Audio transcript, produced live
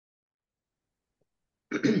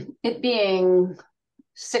It being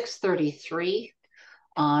 6:33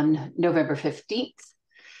 on November 15th,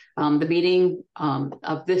 the meeting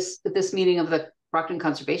of this meeting of the Brockton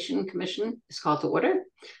Conservation Commission is called to order.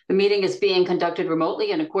 The meeting is being conducted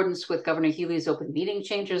remotely in accordance with Governor Healy's open meeting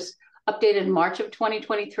changes updated in March of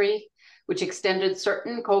 2023, which extended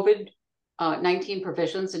certain COVID-19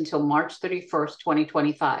 provisions until March 31st,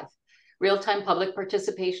 2025. Real-time public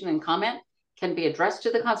participation and comment can be addressed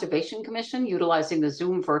to the Conservation Commission utilizing the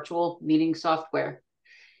Zoom virtual meeting software.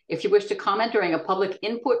 If you wish to comment during a public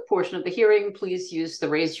input portion of the hearing, please use the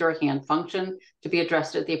raise your hand function to be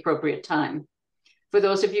addressed at the appropriate time. For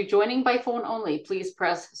those of you joining by phone only, please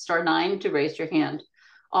press *9 to raise your hand.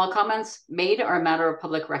 All comments made are a matter of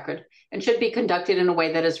public record and should be conducted in a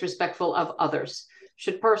way that is respectful of others.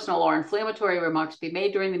 Should personal or inflammatory remarks be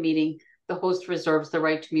made during the meeting, the host reserves the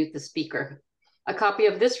right to mute the speaker. A copy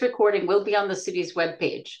of this recording will be on the city's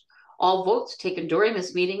webpage. All votes taken during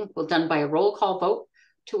this meeting will be done by a roll call vote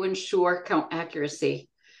to ensure count accuracy.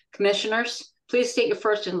 Commissioners, please state your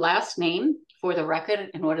first and last name for the record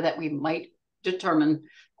in order that we might determine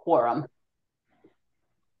quorum.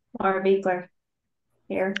 Laura Beekler,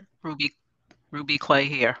 here. Ruby Clay,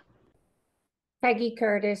 here. Peggy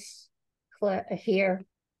Curtis, here.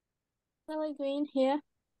 Kelly Green, here.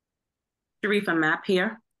 Sharifa Mapp,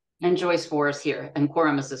 here. And Joyce Forrest here, and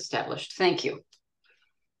quorum is established. Thank you.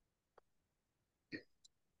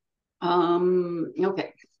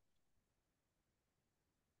 Okay.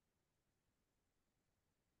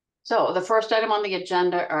 So the first item on the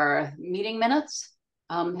agenda are meeting minutes.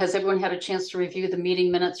 Has everyone had a chance to review the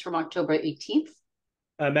meeting minutes from October 18th?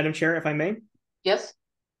 Madam Chair, if I may? Yes.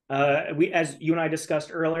 As you and I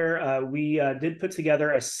discussed earlier, we did put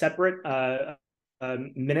together a separate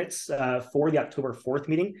minutes for the October 4th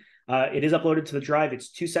meeting. It is uploaded to the drive. It's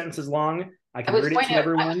 2 sentences long. I can read it to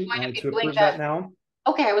everyone to approve that now.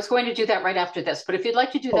 Okay, I was going to do that right after this, but if you'd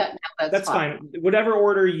like to do that now, that's fine. Whatever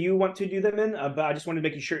order you want to do them in, but I just wanted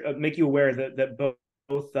to make you aware that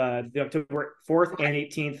both the October 4th and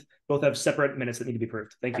 18th both have separate minutes that need to be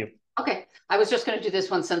approved. Thank you. Okay, I was just going to do this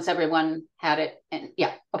one since everyone had it, and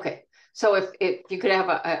yeah, okay. So if you could have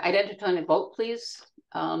I'd entertain a vote, please.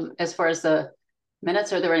 As far as the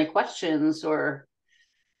minutes, are there any questions or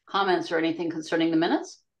comments or anything concerning the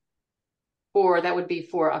minutes? Or that would be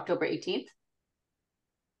for October 18th.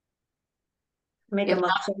 Make a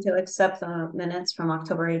motion to accept the minutes from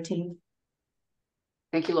October 18th.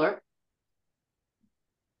 Thank you, Laura.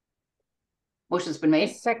 Motion's been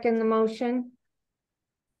made. Second the motion.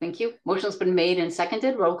 Thank you. Motion's been made and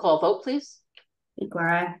seconded. Roll call vote, please.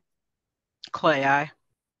 Beekler, aye. Clay, aye.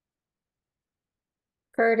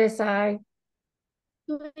 Curtis, aye.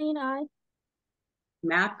 Green, aye.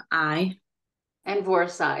 Mapp, aye. And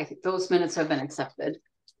Voris, aye. Those minutes have been accepted.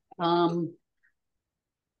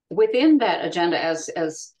 Within that agenda,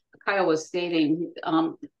 as Kyle was stating,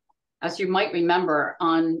 as you might remember,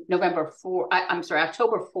 on October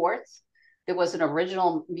 4th, there was an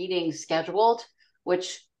original meeting scheduled,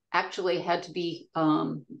 which actually had to be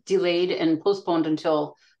delayed and postponed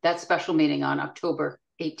until that special meeting on October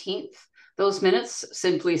 18th. Those minutes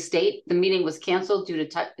simply state the meeting was canceled due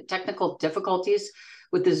to technical difficulties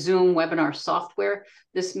with the Zoom webinar software.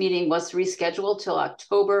 This meeting was rescheduled till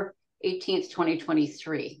October 18th,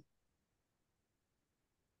 2023.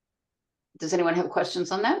 Does anyone have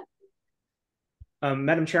questions on that?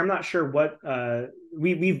 Madam Chair, I'm not sure what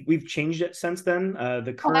we've changed it since then.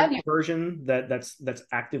 The current version that's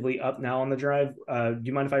actively up now on the drive. Do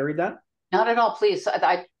you mind if I read that? Not at all, please.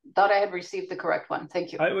 I thought I had received the correct one.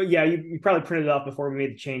 Thank you. Yeah, you probably printed it off before we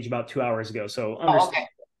made the change about 2 hours ago. So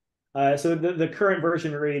okay. So the current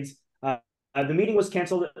version reads, the meeting was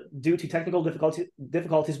canceled due to technical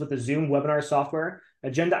difficulties with the Zoom webinar software.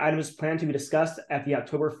 Agenda items planned to be discussed at the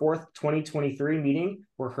October 4th, 2023 meeting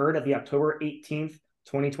were heard at the October 18th,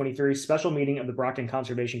 2023 special meeting of the Brockton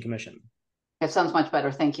Conservation Commission. That sounds much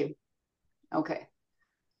better. Thank you. Okay.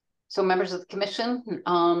 So members of the commission,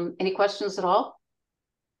 any questions at all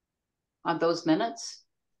on those minutes?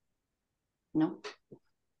 No?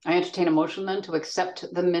 I entertain a motion then to accept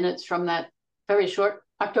the minutes from that very short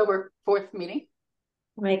October 4th meeting.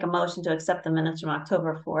 Make a motion to accept the minutes from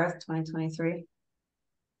October 4th, 2023.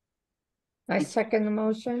 I second the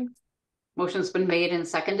motion. Motion's been made and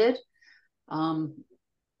seconded. Roll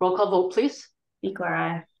call vote, please. Beekler,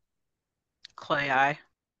 aye. Clay, aye.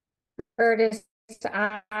 Curtis,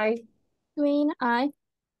 aye. Green, aye.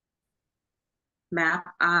 Mapp,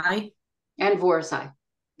 aye. And Voris, aye.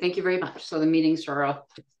 Thank you very much. So the meetings are all,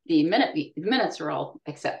 the minutes are all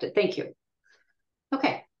accepted. Thank you.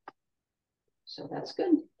 Okay. So that's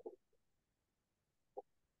good.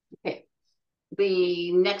 Okay.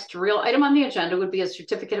 the next real item on the agenda would be a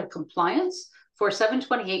certificate of compliance for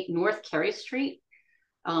 728 North Carey Street.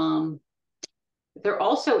 There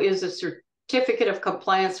also is a certificate of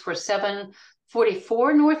compliance for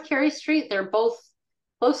 744 North Carey Street. They're both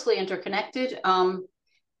closely interconnected.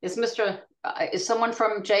 Is someone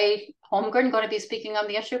from J. Holmgren going to be speaking on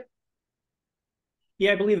the issue?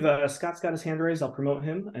 Yeah, I believe Scott's got his hand raised. I'll promote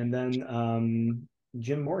him. And then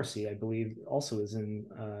Jim Morrissey, I believe, also is as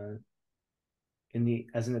an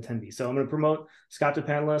attendee. So I'm going to promote Scott to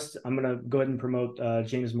panelist. I'm going to go ahead and promote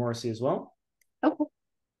James Morrissey as well. Okay.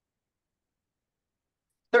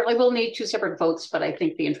 Certainly we'll need two separate votes, but I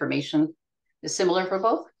think the information is similar for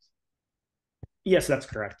both. Yes, that's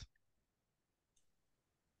correct.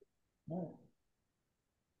 There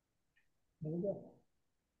we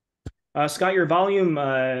go. Scott, your volume,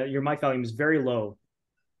 your mic volume is very low.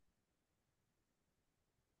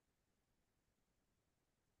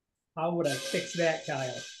 How would I fix that,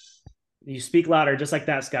 Kyle? You speak louder, just like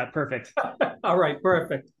that, Scott. Perfect. All right,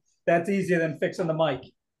 perfect. That's easier than fixing the mic.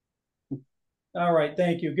 All right,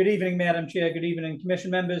 thank you. Good evening, Madam Chair. Good evening, Commission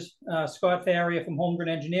members. Scott Farrier from Holmgren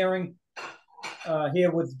Engineering,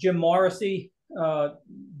 here with Jim Morrissey.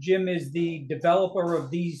 Jim is the developer of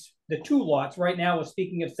the two lots. Right now, we're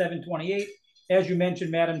speaking of 728. As you mentioned,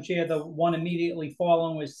 Madam Chair, the one immediately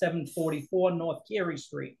following was 744 North Carey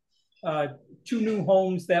Street. Two new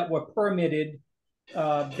homes that were permitted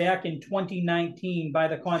back in 2019 by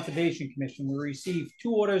the Conservation Commission. We received 2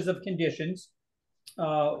 orders of conditions.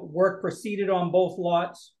 Work proceeded on both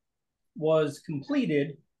lots, was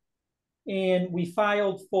completed, and we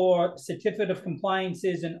filed for certificate of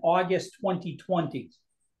compliances in August 2020.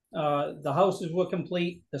 The houses were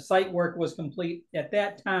complete, the site work was complete. At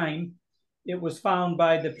that time, it was found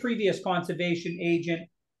by the previous conservation agent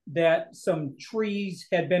that some trees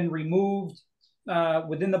had been removed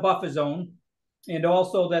within the buffer zone, and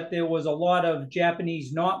also that there was a lot of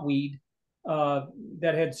Japanese knotweed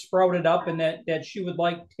that had sprouted up and that she would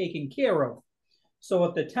like taken care of. So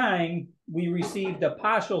at the time, we received a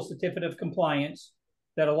partial certificate of compliance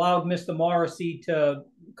that allowed Mr. Morrissey to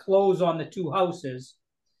close on the 2 houses.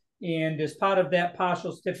 And as part of that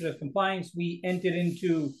partial certificate of compliance, we entered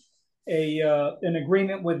into an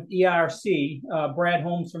agreement with ERC, Brad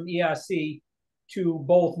Holmes from ERC, to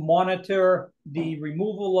both monitor the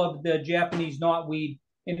removal of the Japanese knotweed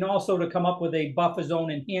and also to come up with a buffer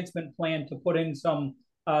zone enhancement plan to put in some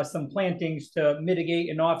plantings to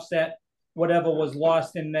mitigate and offset whatever was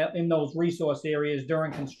lost in those resource areas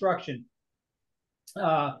during construction.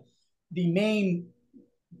 The main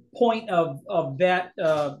point of that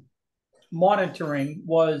monitoring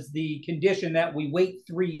was the condition that we wait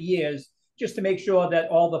 3 years just to make sure that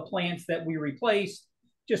all the plants that we replaced,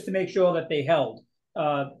 just to make sure that they held.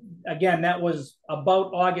 Again, that was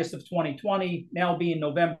about August of 2020, now being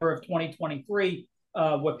November of 2023.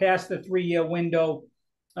 We're past the 3-year window.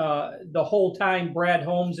 The whole time Brad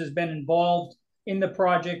Holmes has been involved in the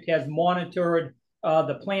project, has monitored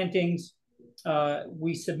the plantings.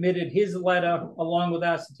 We submitted his letter along with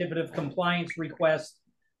our certificate of compliance request.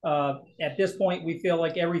 At this point, we feel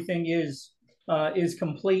like everything is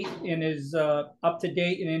complete and is up to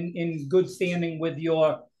date and in good standing with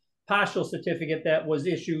your partial certificate that was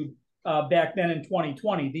issued back then in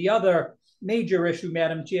 2020. The other major issue,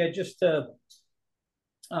 Madam Chair, just to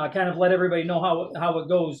kind of let everybody know how it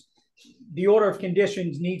goes, the order of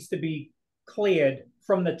conditions needs to be cleared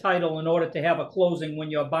from the title in order to have a closing when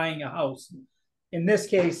you're buying a house. In this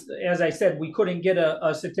case, as I said, we couldn't get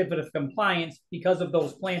a certificate of compliance because of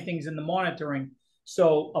those plantings and the monitoring.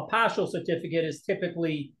 So a partial certificate is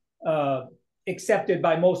typically accepted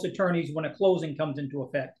by most attorneys when a closing comes into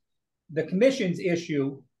effect. The commission's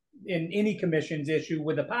issue, in any commission's issue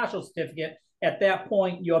with a partial certificate, at that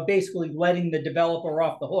point, you're basically letting the developer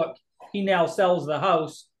off the hook. He now sells the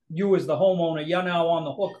house. You as the homeowner, you're now on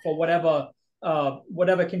the hook for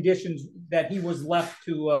whatever conditions that he was left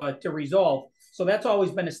to resolve. So that's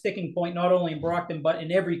always been a sticking point, not only in Brockton, but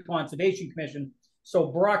in every conservation commission.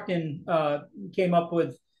 So Brockton came up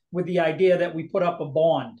with the idea that we put up a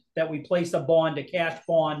bond, that we place a bond, a cash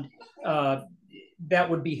bond that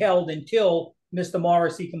would be held until Mr.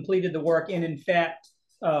 Morrissey completed the work and in fact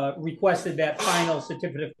requested that final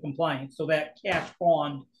certificate of compliance. So that cash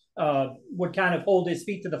bond would kind of hold his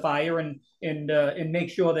feet to the fire and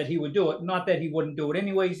make sure that he would do it. Not that he wouldn't do it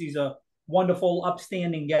anyways. He's a wonderful,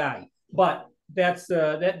 upstanding guy. But that's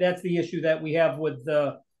the issue that we have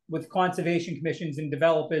with conservation commissions and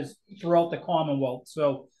developers throughout the Commonwealth.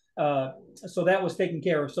 So that was taken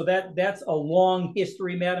care of. So that's a long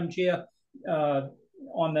history, Madam Chair,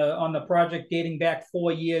 on the project dating back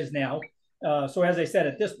 4 years now. So as I said,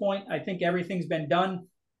 at this point, I think everything's been done.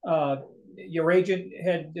 Your agent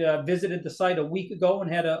had visited the site a week ago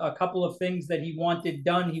and had a couple of things that he wanted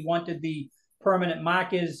done. He wanted the permanent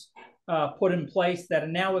markers put in place that are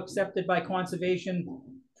now accepted by conservation.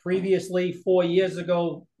 Previously, 4 years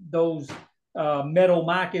ago, those metal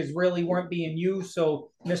markers really weren't being used. So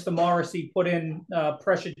Mr. Morrissey put in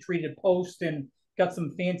pressure treated posts and got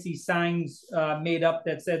some fancy signs made up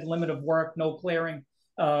that said limit of work, no clearing.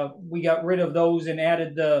 We got rid of those and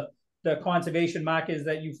added the conservation markers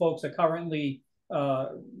that you folks are currently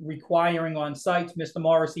requiring on sites. Mr.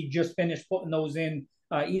 Morrissey just finished putting those in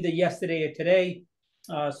either yesterday or today.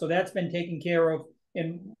 So that's been taken care of.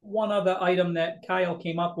 And one other item that Kyle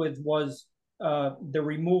came up with was the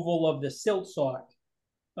removal of the silt sock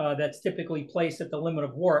that's typically placed at the limit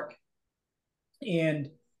of work. And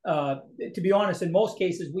to be honest, in most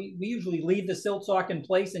cases, we usually leave the silt sock in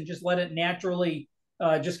place and just let it naturally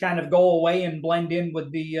just kind of go away and blend in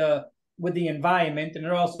with the environment. And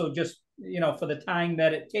it also just, for the time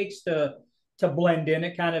that it takes to blend in,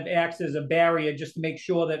 it kind of acts as a barrier just to make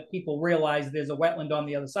sure that people realize there's a wetland on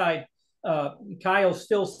the other side. Kyle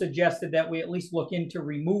still suggested that we at least look into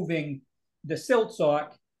removing the silt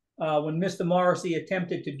sock. When Mr. Morrissey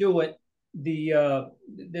attempted to do it, the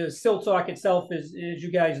silt sock itself is, as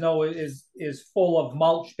you guys know, is full of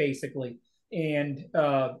mulch basically, and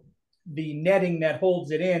the netting that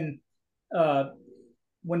holds it in.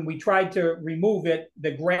 When we tried to remove it,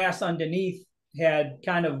 the grass underneath had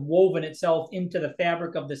kind of woven itself into the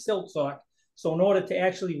fabric of the silt sock. So in order to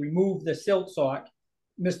actually remove the silt sock,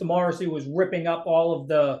 Mr. Morrissey was ripping up all of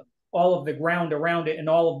the ground around it and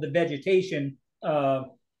all of the vegetation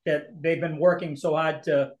that they've been working so hard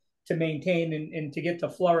to maintain and to get to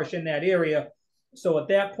flourish in that area. So at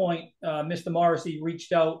that point, Mr. Morrissey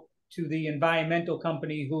reached out to the environmental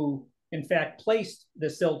company who, in fact, placed the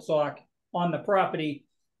silt sock on the property,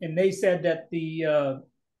 and they said that the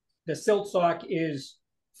silt sock is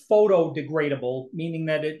photodegradable, meaning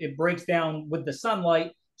that it breaks down with the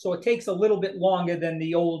sunlight. So it takes a little bit longer than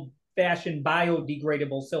the old-fashioned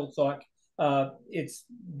biodegradable silt sock. It's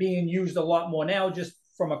being used a lot more now. Just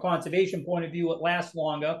from a conservation point of view, it lasts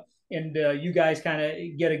longer, and you guys kind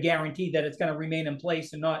of get a guarantee that it's going to remain in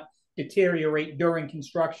place and not deteriorate during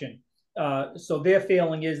construction. So their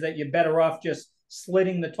feeling is that you're better off just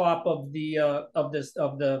slitting the top of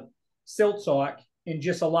the silt sock and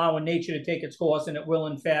just allowing nature to take its course, and it will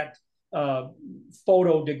in fact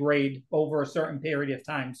photo degrade over a certain period of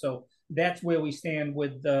time. So that's where we stand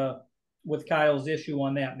with Kyle's issue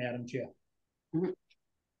on that, Madam Chair. Mm-hmm.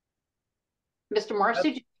 Mr.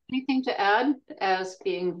 Morrissey, do you have anything to add as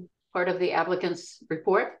being part of the applicant's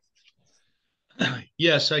report?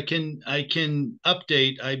 Yes, I can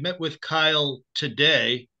update. I met with Kyle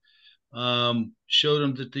today, showed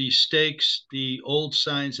him that the stakes, the old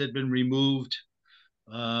signs had been removed.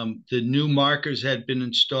 The new markers had been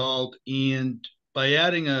installed, and by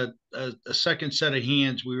adding a second set of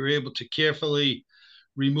hands, we were able to carefully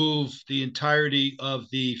remove the entirety of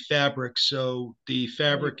the fabric. So the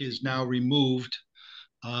fabric is now removed,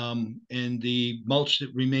 and the mulch that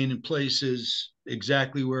remained in place is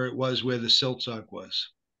exactly where it was, where the silt sock was.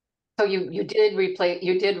 So you did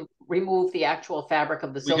remove the actual fabric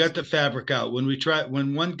of the silt. We got the fabric out.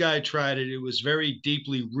 When one guy tried it, it was very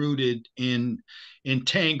deeply rooted and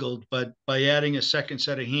entangled, but by adding a second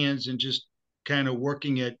set of hands and just kind of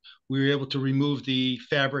working it, we were able to remove the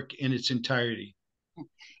fabric in its entirety.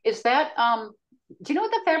 Is that do you know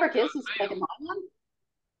what the fabric is? Is it like a nylon?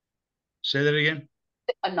 Say that again.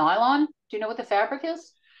 A nylon? Do you know what the fabric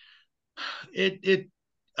is?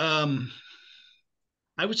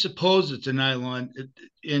 I would suppose it's a nylon.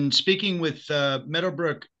 In speaking with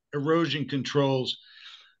Meadowbrook Erosion Controls,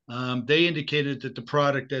 they indicated that the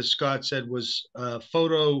product, as Scott said, was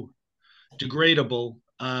photo degradable,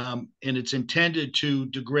 and it's intended to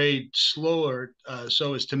degrade slower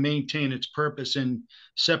so as to maintain its purpose in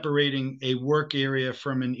separating a work area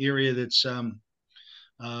from an area that's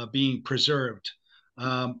being preserved.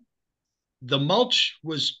 The mulch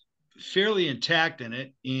was fairly intact in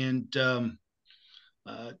it, and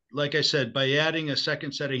like I said, by adding a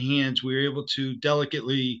second set of hands, we were able to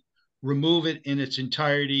delicately remove it in its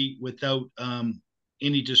entirety without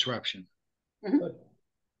any disruption. Mm-hmm.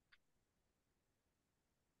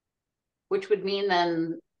 Which would mean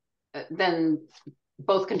then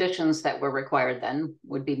both conditions that were required then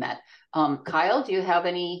would be met. Kyle, do you have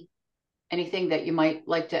anything that you might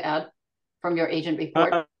like to add from your agent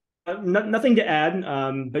report? Nothing to add,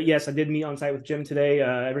 but yes, I did meet on site with Jim today.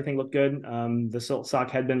 Everything looked good. The silt sock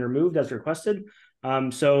had been removed as requested.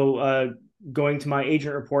 So going to my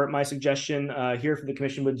agent report, my suggestion here for the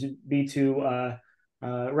commission would be to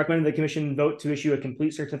recommend the commission vote to issue a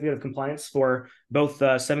complete certificate of compliance for both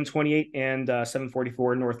 728 and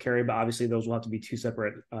 744 North Cary, but obviously those will have to be two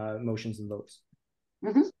separate motions and votes.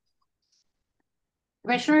 Mm-hmm.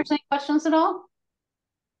 Commissioners, any questions at all?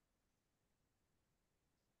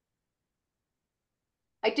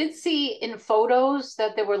 I did see in photos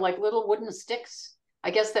that there were like little wooden sticks,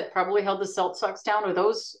 I guess that probably held the silt socks down. Are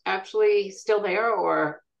those actually still there,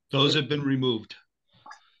 or? Those have been removed.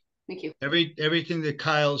 Thank you. Everything that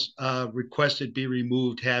Kyle's requested be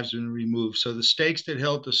removed has been removed. So the stakes that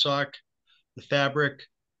held the sock, the fabric,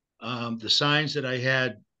 the signs that I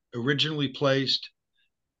had originally placed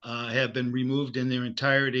have been removed in their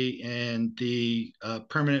entirety, and the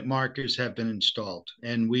permanent markers have been installed.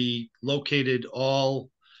 And we located all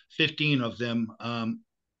 15 of them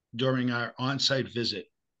during our on-site visit.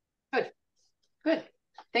 Good, good.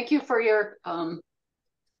 Thank you for your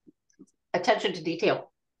attention to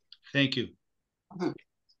detail. Thank you. Mm-hmm.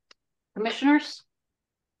 Commissioners?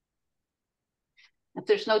 If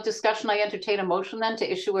there's no discussion, I entertain a motion then to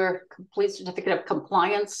issue a complete certificate of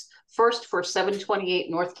compliance first for 728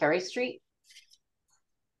 North Cary Street.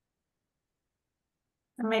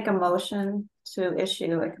 I make a motion to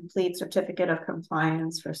issue a complete certificate of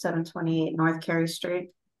compliance for 728 North Cary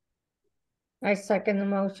Street. I second the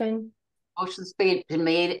motion. Motion's been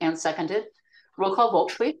made and seconded. Roll call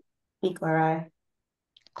vote, please. Equal aye.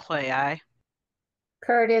 Clay, aye.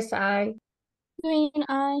 Curtis, I. Green,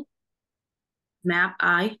 aye. Map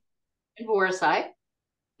I. And Boris, aye.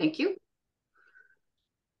 Thank you.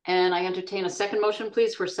 And I entertain a second motion,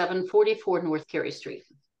 please, for 744 North Cary Street.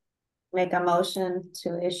 Make a motion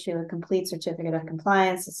to issue a complete certificate of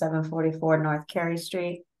compliance at 744 North Cary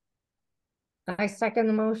Street. I second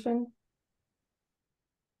the motion.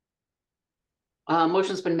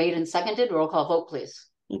 Motion's been made and seconded. Roll call vote, please.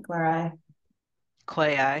 Equal aye.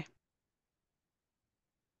 Clay, aye.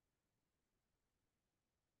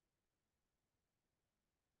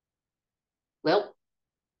 Will?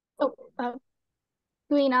 Oh,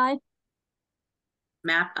 green, aye.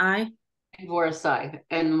 Map I. And Boris, aye.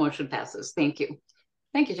 And the motion passes. Thank you.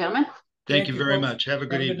 Thank you, gentlemen. Thank you very folks. much. Have a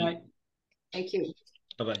good evening. night. Thank you.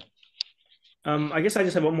 Bye-bye. I guess I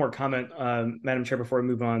just have one more comment, Madam Chair, before we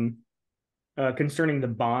move on, concerning the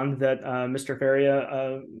bond that Mr.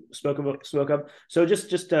 Faria spoke of. So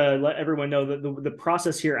just let everyone know that the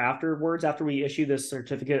process here afterwards, after we issue this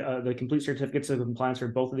certificate, the complete certificates of compliance for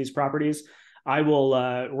both of these properties, I will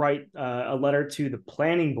write a letter to the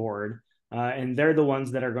planning board, and they're the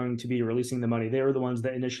ones that are going to be releasing the money. They were the ones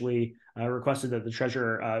that initially requested that the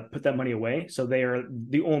treasurer put that money away. So they are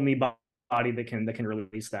the only body that can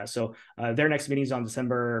release that. So their next meeting is on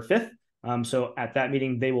December 5th. So at that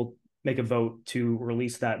meeting, they will make a vote to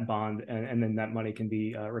release that bond, and then that money can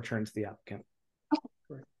be returned to the applicant.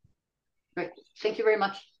 Great. Thank you very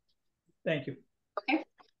much. Thank you. Okay.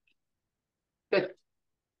 Good.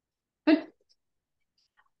 Good.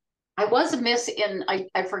 I was amiss in,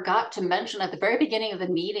 I forgot to mention at the very beginning of the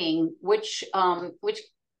meeting which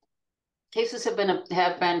cases have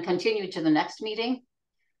been continued to the next meeting.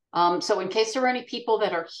 So in case there are any people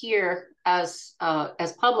that are here as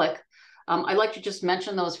public, I'd like to just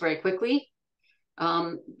mention those very quickly.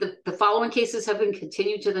 The following cases have been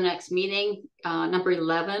continued to the next meeting. Number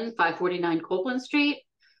 11, 549 Copeland Street.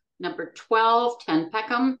 Number 12, 10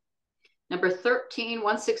 Peckham. Number 13,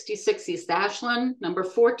 166 East Ashland. Number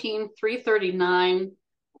 14, 339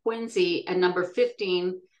 Quincy. And number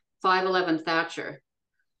 15, 511 Thatcher.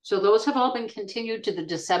 So those have all been continued to the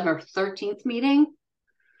December 13th meeting.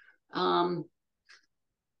 And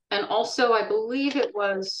also, I believe it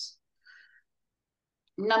was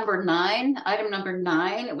number 9, item number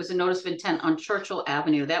 9. It was a notice of intent on Churchill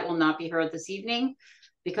Avenue. That will not be heard this evening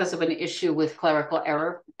because of an issue with clerical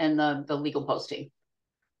error and the legal posting.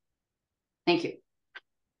 Thank you.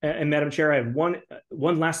 And Madam Chair, I have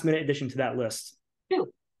one last minute addition to that list. Sure.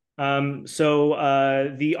 So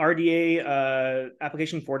the RDA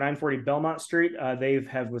application for 940 Belmont Street, they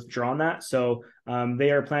have withdrawn that. So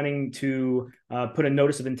they are planning to put a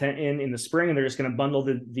notice of intent in the spring, and they're just going to bundle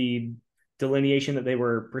the delineation that they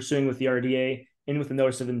were pursuing with the RDA in with the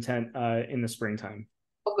notice of intent in the springtime.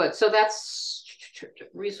 Oh, good. So that's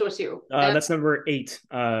resource here. That's number 8.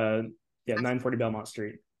 Yeah, 940 Belmont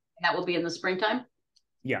Street. That will be in the springtime?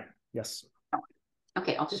 Yeah, yes.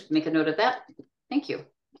 Okay, I'll just make a note of that. Thank you.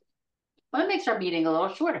 Well, it makes our meeting a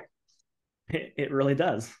little shorter. It really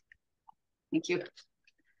does. Thank you.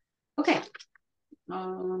 Okay.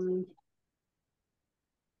 The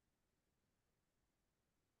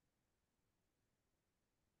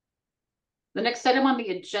next item on the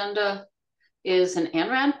agenda is an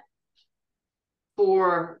ANRAD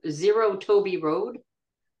for 0 Toby Road.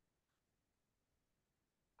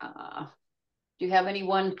 Do you have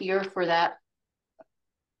anyone here for that?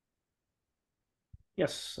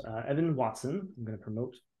 Yes, Evan Watson. I'm going to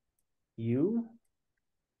promote you.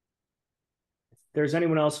 If there's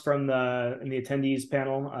anyone else from in the attendees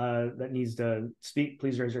panel that needs to speak,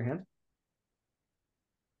 please raise your hand.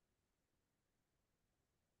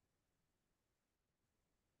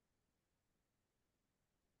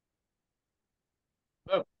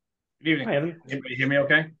 Oh, good evening. Hi, Evan. Anybody hear me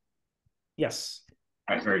okay? Yes.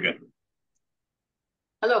 All right, very good.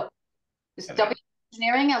 Hello. This is W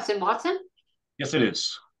Engineering as in Watson. Yes, it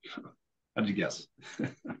is. How did you guess?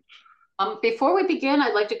 Before we begin,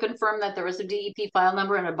 I'd like to confirm that there is a DEP file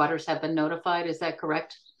number and abutters have been notified. Is that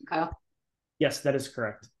correct, Kyle? Yes, that is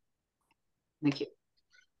correct. Thank you.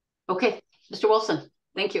 Okay, Mr. Wilson,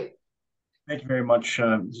 thank you. Thank you very much,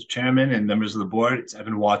 Mr. Chairman and members of the board. It's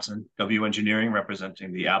Evan Watson, W Engineering,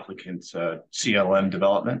 representing the applicant CLM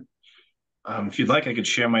Development. If you'd like, I could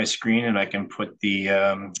share my screen and I can put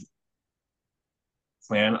the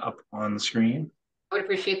plan up on the screen. I would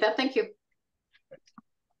appreciate that. Thank you.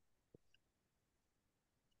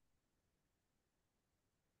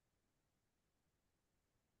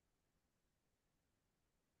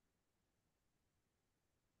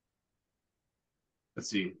 Let's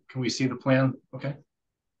see. Can we see the plan? Okay.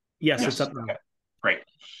 Yes, it's up now. Okay. Great.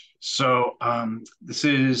 So this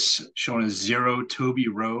is shown as 0 Toby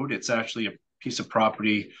Road. It's actually a piece of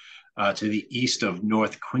property to the east of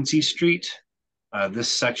North Quincy Street. This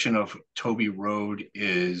section of Toby Road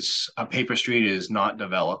is a paper street, is not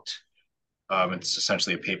developed. It's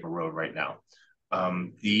essentially a paper road right now.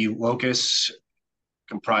 The locus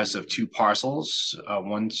comprised of 2 parcels,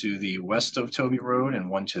 one to the west of Toby Road and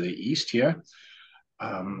one to the east here.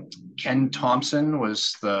 Ken Thompson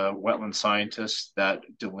was the wetland scientist that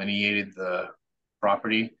delineated the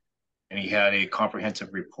property, and he had a comprehensive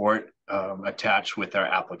report attached with our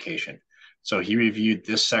application. So he reviewed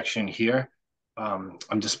this section here.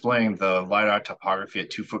 I'm displaying the LiDAR topography at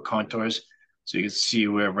 2-foot contours. So you can see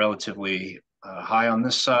we're relatively high on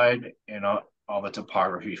this side, and all the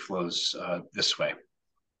topography flows this way.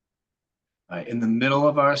 In the middle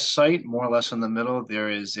of our site, more or less in the middle, there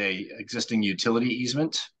is a existing utility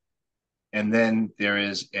easement. And then there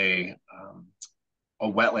is a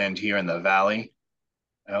wetland here in the valley.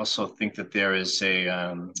 I also think that there is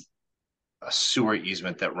a sewer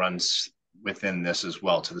easement that runs within this as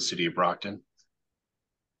well to the city of Brockton.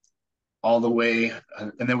 All the way,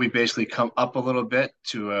 and then we basically come up a little bit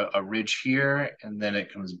to a ridge here, and then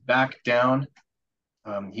it comes back down.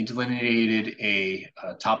 He delineated a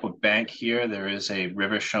top of bank here. There is a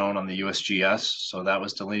river shown on the USGS, so that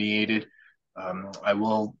was delineated. I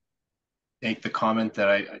will make the comment that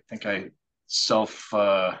I think I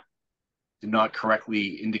did not correctly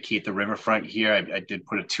indicate the riverfront here. I did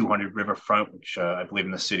put a 200 riverfront, which I believe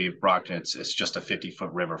in the city of Brockton, it's just a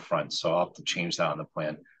 50-foot riverfront, so I'll have to change that on the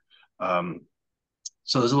plan.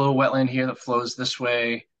 So there's a little wetland here that flows this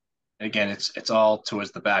way. Again, it's all towards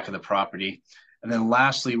the back of the property. And then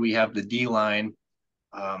lastly, we have the D line,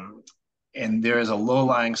 and there is a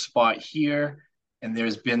low-lying spot here, and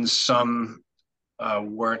there's been some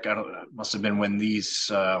work, it must have been when these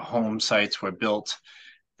home sites were built,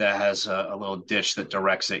 that has a little ditch that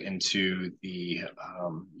directs it into the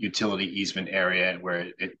utility easement area where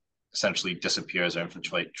it essentially disappears or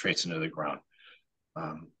infiltrates into the ground.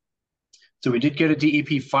 So we did get a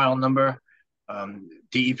DEP file number.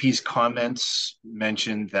 DEP's comments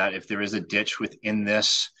mentioned that if there is a ditch within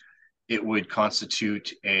this, it would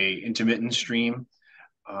constitute a intermittent stream.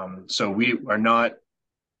 So we are not,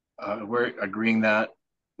 we're agreeing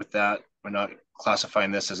with that. We're not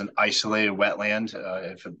classifying this as an isolated wetland.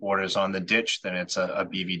 If it borders on the ditch, then it's a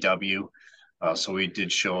BVW. So we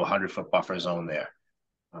did show a 100-foot buffer zone there.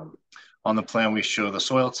 On the plan, we show the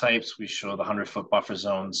soil types. We show the 100-foot buffer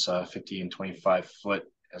zones, 50 and 25 foot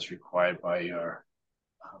as required by your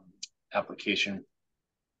application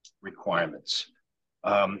requirements.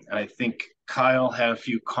 And I think Kyle had a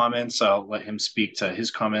few comments. I'll let him speak to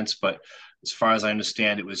his comments, but as far as I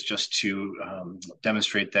understand, it was just to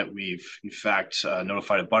demonstrate that we've in fact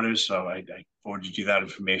notified abutters. So I forwarded you that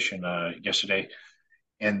information yesterday,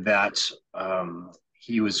 and that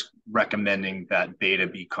he was recommending that Beta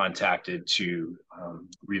be contacted to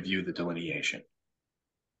review the delineation.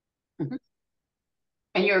 Mm-hmm.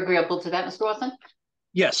 And you're agreeable to that, Mr. Watson?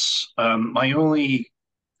 Yes. My only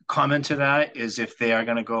comment to that is if they are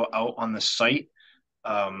going to go out on the site,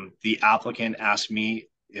 the applicant asked me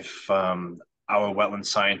if our wetland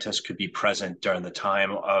scientists could be present during the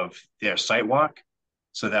time of their site walk.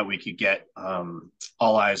 so that we could get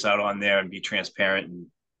all eyes out on there and be transparent, and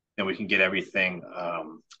then we can get everything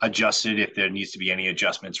adjusted if there needs to be any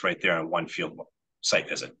adjustments right there on one field site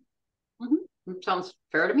visit. Sounds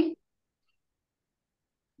fair to me.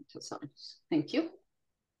 Thank you.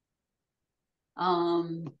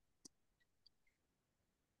 Kyle,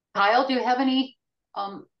 do you have any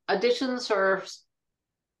additions or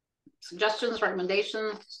suggestions,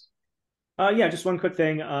 recommendations? Yeah, just one quick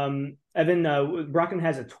thing. Evan, Brockton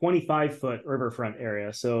has a 25-foot riverfront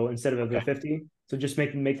area, so instead of the 50, so just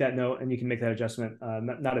make that note, and you can make that adjustment.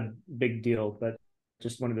 Not a big deal, but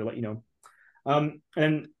just wanted to let you know.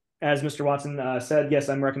 And as Mr. Watson said, yes,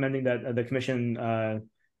 I'm recommending that the commission,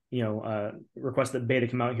 request that Beta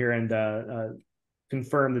come out here and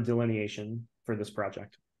confirm the delineation for this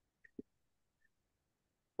project.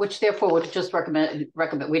 Which therefore would just recommend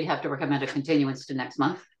we'd have to recommend a continuance to next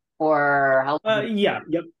month, or how? Yep.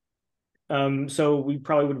 So we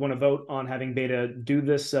probably would want to vote on having Beta do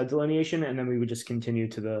this delineation, and then we would just continue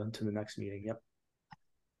to the next meeting. Yep.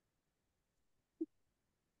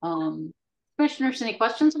 Commissioners, any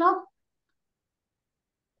questions at all?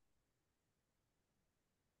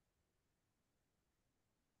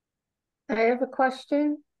 I have a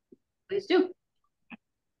question. Please do.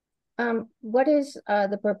 What is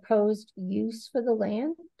the proposed use for the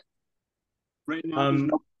land? Right now, there's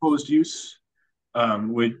no proposed use.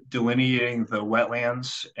 We're delineating the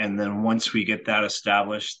wetlands, and then once we get that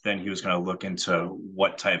established, then he was going to look into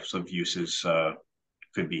what types of uses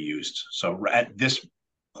could be used. So at this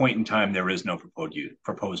point in time, there is no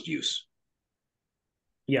proposed use.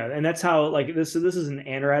 Yeah, and that's how, like, this is an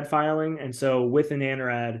ANRAD filing, and so with an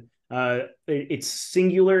ANRAD, it's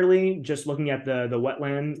singularly just looking at the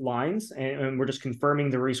wetland lines, and we're just confirming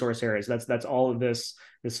the resource areas. That's all of this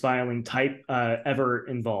filing type ever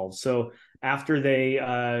involves. So after they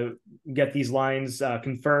get these lines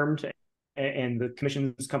confirmed, and the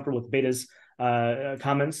commission is comfortable with Beta's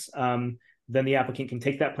comments, then the applicant can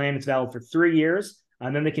take that plan. It's valid for 3 years,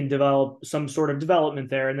 and then they can develop some sort of development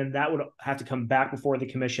there, and then that would have to come back before the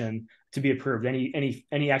commission to be approved.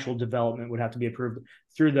 Any actual development would have to be approved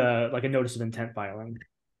through a notice of intent filing.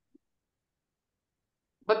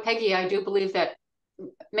 But Peggy, I do believe that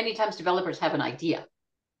many times developers have an idea.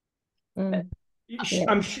 I'm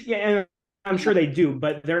sure they do,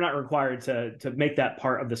 but they're not required to make that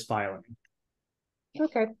part of this filing.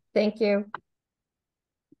 Okay, thank you.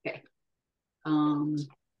 Okay.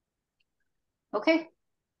 Okay.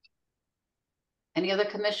 Any other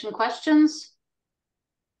commission questions?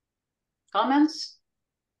 Comments?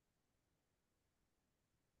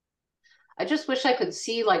 I just wish I could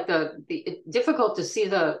see like it's difficult to see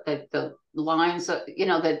the lines, that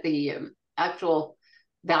the actual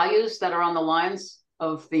values that are on the lines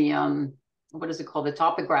of the what is it called, the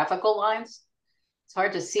topographical lines. It's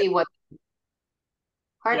hard to see what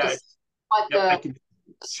I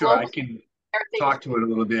can talk to it a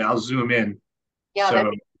little bit. I'll zoom in. Yeah.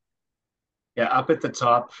 So, up at the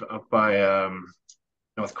top, up by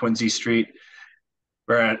North Quincy Street,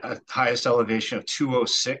 we're at a highest elevation of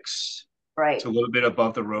 206. Right. It's a little bit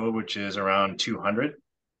above the road, which is around 200.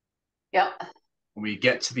 Yep. When we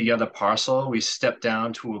get to the other parcel, we step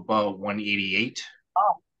down to about 188.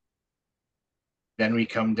 Oh. Then we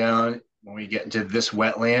come down. When we get into this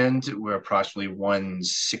wetland, we're approximately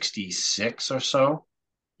 166 or so.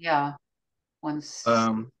 Yeah.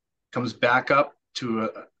 Comes back up to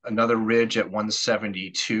another ridge at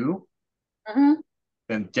 172. Mm-hmm.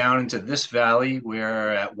 Then down into this valley, we're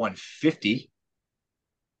at 150.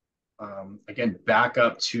 Again, back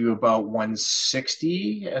up to about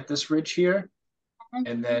 160 at this ridge here.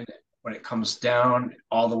 Mm-hmm. And then when it comes down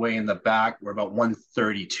all the way in the back, we're about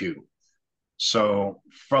 132. So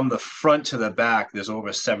from the front to the back, there's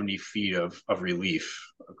over 70 feet of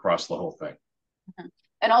relief across the whole thing. Mm-hmm.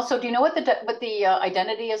 And also, do you know what the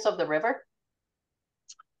identity is of the river?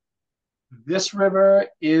 This river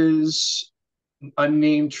is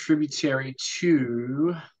unnamed tributary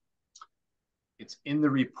to, it's in the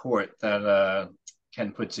report that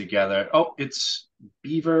Ken put together. Oh, it's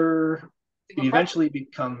Beaver. It eventually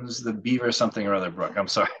becomes the Beaver something or other brook. I'm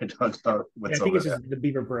sorry, I don't know what's I think over it's there. the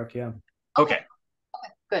Beaver Brook, yeah. Okay.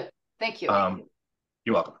 Good. Thank you.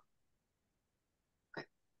 You're welcome. Okay.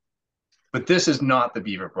 But this is not the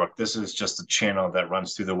Beaver Brook. This is just a channel that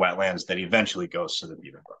runs through the wetlands that eventually goes to the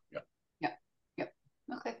Beaver Brook. Yeah.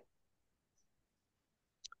 Okay.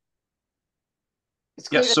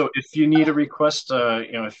 Yeah, so if you need a request,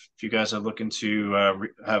 if you guys are looking to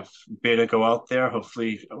have Beta go out there,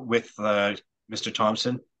 hopefully with Mr.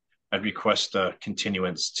 Thompson, I'd request a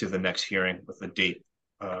continuance to the next hearing with the date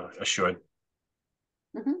assured.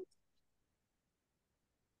 Mm-hmm.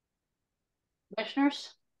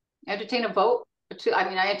 Commissioners, I entertain a vote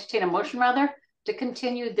I entertain a motion rather to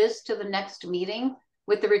continue this to the next meeting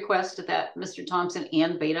with the request that Mr. Thompson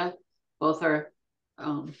and Beta both are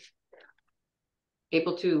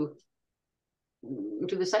able to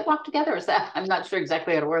do the sidewalk together. Is that, I'm not sure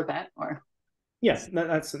exactly how to word that, or. Yes,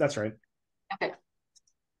 that's right. Okay.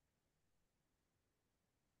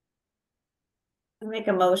 I make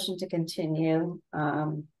a motion to continue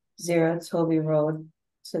 0 Toby Road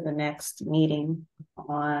to the next meeting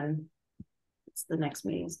on, what's the next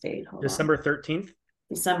meeting's date? Hold December on. 13th.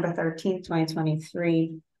 December 13th,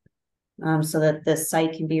 2023. So that the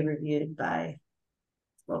site can be reviewed by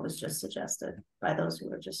what was just suggested, by those who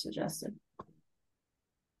were just suggested.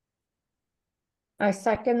 I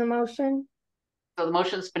second the motion. So the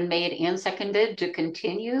motion's been made and seconded to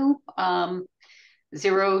continue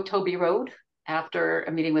 0 Toby Road after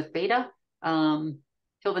a meeting with Beta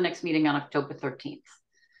till the next meeting on October 13th.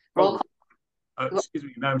 Roll call. Excuse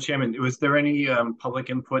me, Madam Chairman, was there any public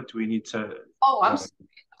input? Do we need to? Oh, I'm sorry.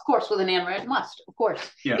 Of course, with an ANRAD must, of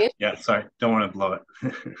course. Yeah, sorry, don't want to blow it.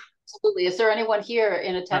 Absolutely. Is there anyone here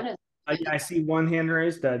in attendance? I see one hand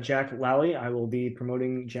raised, Jack Lally. I will be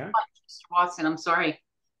promoting Jack. Mr. Watson, I'm sorry.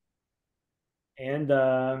 And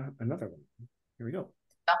another one. Here we go.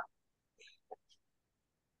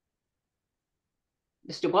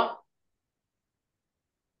 Mr. Dubois?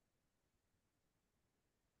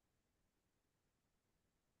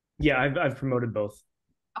 Yeah, I've promoted both.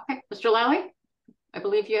 Okay, Mr. Lally, I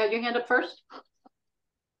believe you had your hand up first.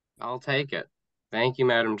 I'll take it. Thank you,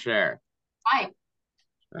 Madam Chair. Hi.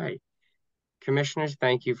 Hi. Commissioners,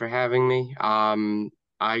 thank you for having me.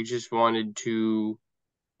 I just wanted to,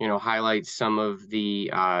 highlight some of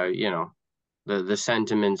the, the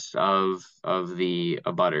sentiments of the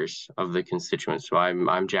abutters, of the constituents. So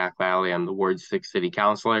I'm Jack Lally. I'm the Ward 6 City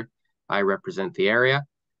Councilor. I represent the area.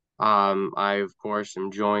 I, of course,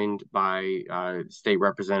 am joined by State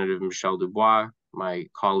Representative Michelle Dubois, my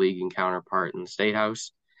colleague and counterpart in the State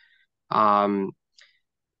House.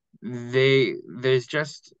 There's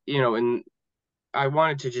just, and I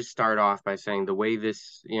wanted to just start off by saying the way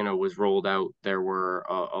this, was rolled out, there were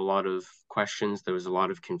a lot of questions. There was a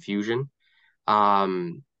lot of confusion.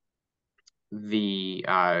 I've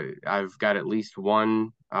got at least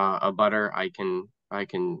one abutter I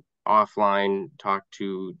can offline talk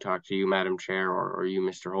to you, Madam Chair, or you,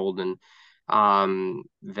 Mr. Holden,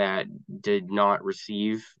 that did not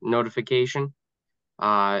receive notification.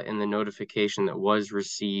 And the notification that was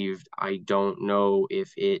received, I don't know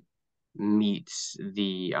if it meets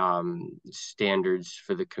the standards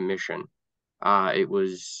for the commission. It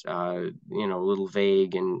was a little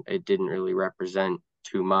vague, and it didn't really represent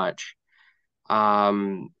too much.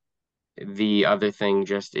 The other thing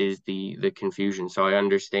just is the confusion. So I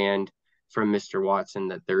understand from Mr. Watson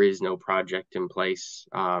that there is no project in place.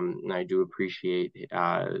 And I do appreciate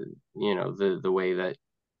the way that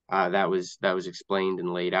that was explained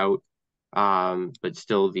and laid out. But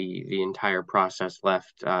still the entire process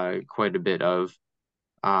left quite a bit of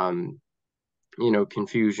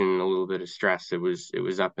confusion, a little bit of stress. It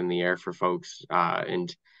was up in the air for folks,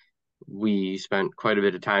 and we spent quite a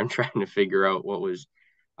bit of time trying to figure out what was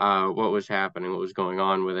happening, what was going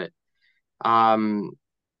on with it.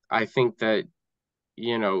 I think that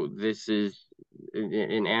this is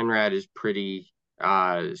an ANRAD is pretty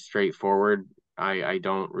straightforward. I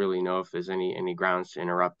don't really know if there's any grounds to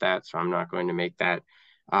interrupt that, so I'm not going to make that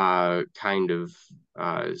kind of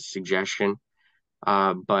suggestion.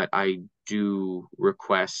 But I do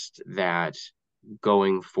request that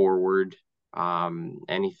going forward,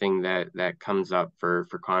 anything that comes up for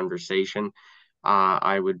conversation,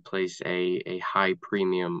 I would place a high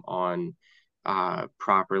premium on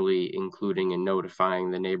properly including and notifying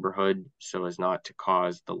the neighborhood so as not to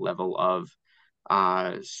cause the level of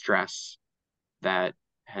stress that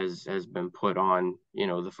has been put on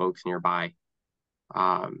the folks nearby.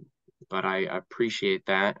 But I appreciate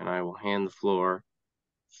that, and I will hand the floor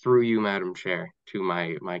through you, Madam Chair, to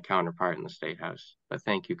my counterpart in the State House. But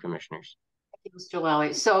thank you, commissioners. Thank you, Mr.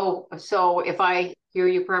 Lally. So if I hear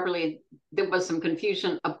you properly, there was some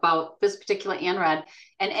confusion about this particular ANRAD,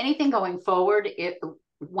 and anything going forward,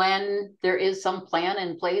 when there is some plan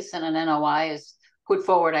in place and an NOI is put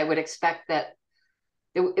forward, I would expect that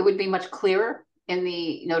it would be much clearer in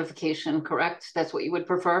the notification, correct? That's what you would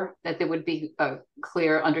prefer, that there would be a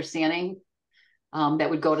clear understanding that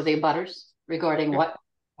would go to the abutters regarding what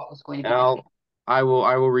was going to be happening. I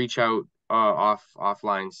will reach out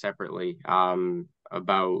offline separately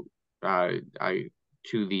about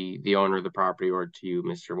to the owner of the property, or to you,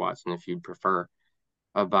 Mr. Watson, if you'd prefer,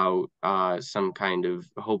 about some kind of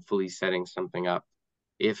hopefully setting something up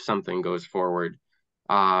if something goes forward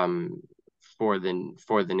for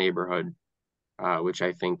the neighborhood, which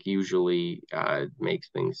I think usually makes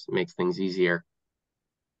things easier.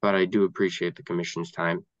 But I do appreciate the commission's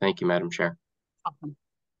time. Thank you, Madam Chair. Awesome.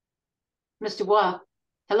 Mr. Waugh,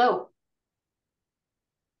 hello.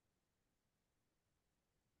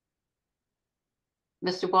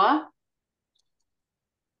 Mr. Waugh?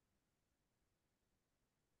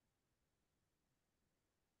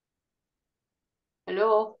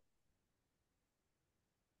 Hello?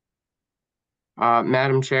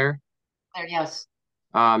 Madam Chair? There, yes.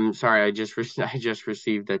 Sorry, I just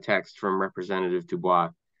received a text from Representative Dubois.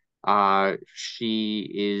 She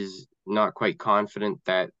is not quite confident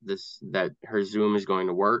that her Zoom is going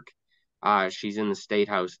to work. She's in the State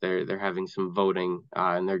House. They're having some voting,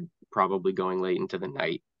 and they're probably going late into the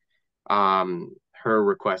night. Her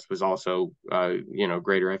request was also,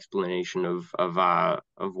 greater explanation of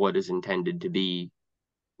what is intended to be,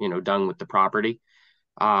 done with the property.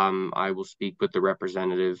 I will speak with the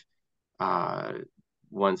representative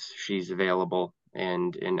once she's available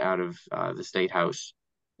and out of the State House,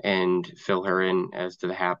 and fill her in as to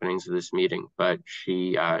the happenings of this meeting. But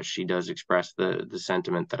she does express the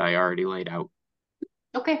sentiment that I already laid out.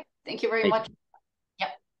 Okay, thank you very much. Yep.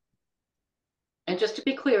 And just to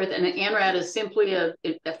be clear, then ANRAD is simply a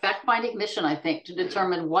fact-finding mission, I think, to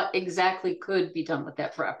determine what exactly could be done with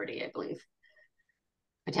that property, I believe,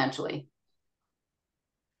 potentially.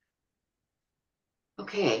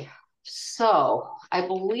 Okay, so I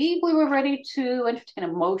believe we were ready to entertain a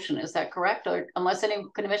motion. Is that correct? Or unless any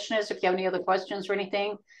commissioners, if you have any other questions or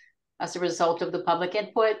anything as a result of the public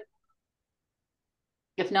input?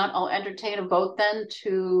 If not, I'll entertain a vote then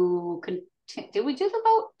to continue. Did we do the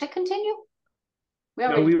vote to continue?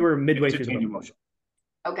 No, we were midway through the motion.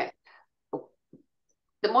 Okay.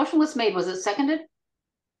 The motion was made. Was it seconded?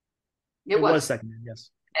 It was seconded, yes.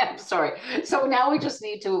 I'm sorry. So now we just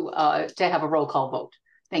need to have a roll call vote.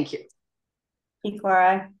 Thank you.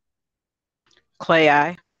 Eclair, Clay,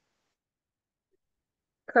 aye.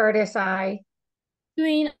 Curtis, I.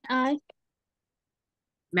 Green, aye.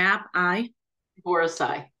 Map I. Boris,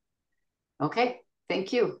 aye. Okay,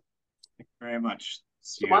 thank you. Thank you very much.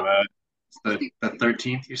 See you, it's the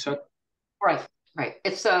 13th, you said? Right.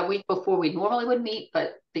 It's a week before we normally would meet,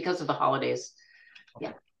 but because of the holidays.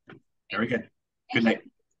 Yeah. Very good. Good night.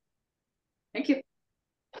 Thank you.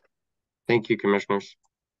 Thank you, commissioners.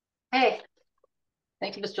 Hey,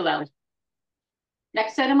 thank you, Mr. Lally.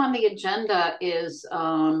 Next item on the agenda is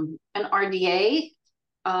an RDA,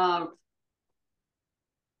 and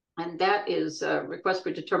that is a request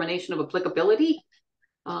for determination of applicability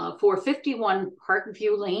for 51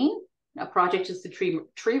 Parkview Lane. Now, project is the tree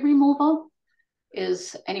removal.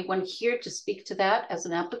 Is anyone here to speak to that as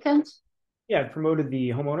an applicant? Yeah, I've promoted the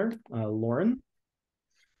homeowner, Lauren.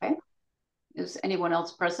 Okay. Is anyone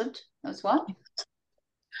else present as well?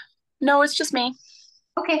 No, it's just me.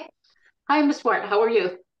 Okay. Hi, Ms. Ward. How are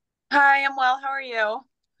you? Hi, I'm well. How are you?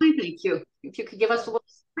 Fine, thank you. If you could give us a little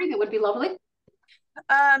summary, that would be lovely.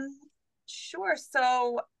 Sure.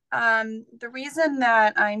 So, the reason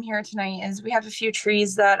that I'm here tonight is we have a few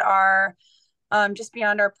trees that are just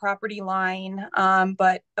beyond our property line,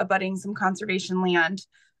 but abutting some conservation land.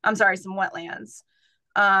 I'm sorry, some wetlands.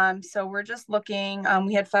 So we're just looking,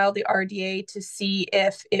 we had filed the RDA to see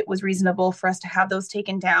if it was reasonable for us to have those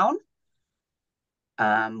taken down.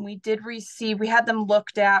 We had them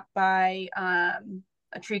looked at by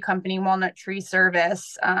a tree company, Walnut Tree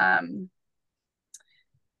Service,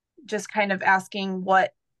 just kind of asking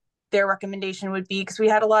what their recommendation would be, because we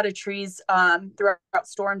had a lot of trees throughout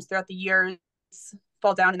storms throughout the years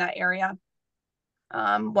fall down in that area.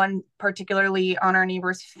 One particularly on our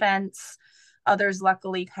neighbor's fence. Others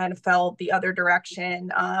luckily kind of fell the other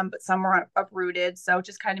direction, but some were uprooted. So it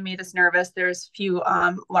just kind of made us nervous. There's a few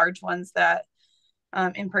large ones that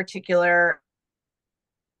in particular.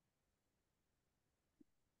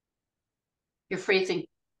 You're freezing.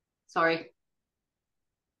 Sorry.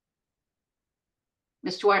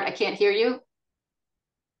 Ms. Duarte, I can't hear you.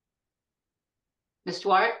 Ms.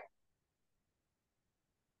 Duarte?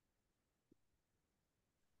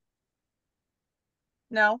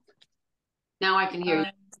 No. Now I can hear you.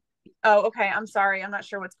 Oh, okay. I'm sorry. I'm not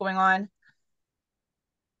sure what's going on.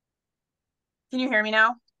 Can you hear me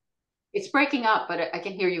now? It's breaking up, but I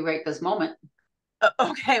can hear you right this moment.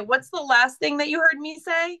 Okay. What's the last thing that you heard me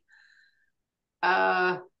say?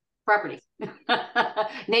 Property.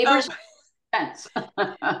 Neighbors fence.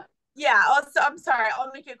 Yeah. Also, I'm sorry.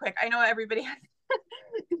 I'll make it quick. I know everybody has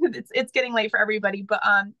it's getting late for everybody. But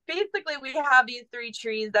basically we have these 3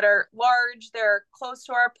 trees that are large. They're close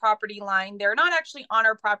to our property line. They're not actually on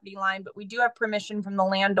our property line, but we do have permission from the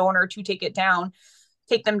landowner to take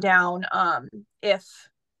them down if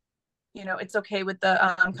it's okay with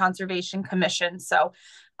the Conservation Commission. So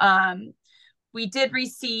we did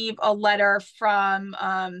receive a letter from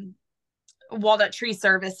Walnut Tree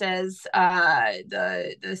Services,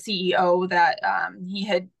 the CEO, that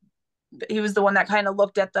he was the one that kind of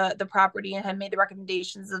looked at the property and had made the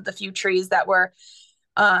recommendations of the few trees that were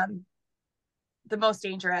the most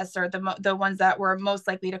dangerous, or the ones that were most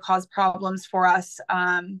likely to cause problems for us,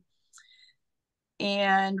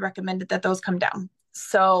 and recommended that those come down.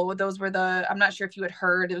 So those were I'm not sure if you had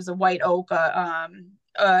heard, it was a white oak,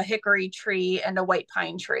 a hickory tree, and a white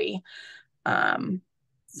pine tree.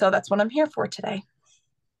 So that's what I'm here for today.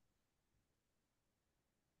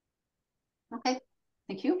 Okay,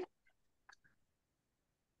 thank you.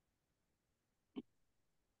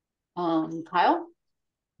 Kyle?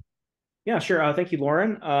 Yeah, sure. Thank you,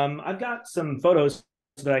 Lauren. I've got some photos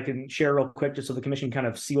that I can share real quick just so the commission kind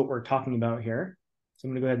of see what we're talking about here. So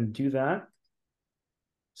I'm going to go ahead and do that.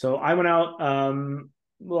 So I went out,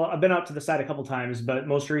 well, I've been out to the site a couple times, but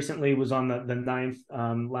most recently was on the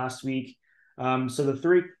 9th last week. So the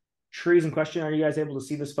 3 trees in question, are you guys able to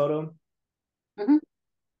see this photo? Mm-hmm.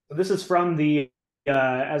 So this is from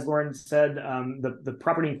as Lauren said, the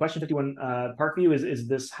property in question, 51 Parkview, is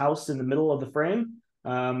this house in the middle of the frame.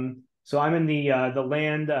 So I'm in the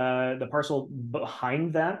land, the parcel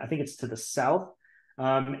behind that. I think it's to the south.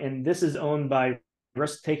 And this is owned by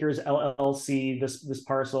Risk Takers LLC, this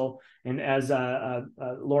parcel. And as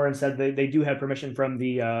Lauren said, they do have permission from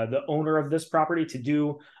the owner of this property to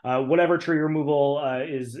do whatever tree removal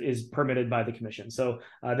is permitted by the commission. So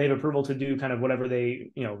they have approval to do kind of whatever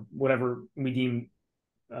whatever we deem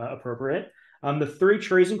appropriate. The 3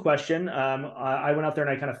 trees in question, I went out there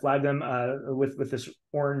and I kind of flagged them with this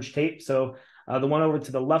orange tape. So the one over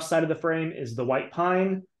to the left side of the frame is the white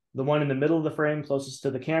pine. The one in the middle of the frame closest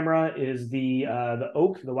to the camera is the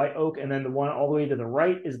oak, the white oak, and then the one all the way to the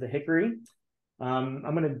right is the hickory. I'm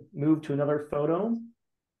going to move to another photo.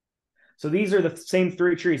 So these are the same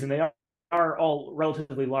 3 trees, and they are all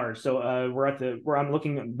relatively large. So we're at where I'm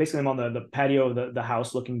looking, basically I'm on the patio of the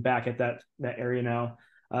house, looking back at that area now.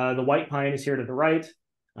 The white pine is here to the right.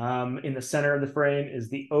 In the center of the frame is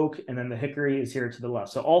the oak, and then the hickory is here to the left.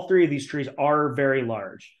 So all 3 of these trees are very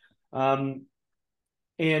large.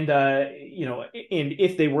 And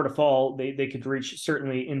if they were to fall, they could reach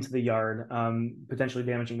certainly into the yard, potentially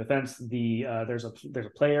damaging the fence. There's a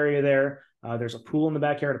play area there. There's a pool in the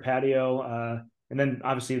backyard, a patio, and then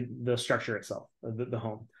obviously the structure itself, the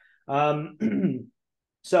home.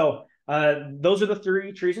 So those are the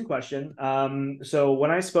 3 trees in question. So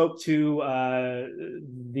when I spoke to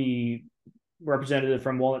the representative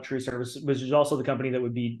from Walnut Tree Service, which is also the company that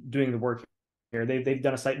would be doing the work here, they've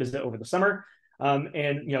done a site visit over the summer.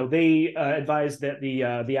 And they advised that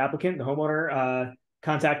the applicant, the homeowner,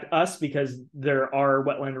 contact us because there are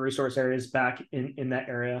wetland resource areas back in that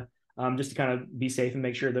area, just to kind of be safe and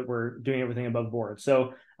make sure that we're doing everything above board.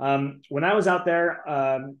 So when I was out there,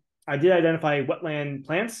 I did identify wetland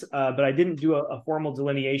plants, but I didn't do a formal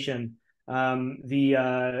delineation.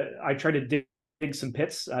 I tried to dig some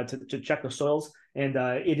pits to check the soils, and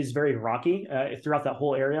it is very rocky throughout that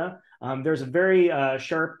whole area. There's a very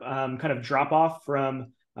sharp kind of drop off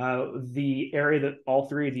from the area that all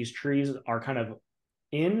 3 of these trees are kind of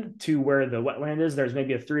in to where the wetland is. There's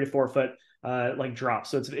maybe a 3 to 4 foot like drop.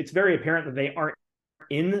 So it's very apparent that they aren't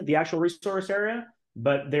in the actual resource area,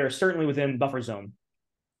 but they're certainly within buffer zone.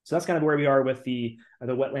 So that's kind of where we are with the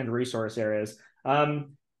wetland resource areas.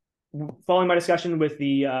 Following my discussion with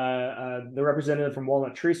the representative from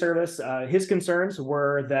Walnut Tree Service, his concerns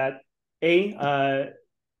were that being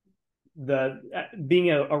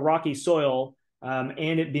a rocky soil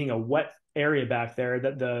and it being a wet area back there,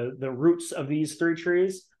 that the roots of these 3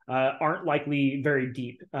 trees aren't likely very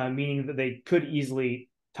deep, meaning that they could easily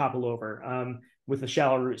topple over with a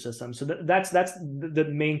shallow root system. So that's the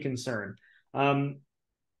main concern.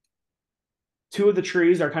 2 of the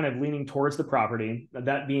trees are kind of leaning towards the property,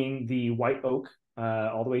 that being the white oak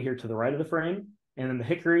all the way here to the right of the frame, and then the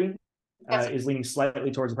hickory is leaning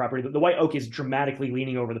slightly towards the property. The white oak is dramatically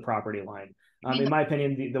leaning over the property line. In my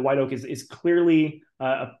opinion, the white oak is clearly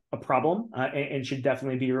a problem and should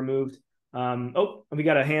definitely be removed. Oh, we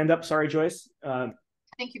got a hand up. Sorry, Joyce. I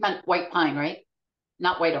think you meant white pine, right?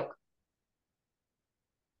 Not white oak.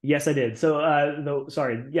 Yes, I did. So,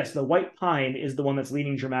 yes, the white pine is the one that's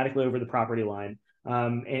leaning dramatically over the property line,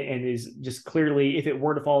 and is just clearly, if it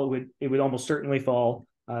were to fall, it would almost certainly fall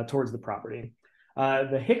towards the property.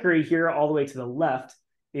 The hickory here, all the way to the left,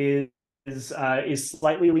 is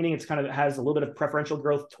slightly leaning. It's kind of has a little bit of preferential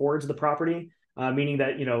growth towards the property, meaning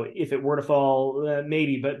that, you know, if it were to fall,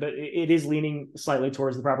 maybe, but it is leaning slightly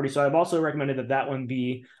towards the property. So I've also recommended that that one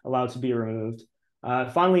be allowed to be removed.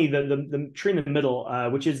 Finally, the tree in the middle,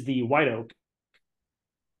 which is the white oak.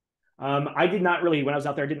 I did not really, when I was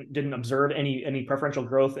out there, didn't observe any preferential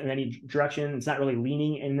growth in any direction. It's not really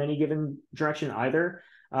leaning in any given direction either.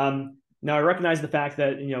 Now I recognize the fact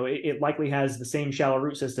that, you know, it likely has the same shallow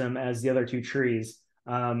root system as the other two trees.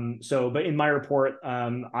 But in my report,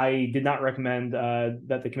 I did not recommend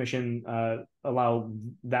that the commission allow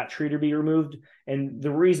that tree to be removed. And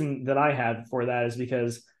the reason that I had for that is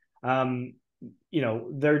because, you know,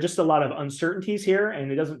 there are just a lot of uncertainties here,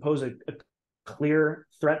 and it doesn't pose a clear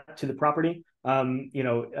threat to the property. You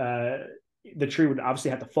know, the tree would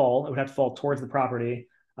obviously have to fall. It would have to fall towards the property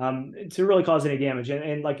to really cause any damage.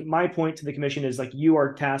 And like my point to the commission is, like, you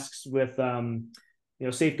are tasked with you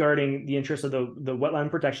know, safeguarding the interests of the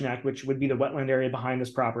Wetland Protection Act, which would be the wetland area behind this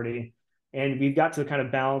property. And we've got to kind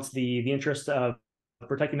of balance the interest of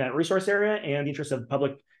protecting that resource area and the interest of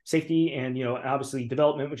public safety and, you know, obviously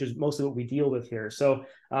development, which is mostly what we deal with here. So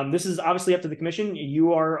this is obviously up to the commission.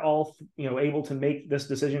 You are all, you know, able to make this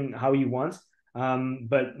decision how you want.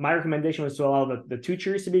 But my recommendation was to allow the two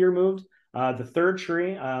trees to be removed. The third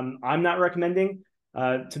tree, I'm not recommending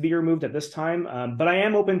to be removed at this time, but I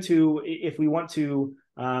am open to, if we want to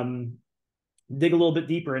dig a little bit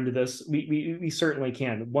deeper into this, we certainly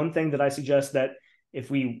can. One thing that I suggest that if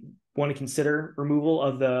we want to consider removal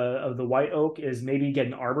of the white oak is maybe get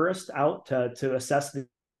an arborist out to assess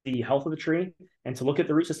the health of the tree and to look at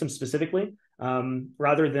the root system specifically,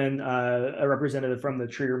 rather than a representative from the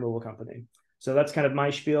tree removal company. So that's kind of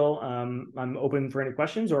my spiel. I'm open for any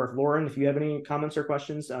questions, or if Lauren, if you have any comments or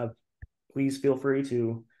questions, please feel free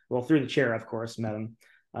to, well, through the chair, of course, madam,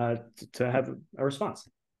 to have a response.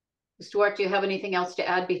 Stuart, do you have anything else to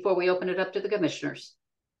add before we open it up to the commissioners?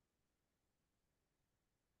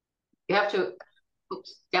 You have to,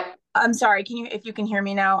 oops, yep. I'm sorry, if you can hear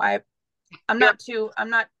me now, I don't do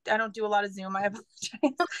a lot of Zoom, I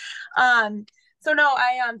apologize. So no,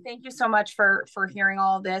 thank you so much for hearing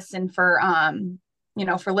all of this and for, you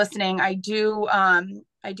know, for listening. I do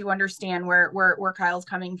understand where Kyle's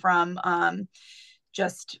coming from,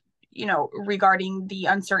 just, you know, regarding the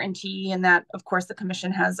uncertainty, and that of course the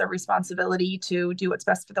commission has a responsibility to do what's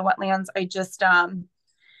best for the wetlands. I just,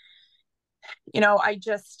 you know,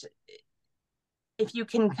 if you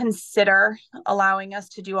can consider allowing us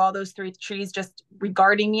to do all those three trees, just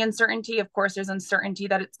regarding the uncertainty. Of course, there's uncertainty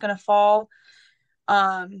that it's going to fall.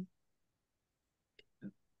 But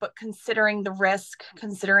considering the risk,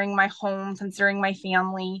 considering my home, considering my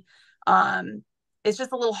family, it's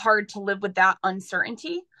just a little hard to live with that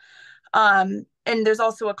uncertainty. And there's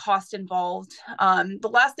also a cost involved. The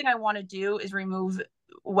last thing I want to do is remove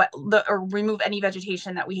any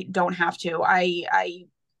vegetation that we don't have to. I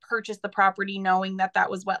purchased the property knowing that that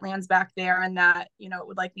was wetlands back there, and that, you know, it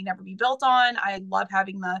would likely never be built on. I love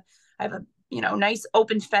having I have a, you know, nice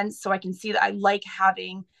open fence so I can see that. I like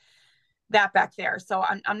having that back there. So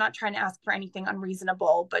I'm not trying to ask for anything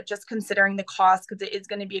unreasonable, but just considering the cost, because it is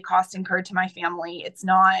going to be a cost incurred to my family. It's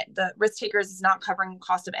not, the risk takers is not covering the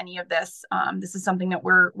cost of any of this. This is something that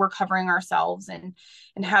we're covering ourselves, and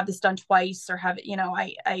have this done twice, or have it, you know,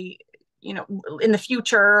 I you know, in the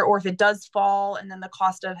future, or if it does fall, and then the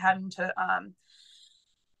cost of having to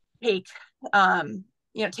take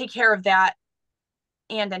you know, take care of that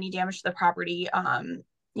and any damage to the property,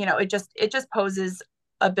 you know, it just poses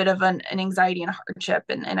a bit of an anxiety and a hardship,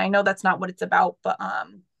 and I know that's not what it's about, but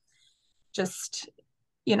just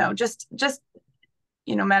you know,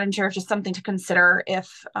 you know, Madam Chair, just something to consider,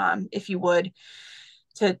 if you would,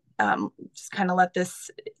 to just kind of let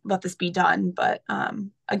this be done. But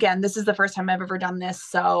again, this is the first time I've ever done this,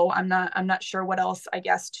 so I'm not sure what else, I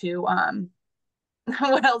guess, to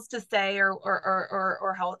what else to say,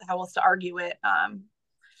 or how else to argue it.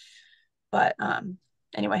 But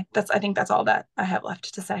anyway, I think that's all that I have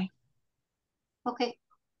left to say. Okay,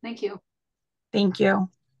 thank you. Thank you.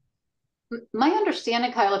 My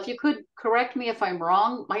understanding, Kyle, if you could correct me if I'm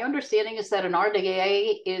wrong, my understanding is that an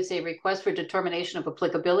RDA is a request for determination of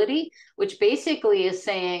applicability, which basically is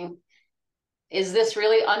saying, is this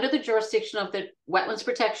really under the jurisdiction of the Wetlands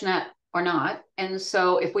Protection Act or not? And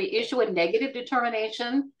so if we issue a negative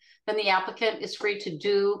determination, then the applicant is free to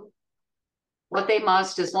do what they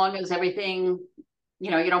must, as long as everything,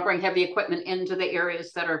 you know, you don't bring heavy equipment into the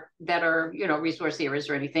areas that are, you know, resource areas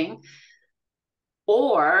or anything.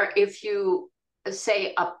 Or if you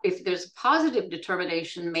say if there's a positive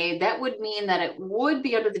determination made, that would mean that it would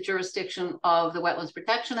be under the jurisdiction of the Wetlands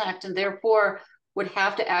Protection Act, and therefore would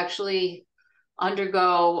have to actually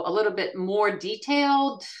undergo a little bit more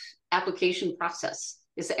detailed application process.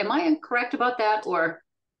 Am I incorrect about that, or?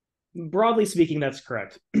 Broadly speaking, that's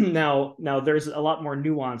correct. Now there's a lot more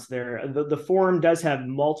nuance there. The form does have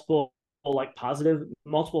multiple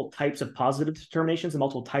types of positive determinations and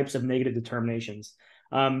multiple types of negative determinations.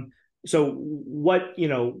 So what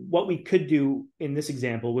we could do in this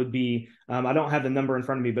example would be, I don't have the number in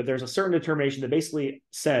front of me, but there's a certain determination that basically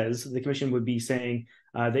says the commission would be saying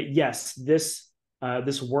that yes, this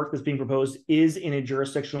work that's being proposed is in a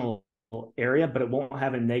jurisdictional area, but it won't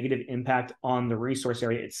have a negative impact on the resource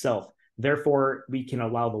area itself. Therefore, we can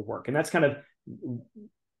allow the work. And that's kind of,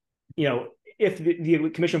 if the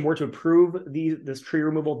commission were to approve this tree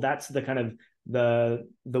removal, that's the kind of the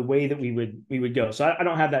way that we would go. So I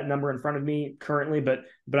don't have that number in front of me currently, but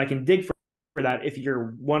I can dig for that if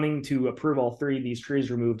you're wanting to approve all 3 of these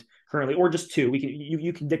trees removed currently, or just 2.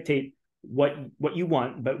 You can dictate what you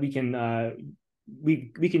want, but we can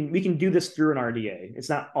do this through an RDA. It's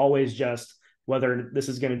not always just whether this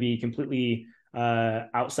is going to be completely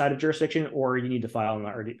outside of jurisdiction or you need to file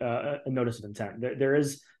a notice of intent. There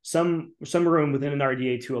is some room within an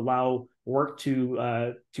RDA to allow work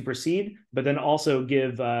to proceed, but then also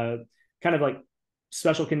give kind of like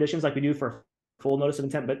special conditions like we do for full notice of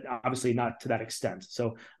intent, but obviously not to that extent.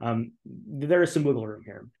 So there is some wiggle room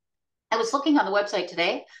here. I was looking on the website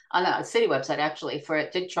today, on the city website actually, for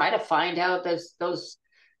it to try to find out those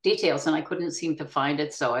details, and I couldn't seem to find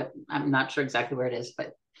it. So I'm not sure exactly where it is,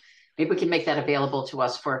 but maybe we can make that available to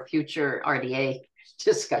us for future RDA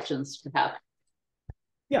discussions to have.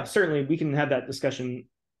 Yeah, certainly we can have that discussion,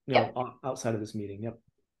 outside of this meeting. Yep.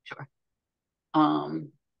 Sure.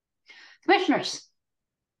 Commissioners,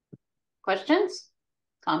 questions,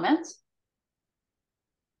 comments?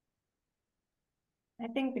 I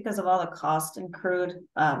think because of all the cost accrued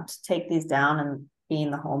to take these down and being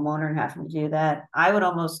the homeowner and having to do that, I would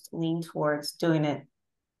almost lean towards doing it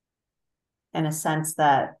in a sense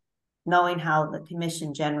that knowing how the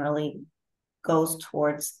commission generally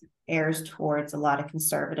errs towards a lot of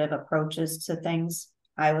conservative approaches to things.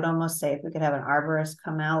 I would almost say if we could have an arborist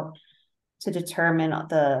come out to determine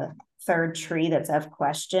the 3rd tree that's of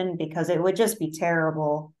question, because it would just be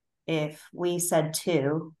terrible if we said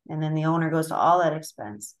 2 and then the owner goes to all that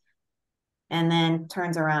expense and then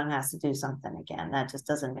turns around and has to do something again. That just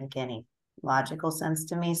doesn't make any logical sense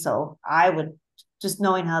to me. So I would, just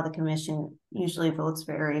knowing how the commission usually votes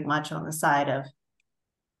very much on the side of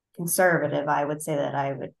conservative, I would say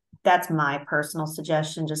that that's my personal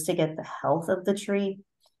suggestion, just to get the health of the tree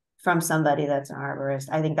from somebody that's an arborist.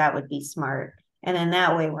 I think that would be smart. And then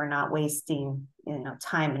that way we're not wasting,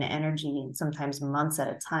 time and energy and sometimes months at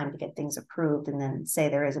a time to get things approved. And then say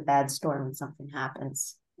there is a bad storm and something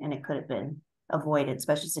happens and it could have been avoided,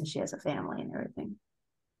 especially since she has a family and everything.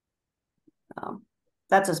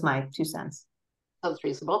 That's just my 2 cents. Sounds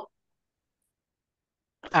reasonable.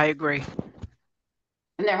 I agree.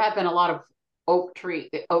 And there have been a lot of oak tree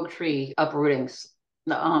uprootings,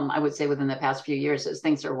 I would say within the past few years as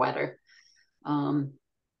things are wetter.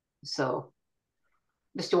 So,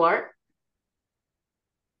 Mr. Wart?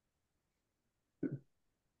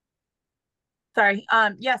 Sorry.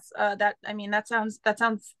 Yes, that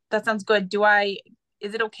sounds good.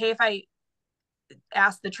 Is it okay if I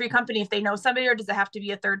ask the tree company if they know somebody, or does it have to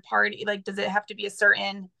be a third party? Like, does it have to be a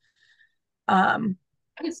certain I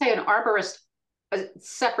would say an arborist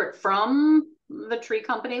separate from the tree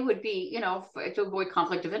company would be, to avoid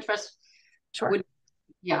conflict of interest. Sure.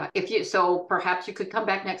 So perhaps you could come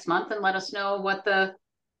back next month and let us know what that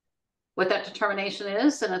determination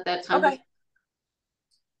is, and at that time. Okay.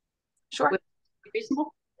 Sure. Would it be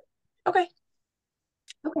reasonable? Okay.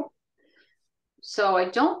 So I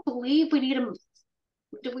don't believe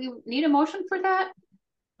do we need a motion for that?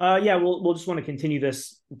 Yeah, we'll just want to continue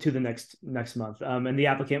this to the next month, and the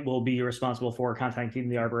applicant will be responsible for contacting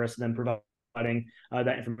the arborist and then providing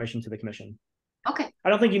that information to the commission. Okay. I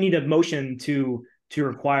don't think you need a motion to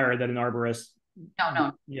require that an arborist,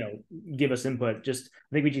 no, give us input. I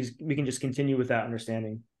think we can just continue with that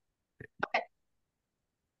understanding. Okay.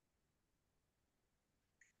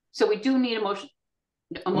 So we do need a motion.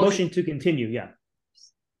 A motion to continue, yeah.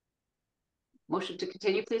 Motion to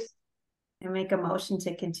continue, please. I make a motion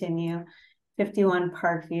to continue 51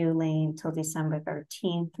 Parkview Lane till December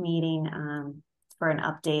 13th meeting for an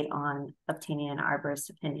update on obtaining an arborist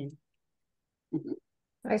opinion.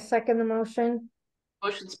 I second the motion.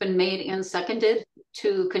 Motion's been made and seconded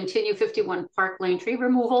to continue 51 Park Lane tree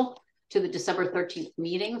removal to the December 13th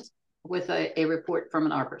meeting. with a report from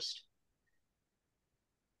an arborist.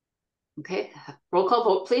 Okay, roll call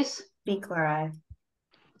vote, please. Beekler, aye.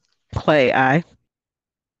 Clay, aye.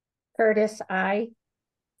 Curtis, I.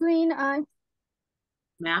 Green, I.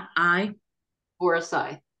 Map, I. Boris,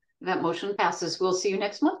 aye. That motion passes. We'll see you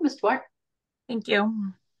next month, Ms. Dwyer. Thank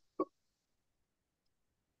you.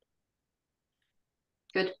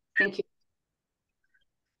 Good, thank you.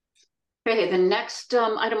 Okay, the next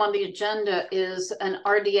item on the agenda is an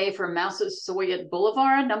RDA for Massasoit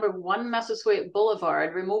Boulevard, number 1 Massasoit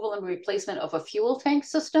Boulevard, removal and replacement of a fuel tank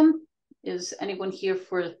system. Is anyone here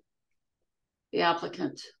for the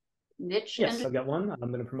applicant? Niche? Yes, I've got one.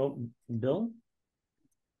 I'm going to promote Bill.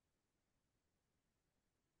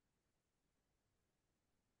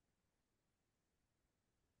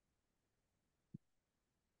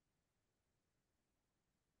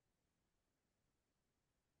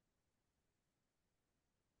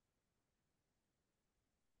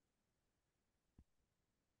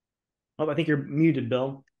 Oh, I think you're muted,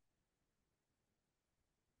 Bill.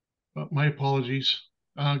 My apologies.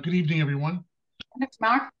 Good evening, everyone. Next,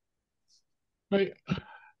 Mark.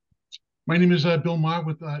 My name is Bill Marr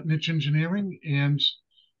with Niche Engineering, and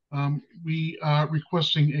we are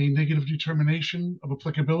requesting a negative determination of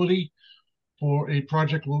applicability for a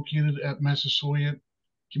project located at Massasoit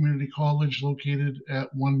Community College, located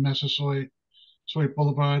at 1 Massasoit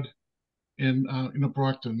Boulevard in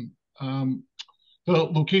Brockton. The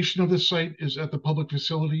location of this site is at the Public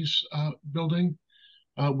Facilities Building,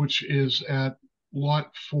 which is at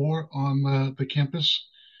Lot 4 on the campus.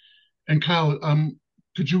 And Kyle,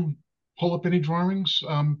 could you pull up any drawings?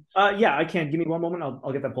 Yeah, I can. Give me one moment.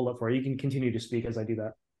 I'll get that pulled up for you. You can continue to speak as I do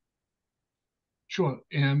that. Sure.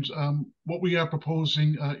 And what we are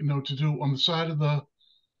proposing, to do on the side of the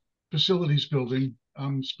facilities building,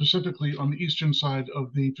 specifically on the eastern side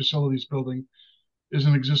of the facilities building, is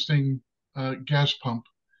an existing gas pump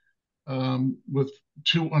with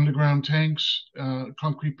 2 underground tanks,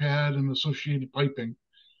 concrete pad, and associated piping.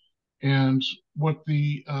 And what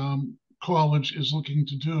the college is looking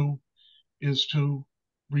to do is to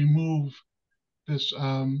remove this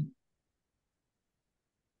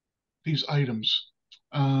these items.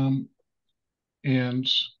 And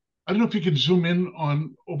I don't know if you could zoom in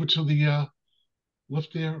on over to the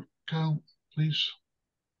left there, Kyle, please.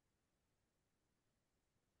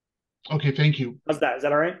 Okay, thank you. How's that? Is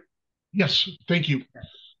that all right? Yes, thank you.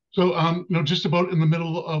 So, just about in the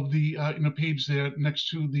middle of the page there, next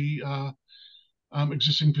to the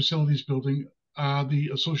existing facilities building, the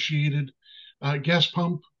associated gas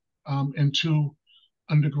pump and 2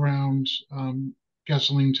 underground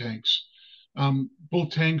gasoline tanks. Both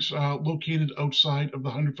tanks are located outside of the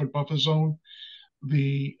 100-foot buffer zone.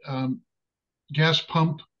 The gas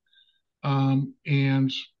pump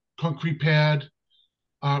and concrete pad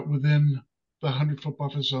are within the 100-foot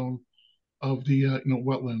buffer zone of the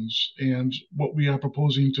wetlands. And what we are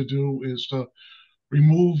proposing to do is to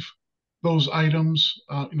remove those items,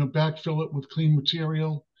 backfill it with clean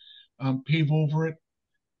material, pave over it,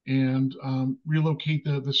 and relocate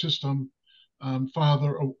the system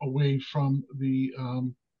farther away from the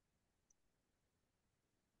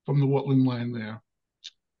wetland line there.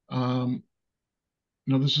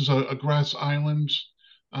 This is a grass island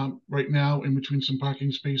right now in between some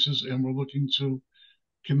parking spaces, and we're looking to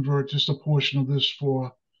convert just a portion of this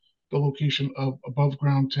for the location of above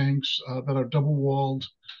ground tanks that are double walled,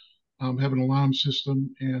 have an alarm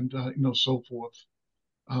system, and so forth.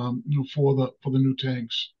 For the new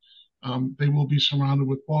tanks, they will be surrounded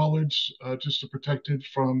with bollards just to protect it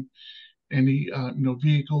from any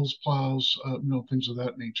vehicles, plows, things of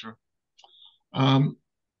that nature.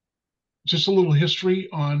 Just a little history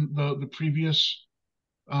on the previous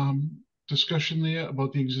discussion there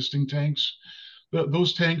about the existing tanks.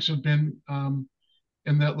 Those tanks have been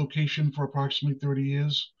in that location for approximately 30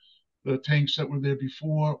 years. The tanks that were there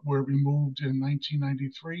before were removed in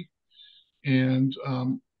 1993, and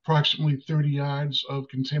approximately 30 yards of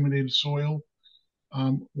contaminated soil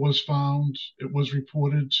was found. It was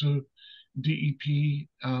reported to DEP,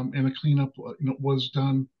 and a cleanup was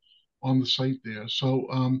done on the site there. So,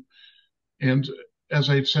 and as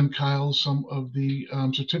I had sent Kyle some of the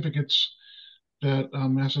certificates that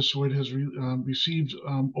Massasoit has received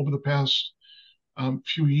over the past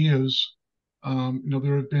few years,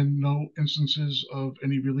 there have been no instances of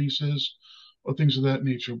any releases or things of that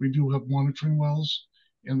nature. We do have monitoring wells,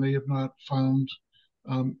 and they have not found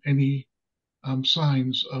any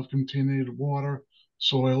signs of contaminated water,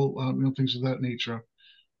 soil, things of that nature.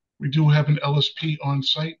 We do have an LSP on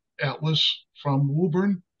site, Atlas from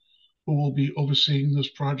Woburn, who will be overseeing this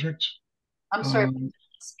project. I'm sorry,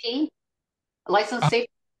 LSP? License safety?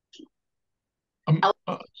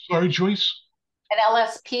 Sorry, Joyce? An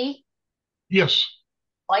LSP, Yes.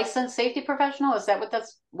 licensed safety professional? Is that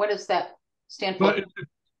what does that stand for? But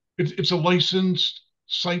it's a licensed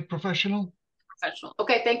site professional. Professional.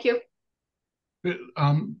 Okay, thank you.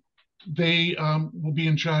 They will be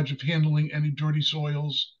in charge of handling any dirty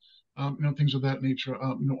soils, things of that nature,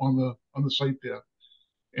 on the site there.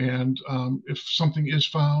 And if something is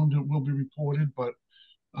found, it will be reported. But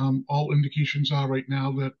all indications are right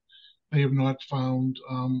now that they have not found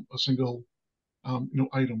a single,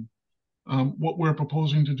 item. What we're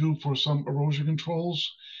proposing to do for some erosion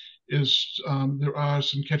controls is there are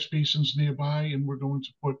some catch basins nearby, and we're going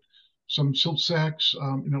to put some silt sacks,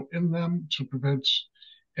 in them to prevent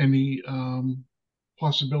any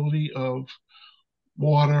possibility of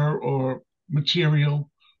water or material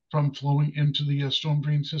from flowing into the storm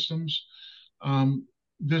drain systems.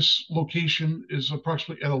 This location is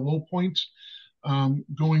approximately at a low point,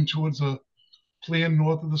 going towards the plan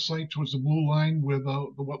north of the site, towards the blue line where the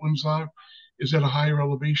wetlands are, is at a higher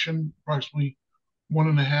elevation, approximately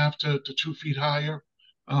 1.5 to 2 feet higher,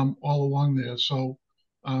 all along there. So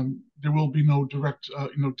there will be no direct,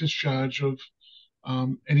 discharge of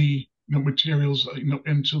any materials,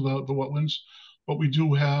 into the wetlands. But we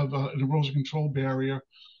do have an erosion control barrier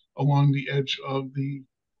along the edge of the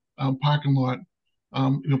parking lot,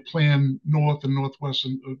 plan north and northwest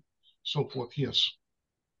and so forth. Yes.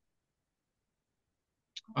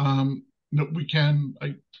 We can.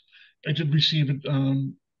 I did receive it.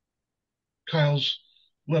 Kyle's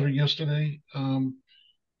letter yesterday, and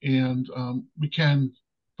we can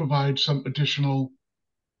provide some additional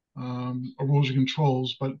erosion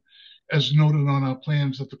controls, but as noted on our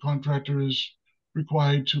plans that the contractor is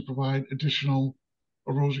required to provide additional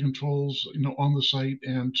erosion controls, on the site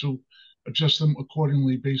and to adjust them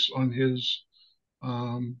accordingly based on his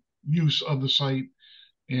use of the site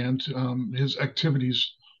and his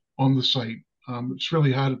activities on the site. It's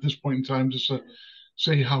really hard at this point in time just to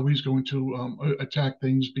say how he's going to attack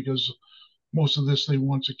things, because most of this they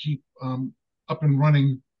want to keep up and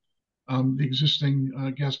running the existing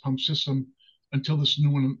gas pump system until this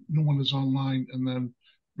new one is online, and then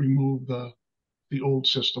remove the old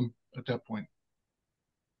system at that point.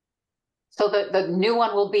 So the new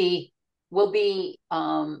one will be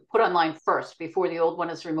put online first before the old one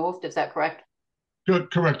is removed. Is that correct?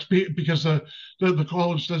 Correct, because the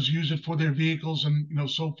college does use it for their vehicles and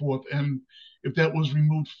so forth. And if that was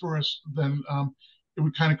removed first, then it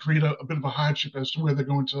would kind of create a bit of a hardship as to where they're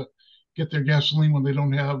going to get their gasoline when they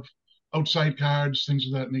don't have outside cards, things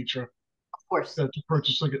of that nature. Of course. To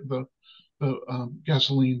purchase the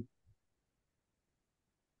gasoline.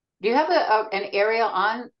 Do you have an area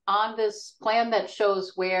on this plan that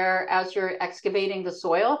shows where, as you're excavating the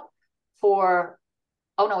soil for?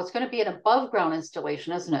 Oh no, it's going to be an above ground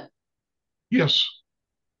installation, isn't it? Yes.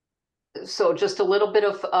 So just a little bit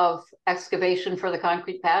of excavation for the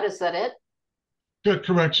concrete pad. Is that it? Yeah,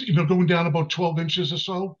 correct. Going down about 12 inches or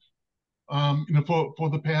so, for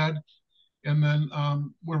the pad, and then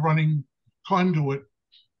we're running conduit.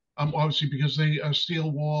 Obviously, because they are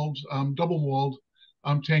steel walled, double walled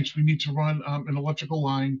tanks, we need to run an electrical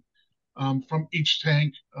line from each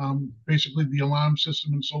tank, basically the alarm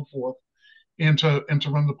system and so forth, and to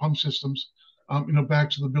run the pump systems, back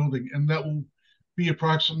to the building, and that will be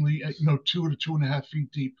approximately 2 to 2.5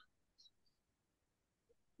 feet deep.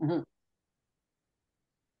 Mm-hmm.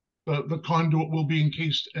 The conduit will be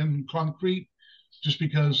encased in concrete, just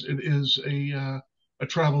because it is a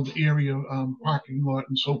traveled area, parking lot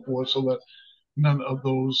and so forth, so that none of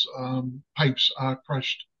those pipes are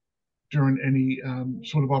crushed during any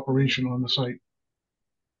sort of operation on the site.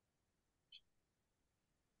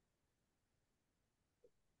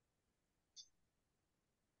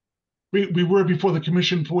 We were before the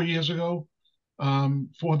commission 4 years ago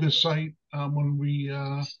for this site when we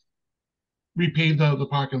repaved the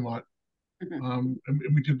parking lot. Mm-hmm. And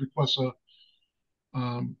we did request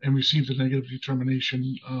and received a negative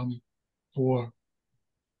determination for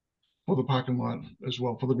the parking lot as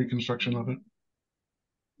well, for the reconstruction of it.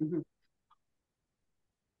 Mm-hmm.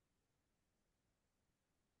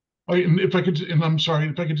 And if I could, and I'm sorry,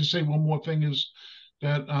 if I could just say one more thing, is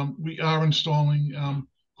that we are installing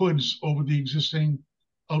hoods over the existing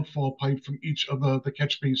outfall pipe from each of the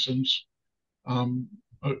catch basins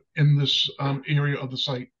in this area of the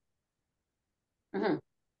site. Mm-hmm.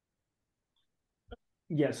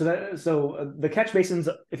 Yeah, so the catch basins,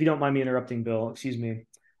 if you don't mind me interrupting, Bill, excuse me,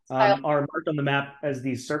 are marked on the map as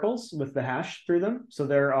these circles with the hash through them. So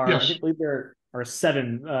there are, yes. I believe there are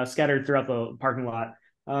 7 scattered throughout the parking lot.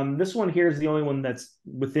 This one here is the only one that's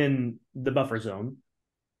within the buffer zone.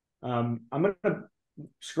 I'm going to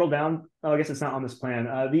scroll down. Oh, I guess it's not on this plan.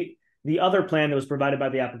 The other plan that was provided by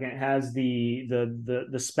the applicant has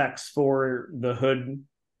the specs for the hood.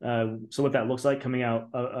 So what that looks like coming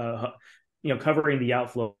out, covering the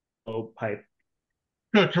outflow pipe.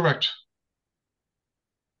 Correct.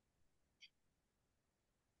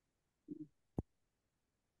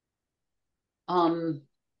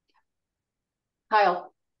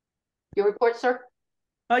 Kyle, your report, sir?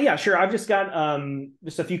 Yeah, sure. I've just got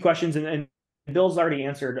just a few questions, and Bill's already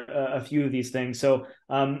answered a few of these things. So,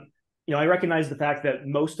 I recognize the fact that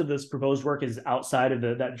most of this proposed work is outside of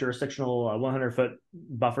that jurisdictional 100-foot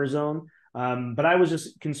buffer zone. But I was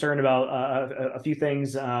just concerned about a few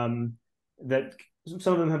things that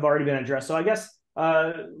some of them have already been addressed. So I guess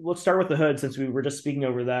let's start with the hood, since we were just speaking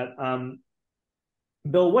over that.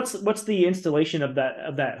 Bill, what's the installation of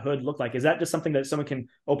that hood look like? Is that just something that someone can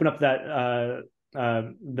open up the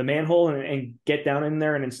manhole and get down in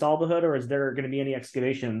there and install the hood, or is there going to be any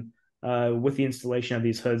excavation with the installation of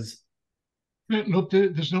these hoods? No,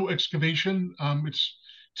 there's no excavation. It's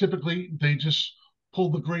typically they just pull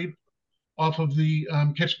the grate off of the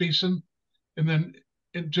catch basin, and then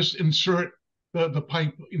just insert the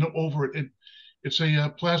pipe, over it. It's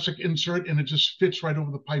a plastic insert, and it just fits right over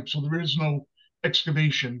the pipe. So there is no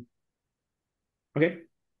excavation. Okay,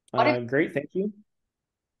 great, thank you.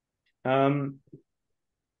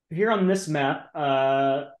 Here on this map,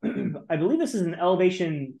 I believe this is an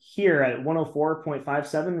elevation here at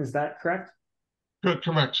 104.57. Is that correct?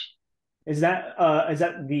 Correct. Is that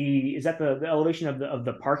the elevation of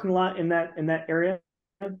the parking lot in that area?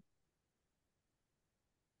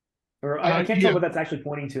 Or I can't tell what that's actually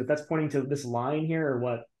pointing to. If that's pointing to this line here or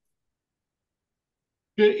what.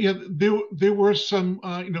 Yeah, there were some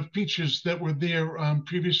features that were there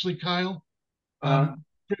previously, Kyle.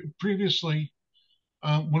 Previously,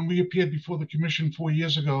 when we appeared before the commission 4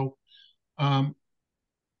 years ago,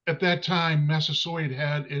 at that time, Massasoit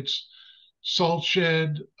had its salt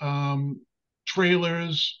shed,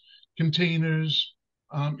 trailers, containers,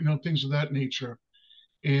 things of that nature.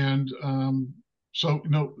 And so,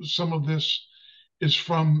 some of this is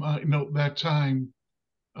from, that time.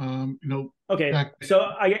 Okay,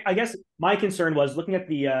 so I guess my concern was looking at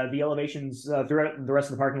the elevations throughout the rest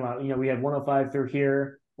of the parking lot. We have 105 through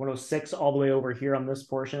here, 106 all the way over here on this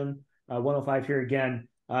portion, 105 here again.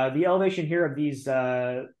 The elevation here of these,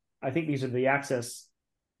 I think these are the access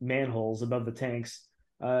manholes above the tanks,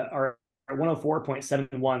 are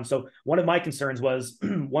 104.71. So one of my concerns was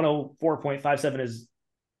 104.57 is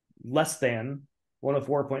less than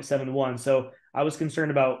 104.71. So I was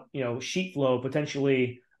concerned about sheet flow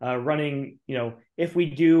potentially running, if we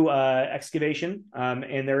do excavation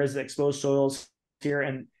and there is exposed soils here,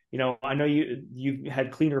 and I know you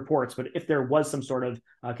had clean reports, but if there was some sort of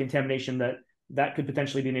contamination, that could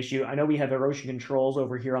potentially be an issue. I know we have erosion controls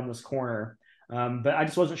over here on this corner, but I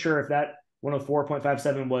just wasn't sure if that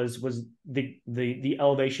 104.57 was the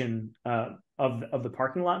elevation of the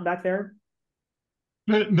parking lot back there.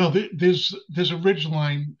 No, there's a ridge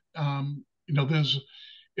line.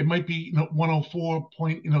 It might be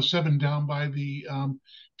 104.7 down by the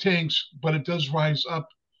tanks, but it does rise up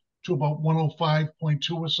to about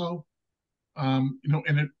 105.2 or so. And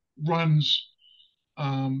it runs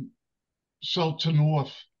south to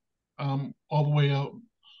north all the way out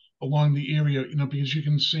along the area, because you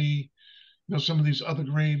can see, some of these other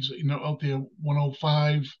grades, out there,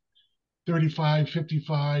 105, 35,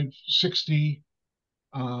 55, 60,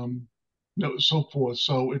 so forth.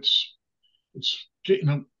 So it's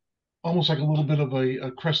almost like a little bit of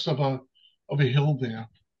a crest of a hill there,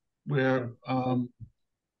 where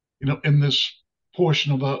in this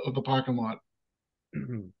portion of the parking lot.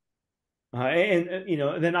 And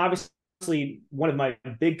then obviously one of my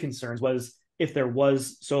big concerns was if there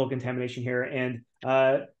was soil contamination here. And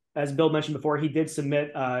as Bill mentioned before, he did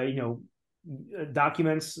submit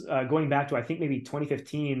documents going back to I think maybe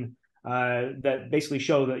 2015 that basically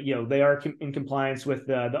show that they are in compliance with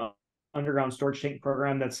the underground storage tank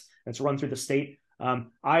program that's run through the state.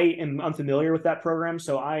 I am unfamiliar with that program,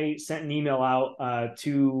 so I sent an email out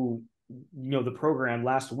to the program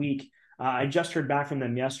last week. I just heard back from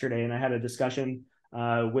them yesterday, and I had a discussion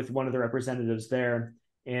with one of the representatives there,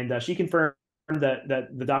 and she confirmed that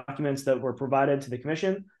the documents that were provided to the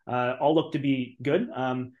commission all look to be good.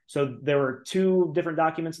 So there were two different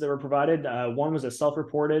documents that were provided. One was a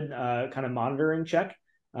self-reported kind of monitoring check,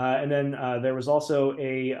 and then there was also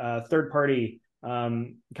a third-party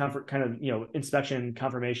inspection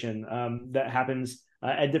confirmation that happens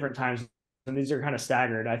at different times, and these are kind of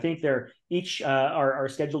staggered. I think they're each are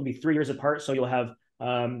scheduled to be 3 years apart, so you'll have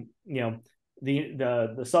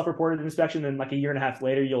the self-reported inspection, then like a year and a half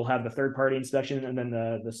later, you'll have the third-party inspection, and then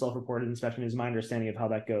the self-reported inspection is my understanding of how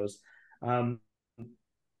that goes.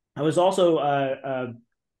 I was also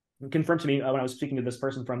confirmed to me when I was speaking to this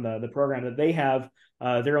person from the program that they have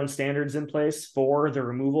their own standards in place for the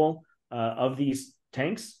removal of these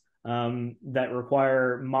tanks that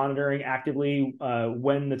require monitoring actively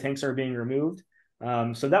when the tanks are being removed.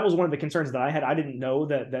 So that was one of the concerns that I had. I didn't know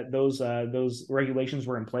that those regulations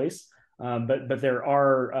were in place, but there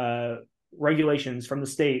are regulations from the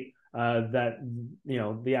state that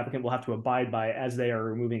the applicant will have to abide by as they are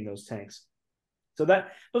removing those tanks. So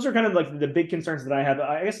those are kind of like the big concerns that I have.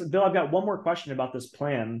 I guess, Bill, I've got one more question about this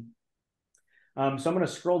plan. So I'm going to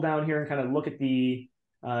scroll down here and kind of look at the.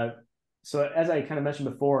 So as I kind of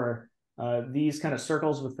mentioned before, these kind of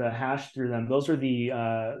circles with the hash through them, those are the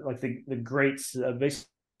the grates,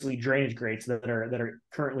 basically drainage grates that are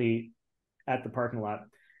currently at the parking lot.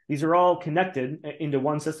 These are all connected into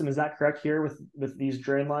one system. Is that correct here with these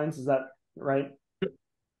drain lines? Is that right?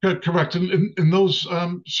 Correct. In those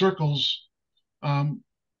circles that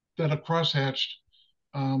are crosshatched,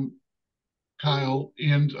 Kyle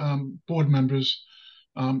and board members,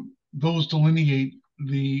 those delineate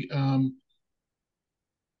the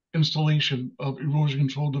installation of erosion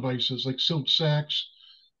control devices like silt sacks,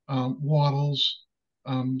 wattles,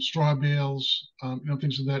 straw bales,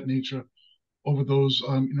 things of that nature over those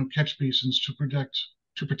catch basins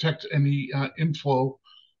to protect any inflow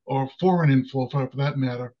or foreign inflow for that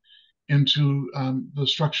matter into the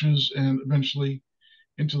structures and eventually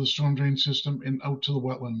into the storm drain system and out to the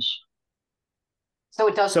wetlands. So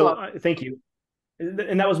it does go up. Thank you.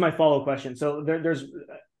 And that was my follow-up question. So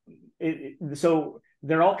so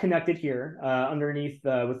they're all connected here underneath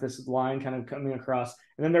with this line kind of coming across,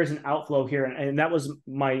 and then there's an outflow here, and that was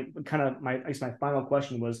my final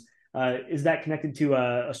question was, is that connected to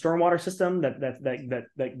a stormwater system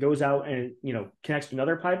that goes out and connects to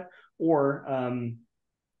another pipe, or I'm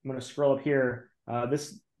going to scroll up here.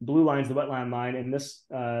 This blue line is the wetland line, and this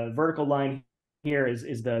vertical line here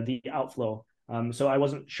is the outflow. So I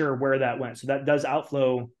wasn't sure where that went. So that does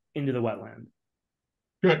outflow into the wetland.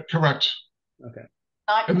 Good, correct. Okay.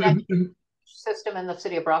 Not connected to the system in the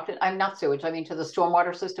city of Brockton. I'm not sewage. I mean to the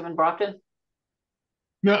stormwater system in Brockton.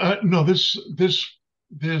 No.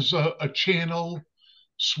 There's a channel,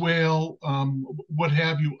 swale, what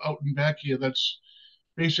have you, out and back here. That's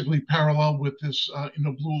basically parallel with this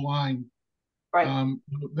blue line. Right.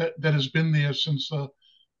 That has been there since the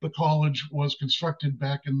college was constructed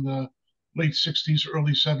back in the late 60s,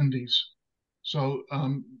 early 70s. So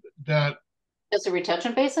that. Is a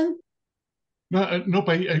retention basin? Nope.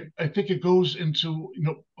 I think it goes into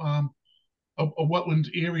a wetland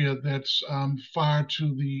area that's far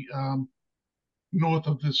to the north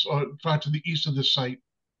of this, or far to the east of this site.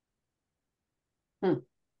 Because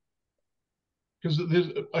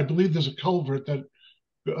I believe there's a culvert that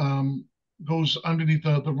goes underneath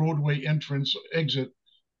the roadway entrance exit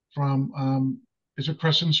from is it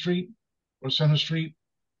Crescent Street or Center Street,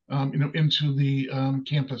 into the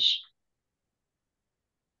campus.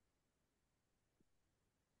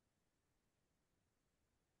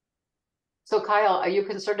 So Kyle, are you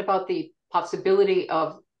concerned about the possibility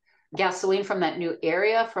of gasoline from that new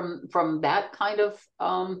area from that kind of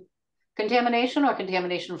contamination, or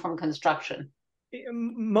contamination from construction?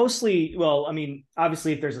 Mostly, well, I mean,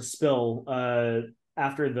 obviously if there's a spill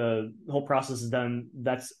after the whole process is done,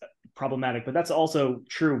 that's problematic, but that's also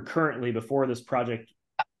true currently before this project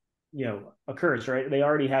occurs, right? They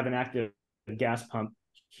already have an active gas pump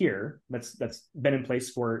here that's been in place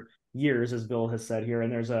for years, as Bill has said here,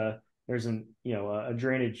 and there's a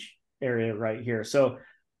drainage area right here. So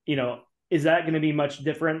is that going to be much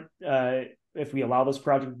different if we allow this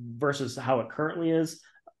project versus how it currently is?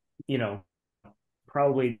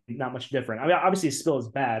 Probably not much different. I mean, obviously a spill is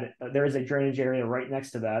bad. There is a drainage area right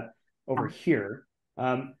next to that over here.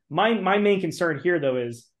 My main concern here though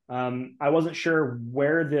is I wasn't sure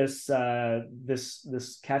where this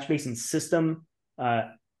catch basin system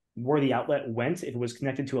where the outlet went, if it was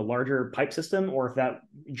connected to a larger pipe system or if that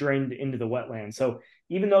drained into the wetland. So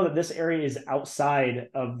even though that this area is outside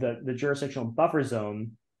of the jurisdictional buffer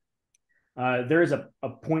zone, there is a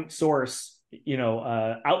point source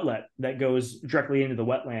outlet that goes directly into the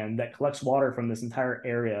wetland that collects water from this entire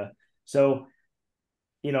area. So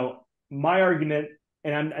my argument,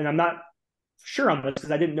 and I'm not sure on this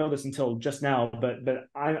because I didn't know this until just now, but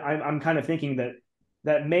I'm kind of thinking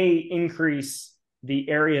that may increase the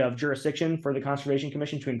area of jurisdiction for the Conservation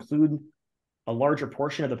Commission to include a larger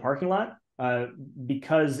portion of the parking lot,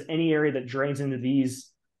 because any area that drains into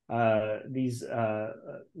these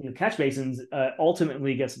catch basins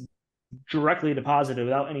ultimately gets directly deposited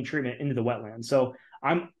without any treatment into the wetland. So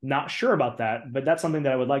I'm not sure about that, but that's something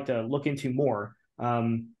that I would like to look into more.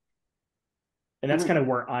 And that's kind of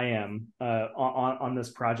where I am on this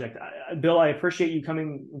project. Bill, I appreciate you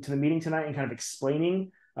coming to the meeting tonight and kind of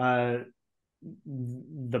explaining the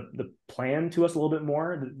plan to us a little bit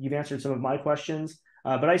more. You've answered some of my questions,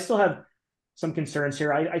 but I still have some concerns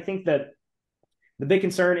here. I think that the big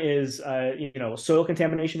concern is soil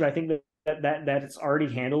contamination, but I think that it's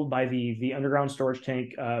already handled by the underground storage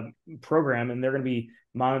tank program, and they're going to be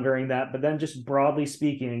monitoring that. But then, just broadly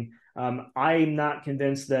speaking, I'm not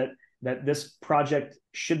convinced that this project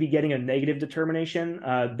should be getting a negative determination.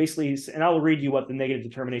 Basically, and I'll read you what the negative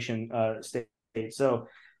determination states. So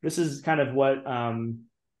this is kind of what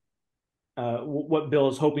Bill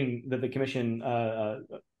is hoping that the commission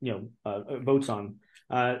votes on.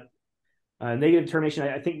 Negative determination,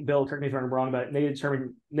 I think, Bill, correct me if I'm wrong, but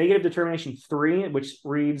negative determination 3, which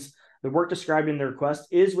reads, the work described in the request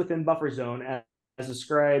is within buffer zone as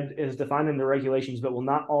described, is defined in the regulations, but will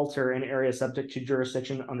not alter an area subject to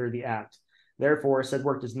jurisdiction under the Act. Therefore, said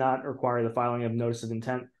work does not require the filing of notice of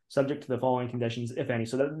intent subject to the following conditions, if any.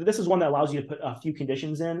 So this is one that allows you to put a few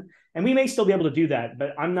conditions in, and we may still be able to do that,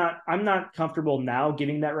 but I'm not comfortable now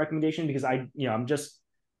giving that recommendation because I'm just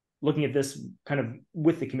looking at this kind of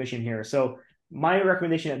with the commission here. So my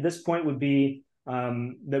recommendation at this point would be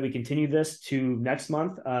that we continue this to next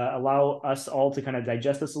month, allow us all to kind of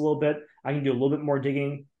digest this a little bit. I can do a little bit more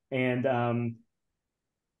digging, and and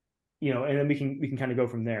then we can kind of go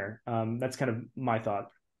from there. That's kind of my thought.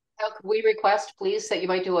 Could we request, please, that you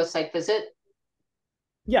might do a site visit?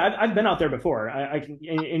 Yeah, I've been out there before. I can,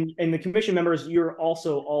 and the commission members, you're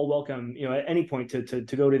also all welcome, at any point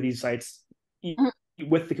to go to these sites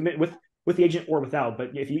with the agent or without.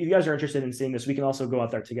 But if you guys are interested in seeing this, we can also go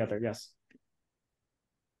out there together. Yes.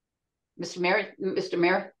 Mr.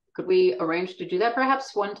 Mayor, could we arrange to do that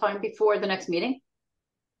perhaps one time before the next meeting?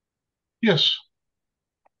 Yes.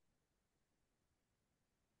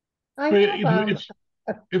 Sorry.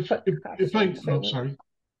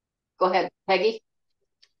 Go ahead, Peggy.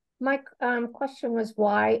 My question was,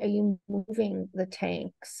 why are you moving the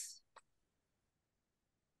tanks?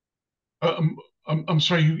 I'm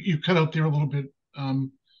sorry, you cut out there a little bit.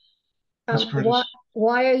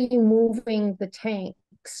 Why are you moving the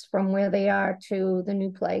tanks from where they are to the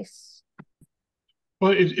new place?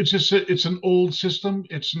 Well, it's an old system.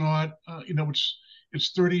 It's not,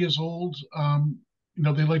 it's 30 years old.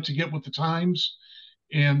 They like to get with the times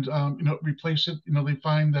and, replace it. They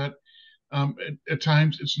find that at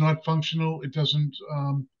times it's not functional. It doesn't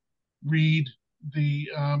read the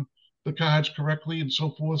cards correctly and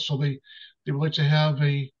so forth. So they would like to have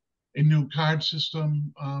a new card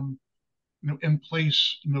system, in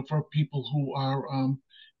place, for people who are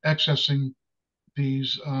accessing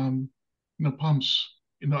these, pumps.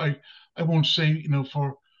 I won't say,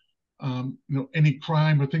 for any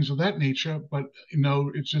crime or things of that nature, but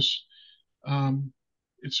it's just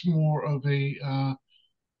it's more of a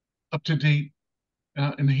up-to-date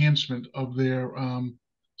enhancement of their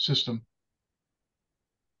system.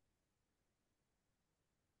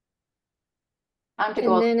 And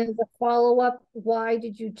then as a follow-up, why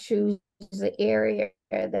did you choose the area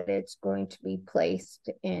that it's going to be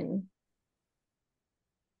placed in?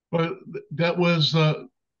 Well, that was the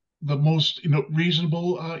most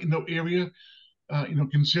reasonable area,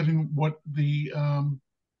 considering what the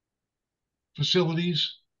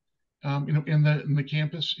facilities in the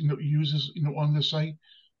campus uses on the site.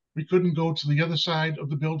 We couldn't go to the other side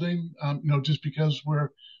of the building, just because we're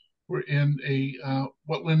in a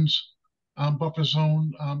wetlands buffer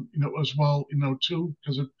zone, as well, too,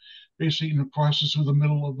 because it basically crosses through the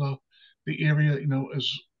middle of the area,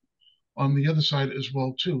 as on the other side as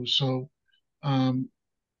well, too. So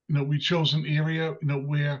we chose an area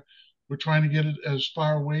where we're trying to get it as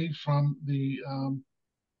far away from the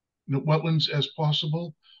wetlands as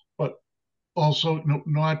possible, but also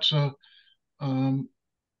not to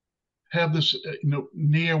have this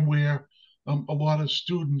near where a lot of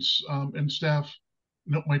students and staff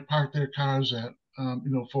might park their cars at,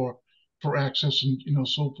 for access and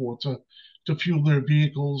so forth, to fuel their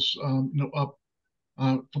vehicles up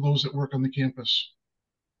for those that work on the campus.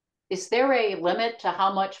 Is there a limit to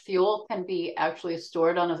how much fuel can be actually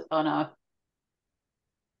stored on a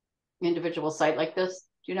individual site like this?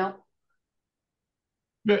 Do you know?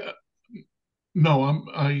 No,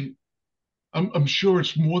 I'm sure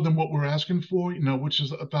it's more than what we're asking for, which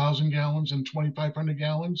is 1,000 gallons and 2,500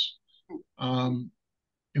 gallons,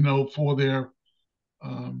 for their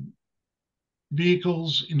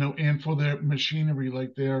vehicles, and for their machinery,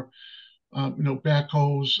 like their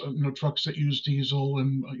backhoes, trucks that use diesel,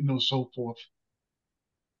 and so forth.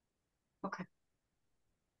 Okay.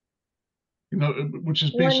 Which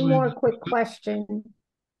is One basically more quick question.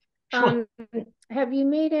 Sure. Have you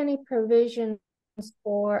made any provisions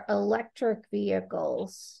for electric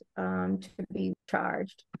vehicles to be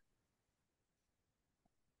charged?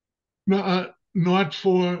 No, not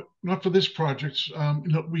for this project.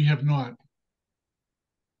 We have not.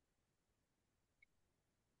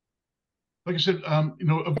 Like I said,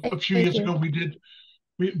 a few years ago we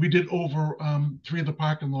did over 3 of the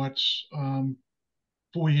parking lots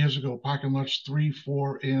 4 years ago. Parking lots 3,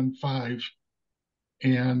 4, and 5,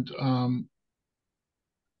 and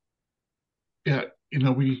yeah,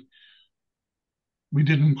 we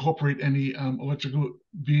didn't incorporate any electrical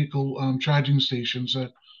vehicle charging stations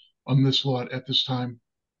on this lot at this time.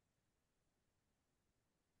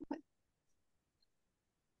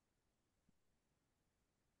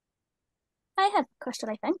 I have a question,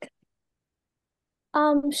 I think.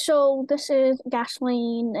 So this is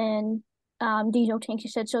gasoline and diesel tanks,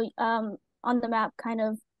 you said. So on the map, kind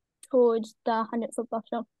of towards the 100-foot buffer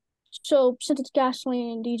zone. So since it's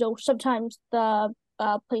gasoline and diesel, sometimes the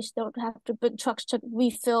place don't have to bring trucks to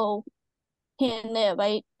refill here and there,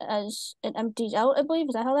 right? As it empties out, I believe.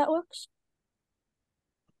 Is that how that works?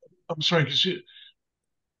 I'm sorry, because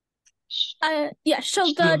yeah. So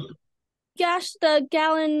the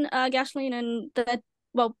gallon gasoline and the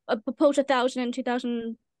proposed 1,000 and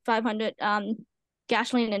 2,500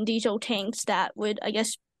 gasoline and diesel tanks that would, I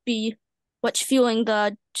guess, be what's fueling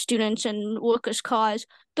the students and workers' cars.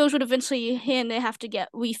 Those would eventually here and there have to get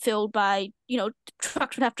refilled by,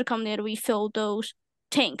 trucks would have to come there to refill those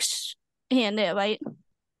tanks here and there, right?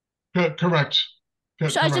 Correct.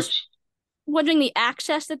 So I was just wondering the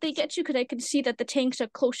access that they get to, because I could see that the tanks are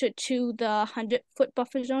closer to the 100-foot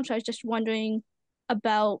buffer zone. So I was just wondering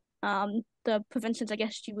about the preventions, I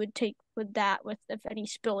guess, you would take with that, with if any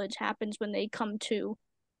spillage happens when they come to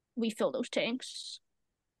refill those tanks.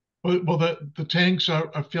 Well, the tanks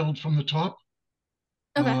are filled from the top.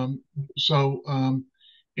 Okay.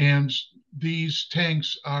 And these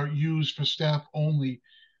tanks are used for staff only.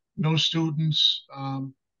 No students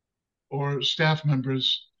or staff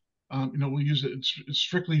members, will use it. It's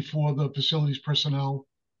strictly for the facilities personnel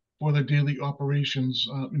for their daily operations,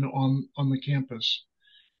 on the campus.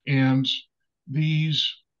 And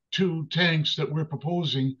these 2 tanks that we're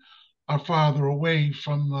proposing are farther away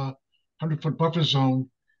from the 100-foot buffer zone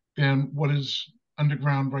than what is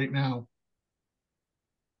underground right now.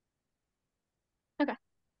 Okay.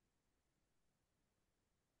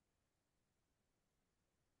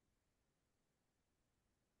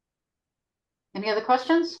 Any other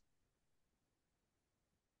questions?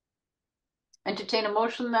 Entertain a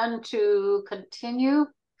motion then to continue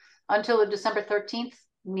until the December 13th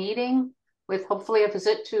meeting with hopefully a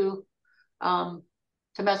visit to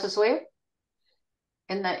Massasoit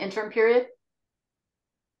in the interim period.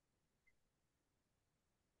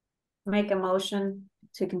 Make a motion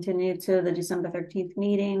to continue to the December 13th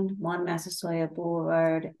meeting, 1 Massasoit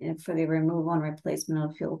Boulevard, and for the removal and replacement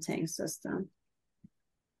of fuel tank system.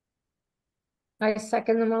 I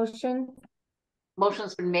second the motion.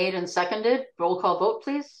 Motion's been made and seconded. Roll call vote,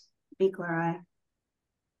 please. Beekler, aye.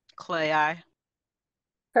 Clay, aye.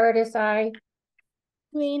 Curtis, aye.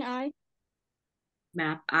 Green, aye.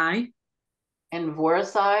 Map I. And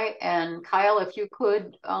Voris, aye. And Kyle, if you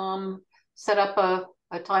could set up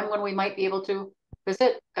a time when we might be able to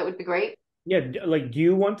visit, that would be great. Yeah, do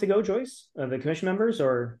you want to go, Joyce? The commission members,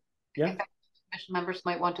 or yeah, commission members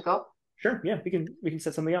might want to go. Sure, yeah, we can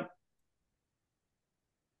set something up.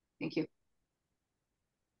 Thank you.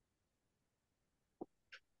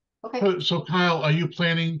 Okay. So Kyle, are you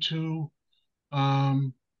planning to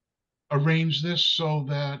arrange this so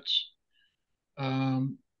that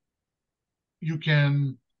you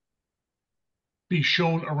can be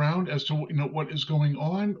shown around as to what is going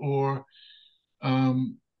on, or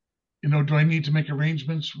do I need to make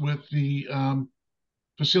arrangements with the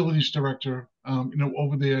facilities director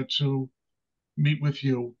over there to meet with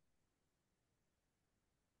you?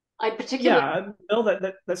 Bill,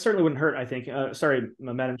 that certainly wouldn't hurt, I think. Sorry,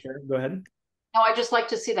 Madam Chair, go ahead. No, I'd just like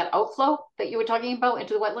to see that outflow that you were talking about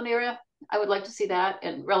into the wetland area. I would like to see that,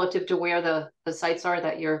 and relative to where the sites are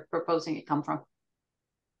that you're proposing it come from.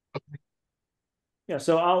 Yeah,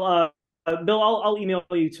 so I'll Bill, I'll email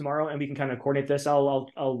you tomorrow, and we can kind of coordinate this.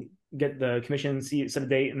 I'll get the commission, set a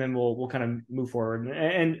date, and then we'll kind of move forward,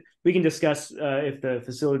 and we can discuss if the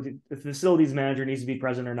facilities manager needs to be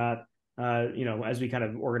present or not. As we kind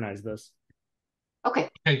of organize this. Okay.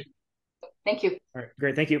 Hey. Thank you. All right.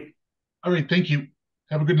 Great. Thank you. All right. Thank you.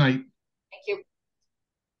 Have a good night. Thank you.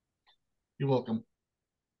 You're welcome.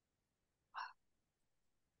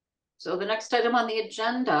 So the next item on the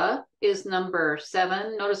agenda is number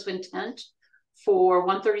 7, notice of intent for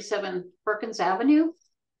 137 Perkins Avenue.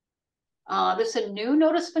 This is a new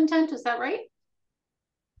notice of intent, is that right?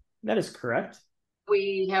 That is correct.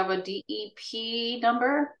 We have a DEP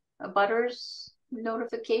number, a butters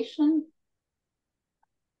notification.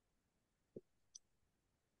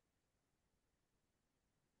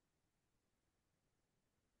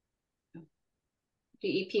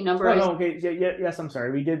 DEP number. Oh, no, okay. Yes, I'm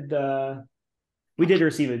sorry. We did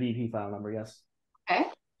receive a DEP file number, yes. Okay.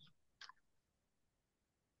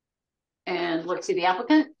 And let's see, the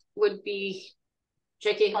applicant would be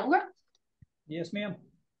J.K. Holmgren. Yes, ma'am.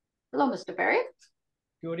 Hello, Mr. Ferry.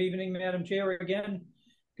 Good evening, Madam Chair again.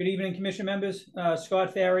 Good evening, Commission members.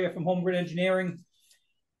 Scott Farrier from Holmgren Engineering,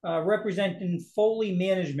 representing Foley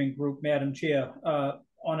Management Group, Madam Chair,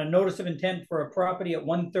 on a notice of intent for a property at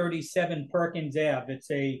 137 Perkins Ave.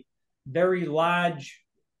 It's a very large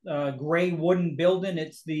gray wooden building.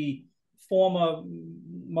 It's the former,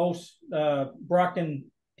 most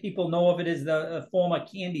Brockton people know of it as the former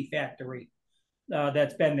candy factory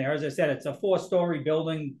that's been there. As I said, it's a 4-story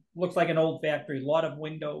building, looks like an old factory, a lot of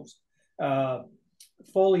windows.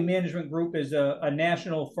 Foley Management Group is a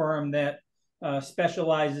national firm that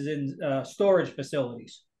specializes in storage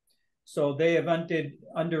facilities. So they have entered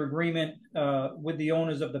under agreement with the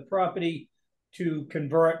owners of the property to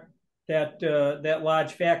convert that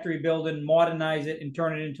large factory building, modernize it, and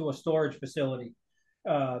turn it into a storage facility.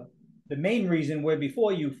 The main reason we're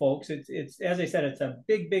before you folks, it's as I said, it's a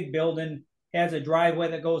big building, has a driveway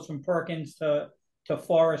that goes from Perkins to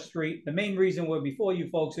Forest Street. The main reason we're before you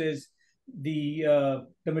folks is the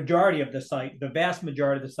majority of the site, the vast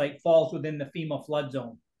majority of the site, falls within the FEMA flood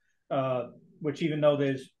zone. Which, even though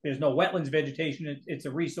there's no wetlands vegetation, it's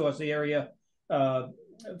a resource area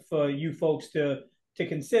for you folks to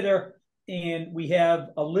consider. And we have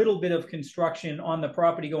a little bit of construction on the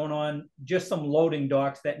property going on, just some loading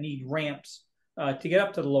docks that need ramps to get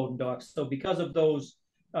up to the loading docks. So because of those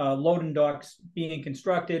loading docks being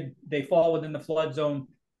constructed, they fall within the flood zone.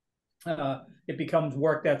 It becomes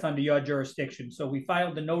work that's under your jurisdiction. So we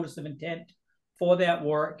filed the notice of intent for that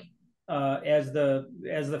work. As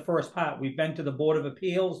the first part, we've been to the Board of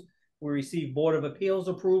Appeals. We received Board of Appeals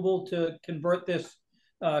approval to convert this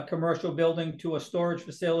commercial building to a storage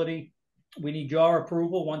facility. We need your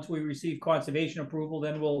approval. Once we receive conservation approval,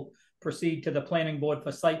 then we'll proceed to the planning board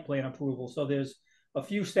for site plan approval. So there's a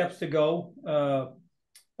few steps to go,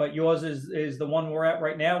 but yours is the one we're at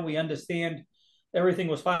right now. We understand everything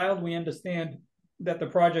was filed. We understand that the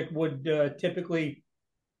project would typically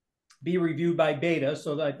be reviewed by Beta.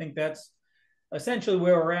 So I think that's essentially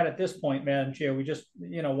where we're at this point, Madam Chair. We just,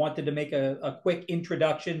 wanted to make a quick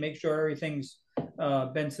introduction, make sure everything's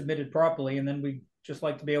been submitted properly, and then we just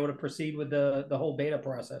like to be able to proceed with the whole Beta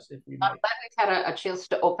process, if we might. I'm glad we've had a chance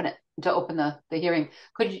to open the hearing.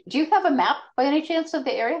 Do you have a map by any chance of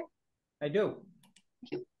the area? I do.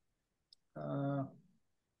 Thank you. I'm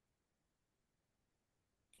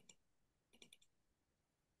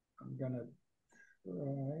gonna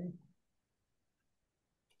try.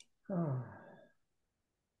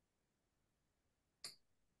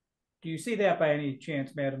 Do you see that by any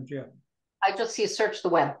chance, Madam Chair? I just see search the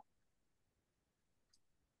web.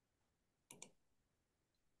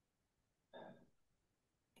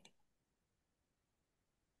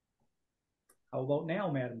 How about now,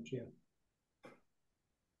 Madam Chair?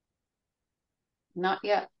 Not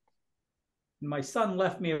yet. My son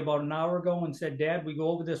left me about an hour ago and said, Dad, we go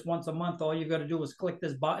over this once a month. All you got to do is click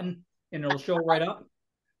this button and it'll show right up.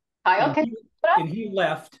 Okay. And he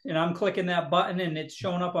left, and I'm clicking that button, and it's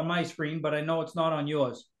showing up on my screen, but I know it's not on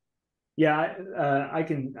yours. Yeah, I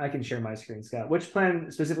can share my screen, Scott. Which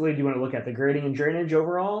plan specifically do you want to look at? The grading and drainage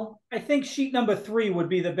overall? I think sheet number 3 would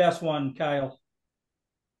be the best one, Kyle.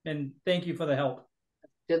 And thank you for the help.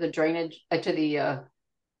 To the drainage, to the...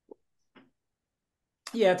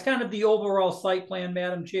 Yeah, it's kind of the overall site plan,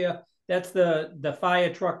 Madam Chair. That's the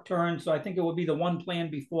fire truck turn, so I think it would be the one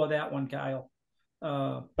plan before that one, Kyle.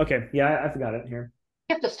 Okay, yeah, I forgot it here.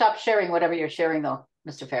 You have to stop sharing whatever you're sharing, though,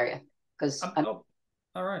 Mr. Farrier, because all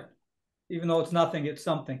right. Even though it's nothing, it's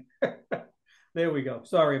something. There we go.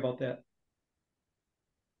 Sorry about that.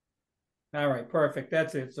 All right, perfect.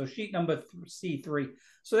 That's it. So sheet number C3.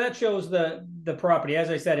 So that shows the property.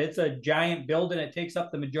 As I said, it's a giant building. It takes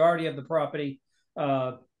up the majority of the property.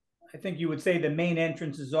 I think you would say the main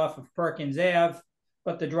entrance is off of Perkins Ave,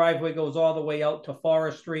 but the driveway goes all the way out to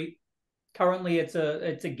Forest Street. Currently, it's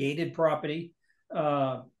a gated property.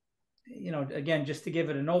 Again, just to give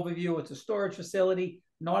it an overview, it's a storage facility.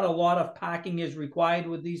 not a lot of parking is required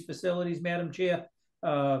with these facilities, Madam Chair.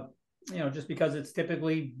 Just because it's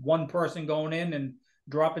typically one person going in and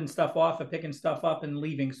dropping stuff off or picking stuff up and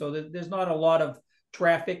leaving. So there's not a lot of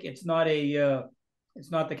traffic. It's not the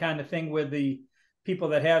kind of thing where the people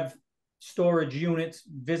that have storage units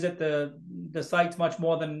visit the sites much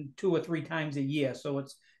more than 2 or 3 times a year. So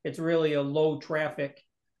it's really a low traffic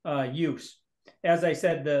use. As I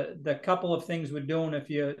said, the couple of things we're doing,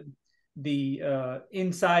 the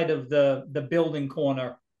inside of the building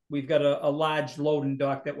corner, we've got a large loading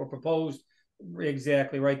dock that were proposed.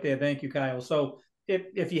 Exactly right there. Thank you, Kyle. So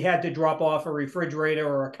if you had to drop off a refrigerator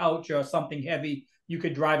or a couch or something heavy, you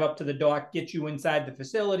could drive up to the dock, get you inside the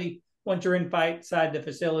facility. Once you're inside the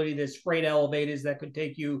facility, there's freight elevators that could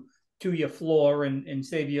take you to your floor and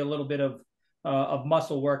save you a little bit of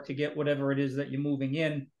muscle work to get whatever it is that you're moving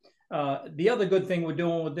in. The other good thing we're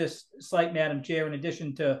doing with this site, Madam Chair, in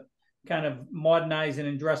addition to kind of modernizing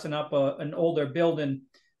and dressing up an older building,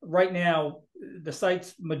 right now,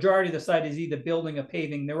 majority of the site is either building or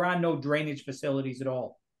paving. There are no drainage facilities at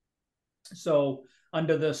all. So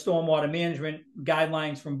under the stormwater management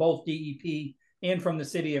guidelines from both DEP and from the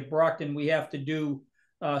city of Brockton, we have to do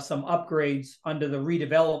some upgrades under the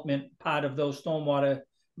redevelopment part of those stormwater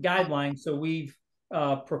guidelines. So we've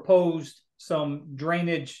proposed some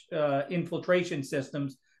drainage infiltration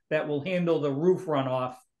systems that will handle the roof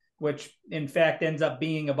runoff, which in fact ends up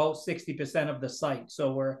being about 60% of the site.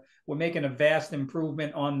 So we're making a vast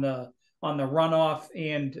improvement on the runoff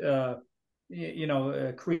and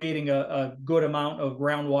creating a good amount of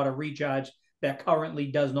groundwater recharge that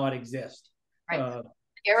currently does not exist. Right. The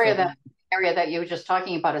area that you were just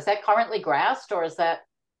talking about, is that currently grassed, or do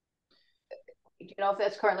you know if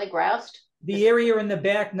that's currently grassed? The area in the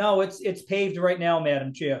back, no, it's paved right now,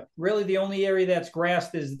 Madam Chair. Really, the only area that's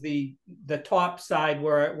grassed is the top side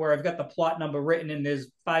where I've got the plot number written, and there's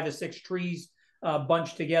 5 or 6 trees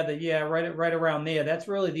bunched together. Yeah, right around there. That's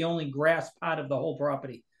really the only grass part of the whole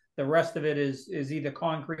property. The rest of it is either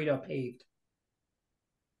concrete or paved.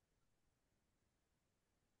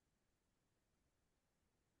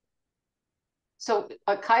 So,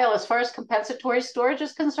 Kyle, as far as compensatory storage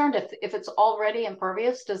is concerned, if it's already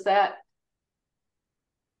impervious, does that?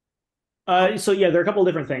 So yeah, there are a couple of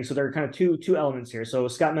different things. So there are kind of two elements here. So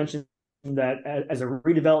Scott mentioned that as a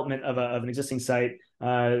redevelopment of an existing site,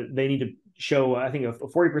 they need to show, I think, a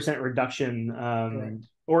 40% reduction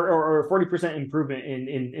or 40% improvement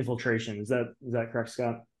in infiltration. Is that correct,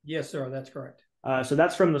 Scott? Yes, sir. That's correct. So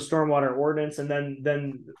that's from the stormwater ordinance, and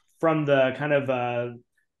then from the kind of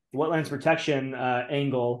wetlands protection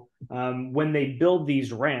angle, when they build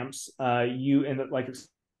these ramps, like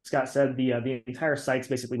Scott said, the entire site's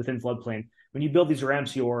basically within floodplain. When you build these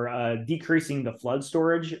ramps, you're decreasing the flood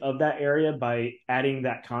storage of that area by adding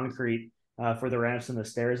that concrete for the ramps and the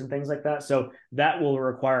stairs and things like that. So that will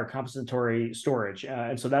require compensatory storage,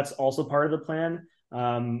 and so that's also part of the plan.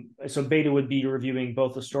 So Beta would be reviewing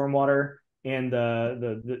both the stormwater and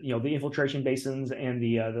the infiltration basins and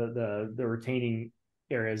the retaining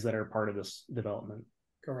areas that are part of this development.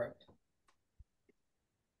 Correct.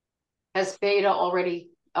 Has Beta already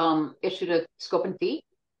issued a scope and fee?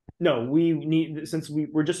 No, we need, since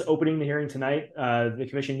we're just opening the hearing tonight, the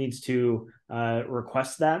commission needs to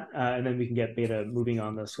request that, and then we can get Beta moving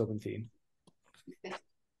on the scope and fee. Okay.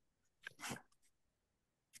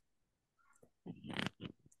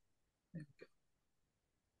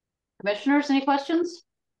 Commissioners, any questions?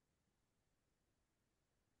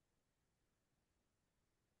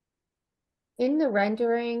 In the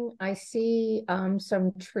rendering, I see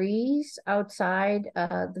some trees outside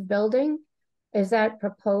the building. Is that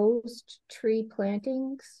proposed tree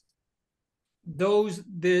plantings?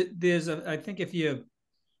 I think if you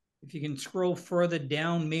can scroll further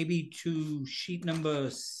down, maybe to sheet number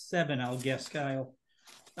 7, I'll guess, Kyle.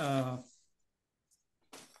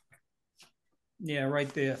 Yeah,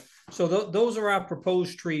 right there. So those are our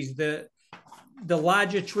proposed trees. The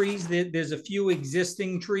larger trees, there's a few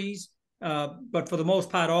existing trees, but for the most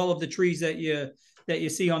part, all of the trees that you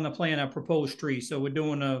see on the plan are proposed trees. So we're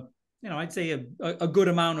doing I'd say a good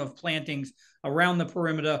amount of plantings around the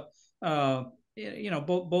perimeter,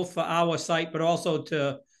 both for our site, but also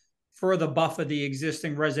to further buffer the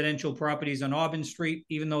existing residential properties on Auburn Street.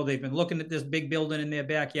 Even though they've been looking at this big building in their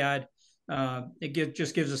backyard, it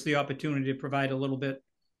just gives us the opportunity to provide a little bit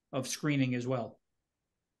of screening as well.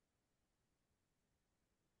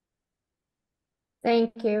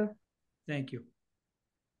 Thank you. Thank you.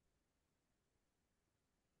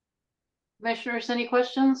 Commissioners, any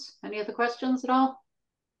questions? Any other questions at all?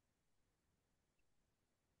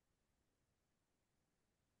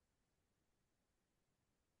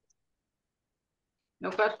 No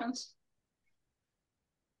questions?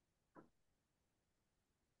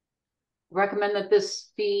 Recommend that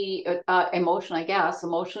this be a motion, I guess, a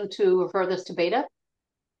motion to refer this to beta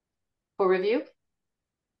for review.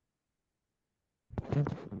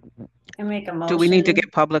 I make a motion. Do we need to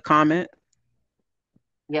get public comment?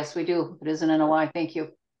 Yes, we do. It is an NOI. Thank you.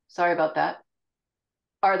 Sorry about that.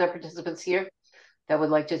 Are there participants here that would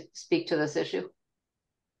like to speak to this issue?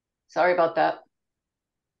 Sorry about that.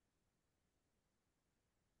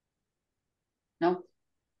 No,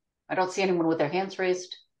 I don't see anyone with their hands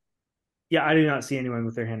raised. Yeah, I do not see anyone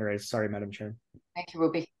with their hand raised. Sorry, Madam Chair. Thank you,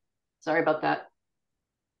 Ruby. Sorry about that.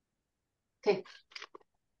 Okay.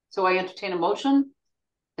 So I entertain a motion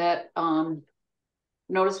that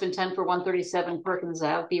notice of intent for 137 Perkins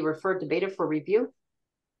Ave be referred to beta for review.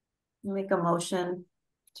 Make a motion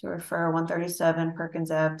to refer 137 Perkins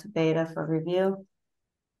Ave to beta for review.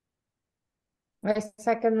 I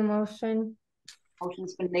second the motion.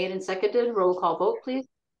 Motion's been made and seconded. Roll call vote, please.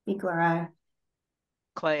 Equal aye.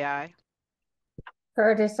 Clay, aye.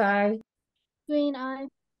 Curtis, aye. Green, aye.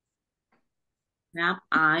 Knapp,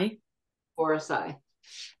 aye. Forrest, aye.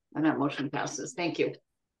 And that motion passes. Thank you.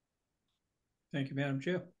 Thank you, Madam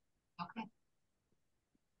Chair. Okay.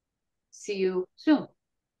 See you soon.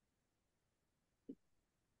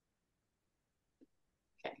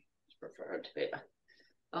 Okay, referred to beta.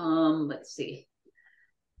 Let's see.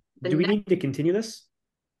 Do we need to continue this?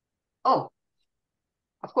 Oh,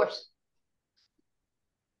 of course.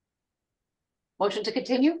 Motion to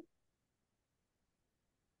continue?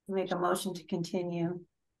 Make a motion to continue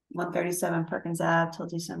 137 Perkins Ave till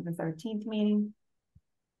December 13th meeting.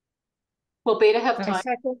 Will beta have I time?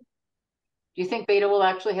 second. Do you think beta will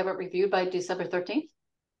actually have it reviewed by December 13th?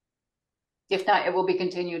 If not, it will be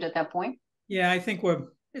continued at that point. Yeah, I think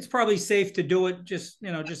it's probably safe to do it just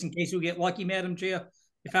in case we get lucky, Madam Chair.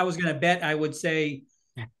 If I was going to bet, I would say,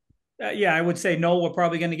 I would say no, we're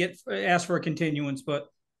probably going to ask for a continuance, but.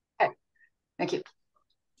 Okay, thank you.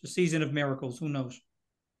 It's a season of miracles, who knows?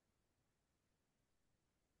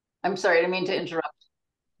 I'm sorry, I didn't mean to interrupt.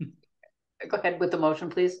 Go ahead with the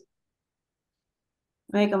motion, please.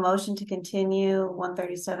 Make a motion to continue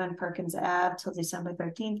 137 Perkins Ave till December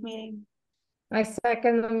 13th meeting. I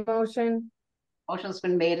second the motion. Motion's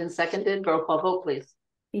been made and seconded. Roll call vote, please.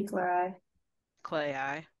 Equal aye. Clay,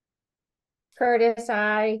 aye. Curtis,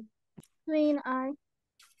 aye. Green, aye.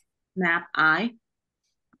 Knapp, aye.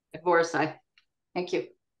 Forrest, aye. Thank you.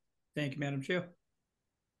 Thank you, Madam Chair.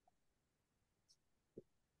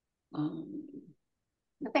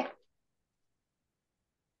 Okay.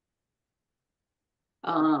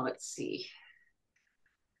 Let's see.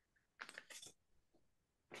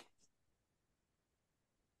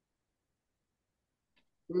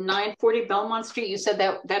 $940 Belmont Street. You said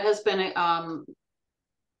that has been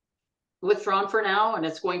withdrawn for now, and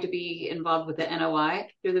it's going to be involved with the NOI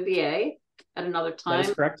through the VA at another time. That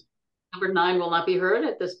is correct. Number 9 will not be heard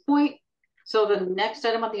at this point. So the next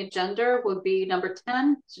item on the agenda would be number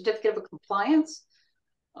 10, certificate of compliance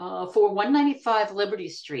for 195 Liberty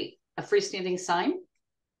Street, a freestanding sign.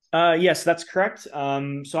 Yes, that's correct.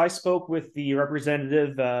 So I spoke with the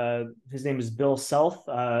representative, his name is Bill Self,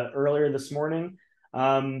 earlier this morning.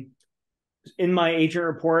 In my agent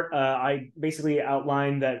report, I basically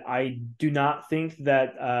outlined that I do not think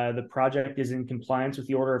that the project is in compliance with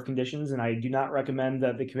the order of conditions, and I do not recommend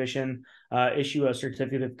that the commission issue a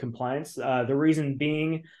certificate of compliance. The reason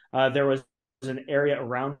being, there was an area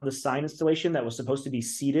around the sign installation that was supposed to be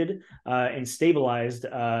seeded and stabilized.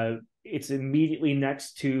 It's immediately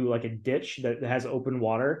next to like a ditch that has open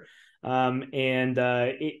water.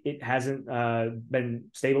 It hasn't been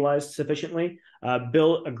stabilized sufficiently.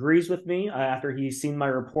 Bill agrees with me after he's seen my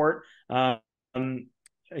report.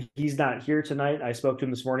 He's not here tonight. I spoke to him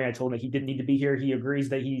this morning. I told him that he didn't need to be here. He agrees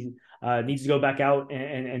that he needs to go back out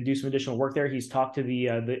and do some additional work there. He's talked to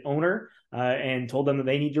the owner and told them that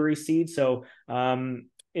they need to reseed. So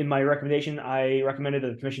in my recommendation, I recommended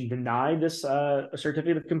that the commission deny this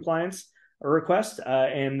certificate of compliance request,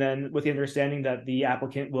 and then with the understanding that the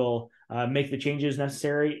applicant will make the changes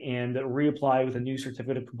necessary and reapply with a new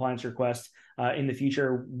certificate of compliance request in the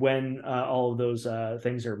future when all of those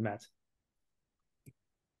things are met.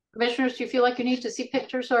 Commissioners, do you feel like you need to see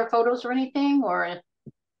pictures or photos or anything, or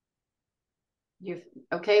you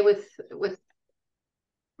okay with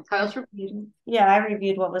Kyle's review? Yeah, I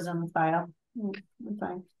reviewed what was on the file. I'm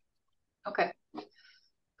fine. Okay,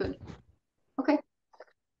 good. Okay.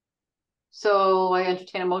 So I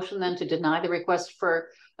entertain a motion then to deny the request for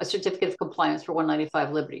a certificate of compliance for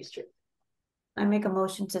 195 Liberty Street. I make a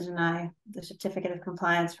motion to deny the certificate of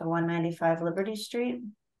compliance for 195 Liberty Street.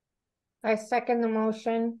 I second the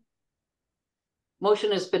motion.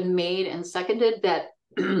 Motion has been made and seconded that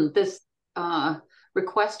this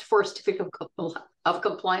request for a certificate of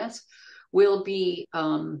compliance will be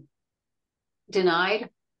denied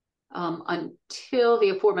until the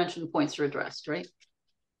aforementioned points are addressed, right?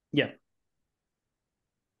 Yeah.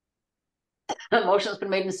 The motion has been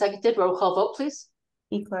made and seconded. Roll call vote, please.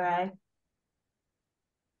 Equal eye.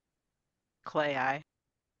 Clay eye.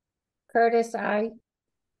 Curtis, I.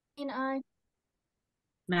 And I.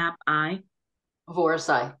 Map I. Voris,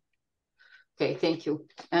 aye. Okay, thank you.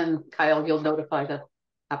 And Kyle, you'll notify the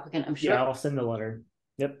applicant, I'm sure. Yeah, I'll send the letter.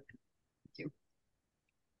 Yep. Thank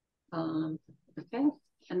you. Okay,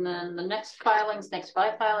 and then the next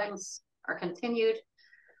five filings are continued.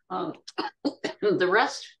 The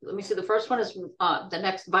rest, let me see, the first one is the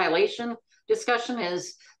next violation discussion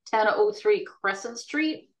is 1003 Crescent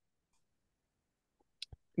Street.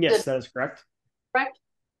 Yes, that is correct. Correct.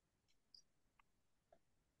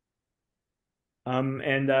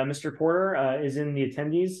 And Mr. Porter is in the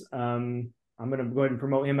attendees. I'm going to go ahead and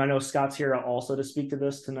promote him. I know Scott's here also to speak to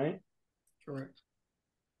this tonight. Correct.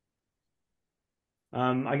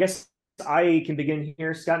 I guess I can begin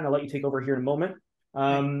here, Scott, and I'll let you take over here in a moment.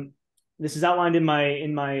 This is outlined in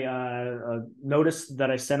my notice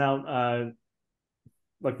that I sent out,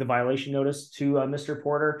 like the violation notice to Mr.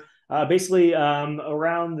 Porter. Basically,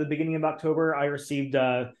 around the beginning of October, I received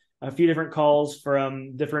a few different calls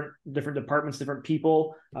from different departments, different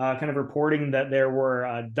people, kind of reporting that there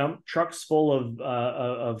were dump trucks full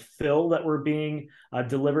of fill that were being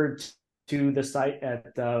delivered to the site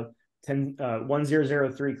at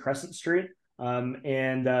 1003 Crescent Street.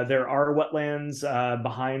 And there are wetlands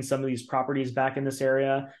behind some of these properties back in this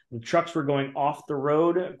area. The trucks were going off the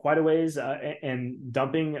road quite a ways and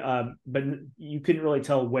dumping, but you couldn't really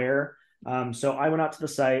tell where. So I went out to the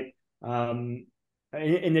site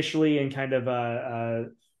initially and kind of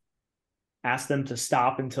asked them to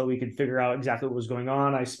stop until we could figure out exactly what was going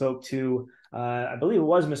on. I spoke to, I believe it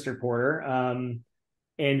was Mr. Porter,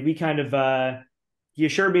 and we kind of he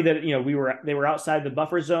assured me that they were outside the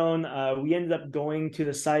buffer zone. We ended up going to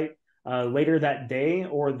the site later that day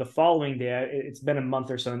or the following day. It's been a month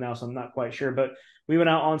or so now, so I'm not quite sure. But we went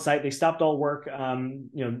out on site. They stopped all work.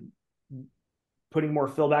 Putting more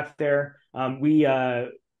fill back there. When we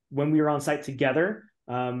were on site together,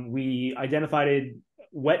 we identified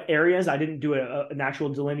wet areas. I didn't do an actual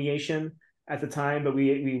delineation at the time, but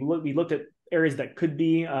we looked at areas that could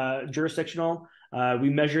be jurisdictional. We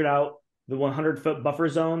measured out the 100-foot buffer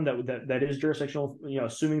zone that is jurisdictional,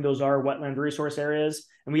 assuming those are wetland resource areas.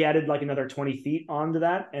 And we added like another 20 feet onto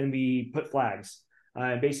that, and we put flags.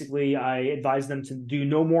 Basically, I advised them to do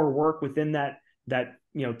no more work within that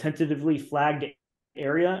tentatively flagged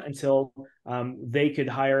area until they could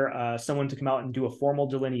hire someone to come out and do a formal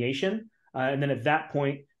delineation. And then at that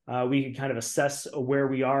point, we could kind of assess where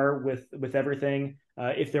we are with everything.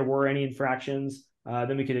 If there were any infractions,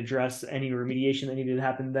 then we could address any remediation that needed to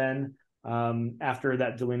happen then. After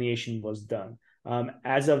that delineation was done.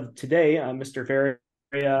 As of today, Mr.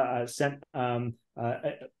 Faria sent a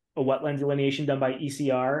wetland delineation done by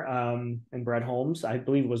ECR and Brad Holmes. I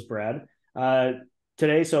believe it was Brad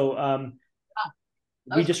today. So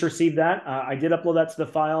we just received that. I did upload that to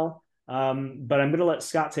the file, but I'm going to let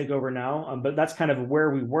Scott take over now. But that's kind of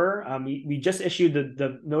where we were. We just issued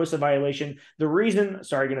the notice of violation. The reason,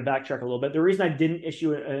 sorry, going to backtrack a little bit. The reason I didn't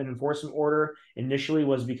issue an enforcement order initially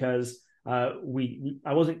was because I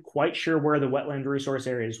wasn't quite sure where the wetland resource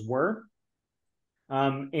areas were.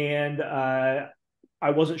 And I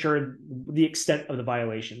wasn't sure the extent of the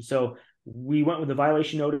violation. So we went with the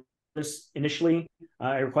violation notice initially.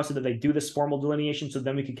 I requested that they do this formal delineation so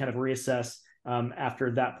then we could kind of reassess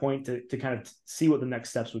after that point to kind of see what the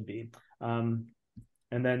next steps would be. And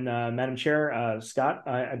then Madam Chair, Scott,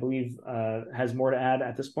 I believe has more to add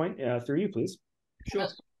at this point. Through you, please. Sure.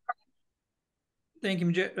 Thank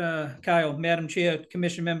you, Kyle. Madam Chair,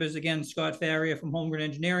 Commission members, again, Scott Faria from Holmgren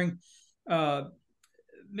Engineering.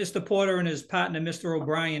 Mr. Porter and his partner, Mr.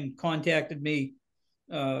 O'Brien, contacted me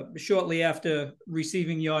shortly after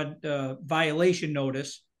receiving your violation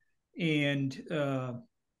notice, and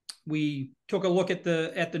we took a look at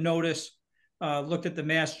the notice, looked at the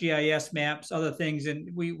Mass GIS maps, other things, and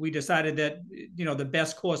we decided that the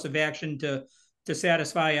best course of action to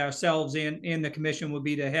satisfy ourselves and the commission would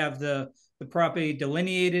be to have the property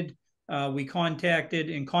delineated. We contacted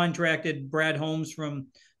and contracted Brad Holmes from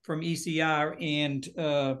ECR,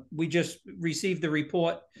 and we just received the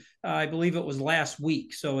report. I believe it was last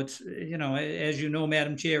week. So it's, as you know,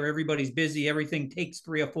 Madam Chair, everybody's busy. Everything takes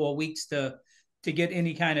 3 or 4 weeks to get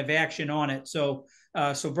any kind of action on it. So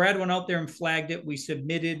Brad went out there and flagged it. We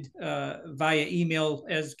submitted via email,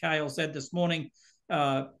 as Kyle said this morning,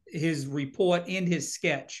 his report and his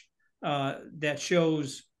sketch that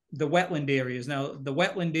shows the wetland areas. Now, the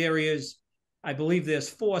wetland areas, I believe there's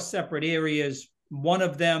 4 separate areas. One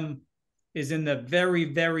of them is in the very,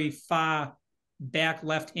 very far back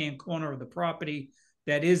left-hand corner of the property.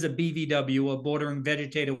 That is a BVW, a bordering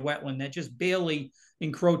vegetative wetland, that just barely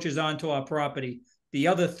encroaches onto our property. The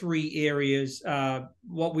other 3 areas,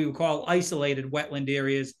 what we would call isolated wetland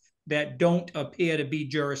areas that don't appear to be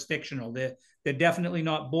jurisdictional. They're definitely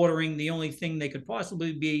not bordering. The only thing they could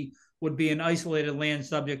possibly be would be an isolated land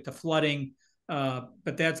subject to flooding,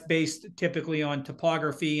 but that's based typically on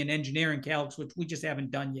topography and engineering calcs, which we just haven't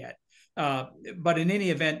done yet. But in any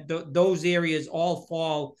event, those areas all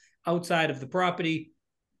fall outside of the property.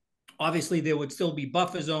 Obviously, there would still be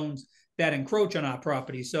buffer zones that encroach on our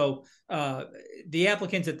property. So the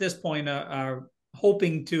applicants at this point are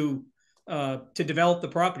hoping to develop the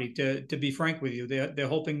property. To be frank with you, they're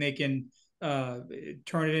hoping they can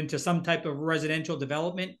turn it into some type of residential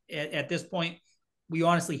development. At this point, we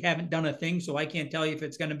honestly haven't done a thing, so I can't tell you if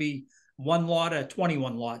it's going to be 1 lot or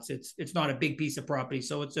 21 lots. It's not a big piece of property,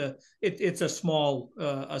 so it's a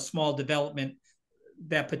small development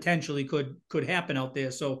that potentially could happen out there.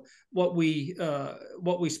 So what we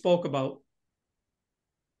spoke about.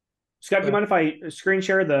 Scott, do you mind if I screen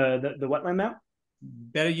share the wetland map?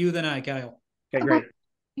 Better you than I, Kyle. Okay, great.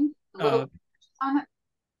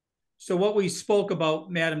 So what we spoke about,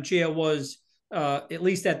 Madam Chair, was at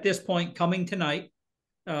least at this point coming tonight.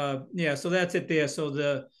 Yeah, so that's it there. So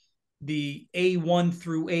the A1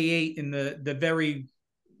 through A8 in the very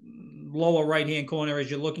lower right-hand corner as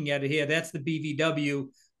you're looking at it here, that's the BVW.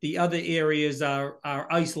 The other areas are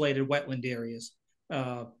isolated wetland areas.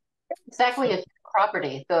 Exactly, it's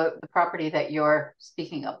property, the property that you're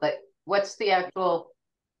speaking of. But what's the actual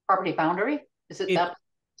property boundary? Is it that?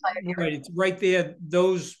 Right, it's right there.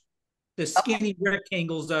 The skinny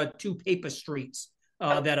rectangles are 2 paper streets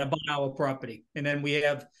that are on our property. And then we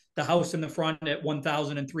have the house in the front at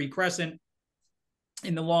 1003 Crescent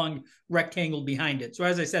in the long rectangle behind it. So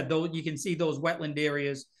as I said, though, you can see those wetland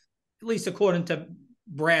areas, at least according to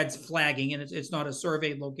Brad's flagging, and it's not a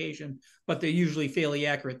surveyed location, but they're usually fairly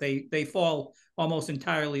accurate. They fall almost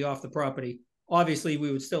entirely off the property. Obviously,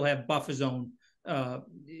 we would still have buffer zone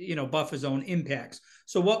impacts.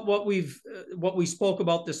 So what we spoke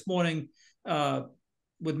about this morning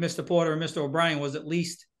with Mr. Porter and Mr. O'Brien was, at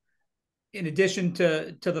least in addition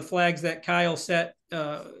to the flags that Kyle set,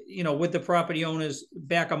 with the property owners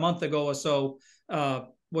back a month ago or so,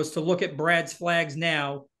 was to look at Brad's flags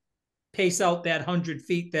now, pace out that 100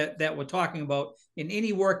 feet that we're talking about, in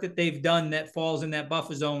any work that they've done that falls in that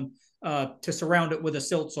buffer zone, to surround it with a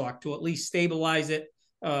silt sock to at least stabilize it.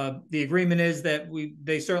 The agreement is that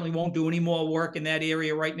they certainly won't do any more work in that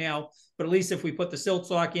area right now, but at least if we put the silt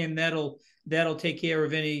sock in, that'll take care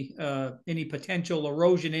of any potential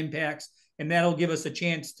erosion impacts, and that'll give us a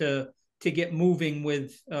chance to get moving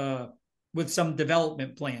with some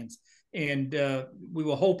development plans. And we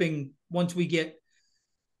were hoping, once we get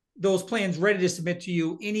those plans ready to submit to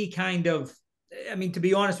you, any kind of, to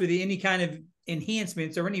be honest with you, any kind of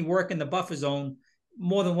enhancements or any work in the buffer zone,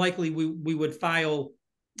 more than likely we would file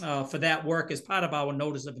for that work as part of our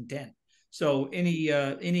notice of intent. So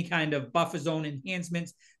any kind of buffer zone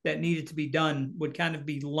enhancements that needed to be done would kind of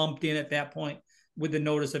be lumped in at that point with the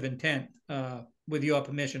notice of intent, with your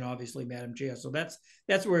permission, obviously, Madam Chair. So that's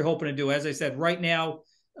what we're hoping to do. As I said, right now,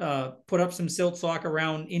 put up some silt sock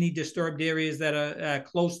around any disturbed areas that are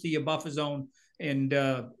close to your buffer zone, and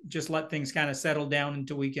just let things kind of settle down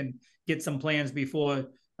until we can get some plans before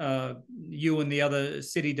you and the other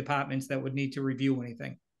city departments that would need to review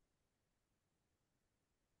anything.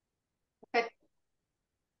 Okay.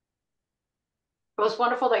 It was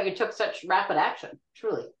wonderful that you took such rapid action,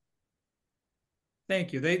 truly.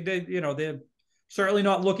 Thank you. They're certainly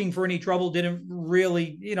not looking for any trouble. They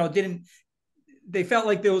felt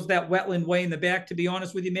like there was that wetland way in the back, to be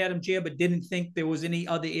honest with you, Madam Chair, but didn't think there was any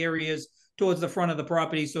other areas towards the front of the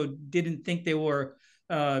property. So didn't think they were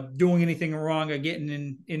doing anything wrong or getting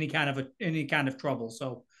in any kind of trouble.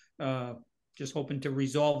 So just hoping to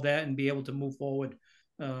resolve that and be able to move forward,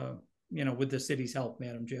 with the city's help,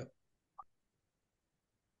 Madam Chair.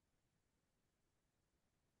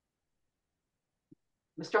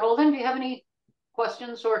 Mr. Holden, do you have any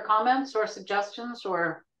questions or comments or suggestions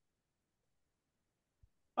or?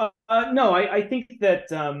 No, I think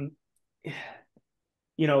that,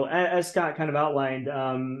 as Scott kind of outlined,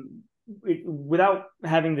 without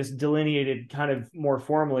having this delineated kind of more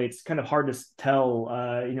formally, it's kind of hard to tell,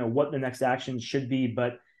 what the next actions should be.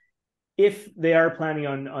 But if they are planning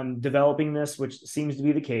on developing this, which seems to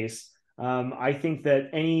be the case, I think that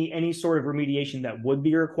any sort of remediation that would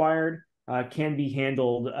be required can be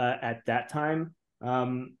handled at that time.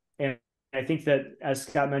 And I think that, as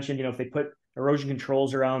Scott mentioned, if they put erosion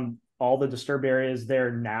controls around all the disturbed areas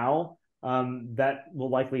there now, that will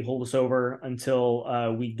likely hold us over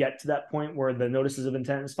until we get to that point where the notices of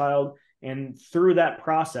intent is filed. And through that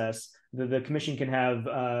process, the commission can have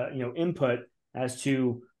input as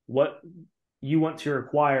to what you want to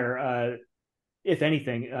require, if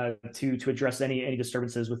anything, to address any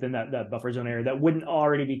disturbances within that buffer zone area that wouldn't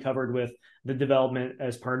already be covered with the development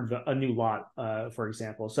as part of a new lot, for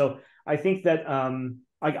example. So I think that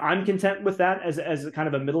I'm content with that as kind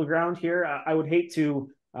of a middle ground here. I would hate to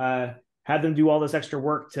have them do all this extra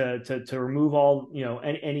work to remove all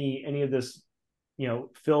any of this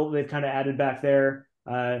fill they've kind of added back there,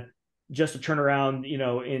 just to turn around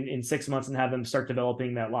in 6 months and have them start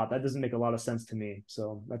developing that lot. That doesn't make a lot of sense to me.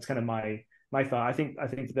 So that's kind of my thought. I think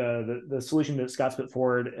the solution that Scott's put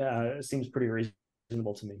forward seems pretty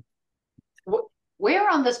reasonable to me. Where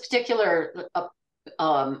on this particular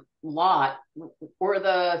lot were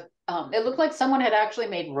the it looked like someone had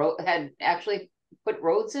actually put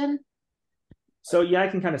roads in? So yeah, I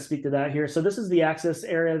can kind of speak to that here. So this is the access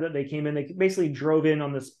area that they came in. They basically drove in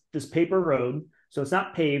on this paper road. So it's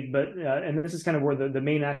not paved, but and this is kind of where the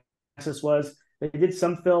main access was. They did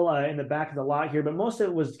some fill in the back of the lot here, but most of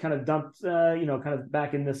it was kind of dumped, kind of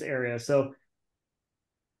back in this area. So,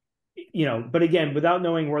 but again, without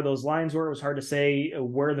knowing where those lines were, it was hard to say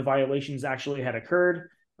where the violations actually had occurred.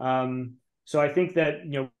 So I think that,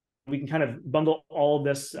 we can kind of bundle all of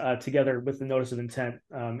this together with the notice of intent,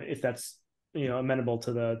 if that's, amenable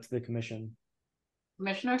to the commission.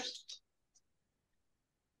 Commissioners?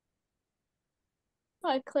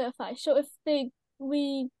 I clarify. So if I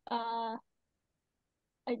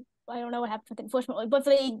don't know what happened with the enforcement, but if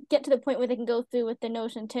they get to the point where they can go through with the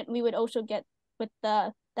notice of intent, we would also get with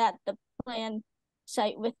the plan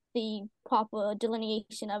site with the proper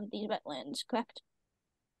delineation of these wetlands, correct?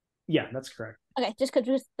 Yeah, that's correct. Okay, just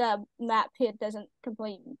because the map here doesn't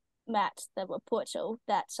completely match the report, so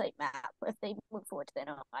that site map, if they move forward to the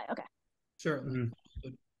NOI, okay. Certainly. Mm-hmm.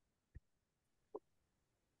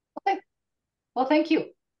 Okay. Well, thank you.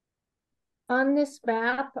 On this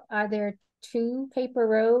map, are there 2 paper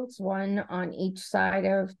roads, one on each side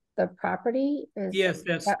of the property? Yes,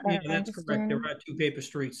 that's correct. There are 2 paper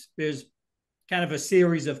streets. There's kind of a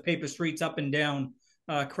series of paper streets up and down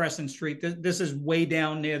Crescent Street. This is way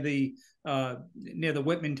down near the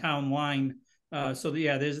Whitman Town line. So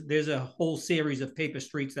yeah, there's a whole series of paper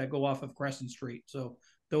streets that go off of Crescent Street. So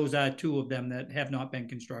those are 2 of them that have not been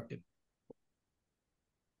constructed.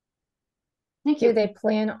 Thank you. Do they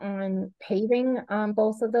plan on paving on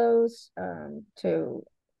both of those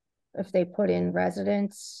if they put in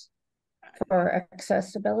residents for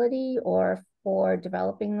accessibility or for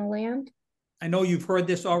developing the land? I know you've heard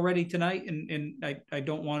this already tonight, and I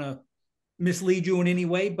don't want to mislead you in any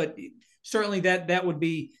way, but certainly that would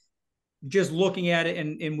be just looking at it,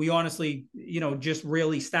 and we honestly, just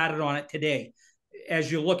really started on it today.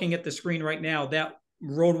 As you're looking at the screen right now, that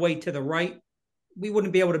roadway to the right, we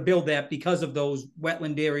wouldn't be able to build that because of those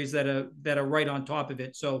wetland areas that are right on top of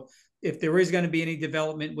it. So if there is going to be any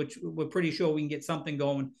development, which we're pretty sure we can get something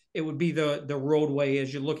going, it would be the roadway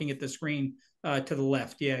as you're looking at the screen to the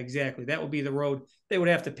left. Yeah, exactly. That would be the road. They would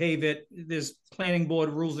have to pave it. There's planning board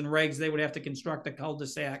rules and regs. They would have to construct a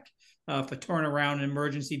cul-de-sac for turnaround and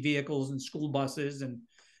emergency vehicles and school buses, and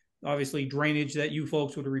obviously drainage that you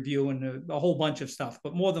folks would review, and a whole bunch of stuff.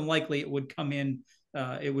 But more than likely it would come in.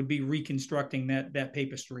 It would be reconstructing that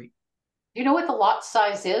paper street. Do you know what the lot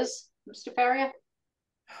size is, Mr. Faria?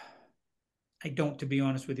 I don't, to be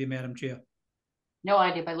honest with you, Madam Chair. No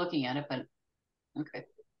idea by looking at it, but okay.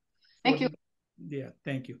 Thank you. Yeah,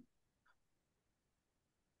 thank you.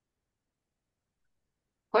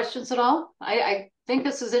 Questions at all? I think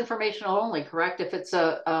this is informational only, correct? If it's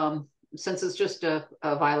since it's just a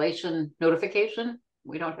violation notification,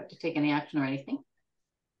 we don't have to take any action or anything.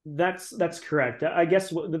 That's correct. I guess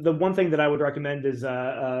the one thing that I would recommend is,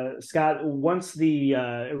 Scott, once the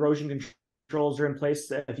erosion controls are in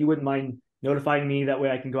place, if you wouldn't mind notifying me, that way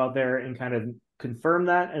I can go out there and kind of confirm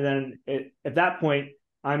that. And then at that point,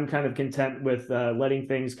 I'm kind of content with letting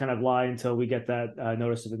things kind of lie until we get that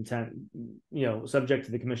notice of intent, subject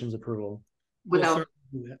to the commission's approval. Without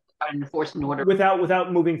an enforcement order.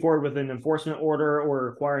 Without moving forward with an enforcement order or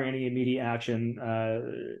requiring any immediate action,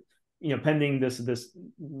 pending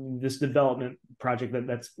this development project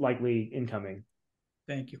that's likely incoming.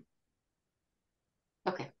 Thank you.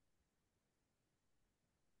 Okay.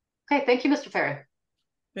 Okay, thank you, Mr. Ferry.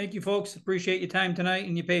 Thank you, folks. Appreciate your time tonight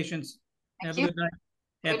and your patience. Have a good night.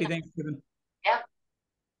 Happy Thanksgiving. Yeah.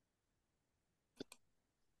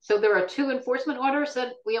 So there are 2 enforcement orders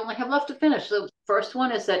that we only have left to finish. The first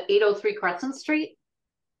one is at 803 Crescent Street.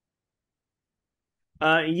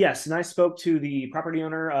 Yes, and I spoke to the property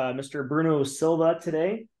owner, Mr. Bruno Silva,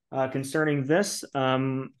 today concerning this.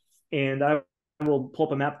 And I will pull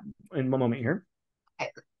up a map in one moment here. I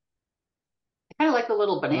kind of like the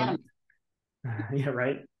little banana. Yeah,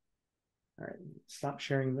 right. All right, stop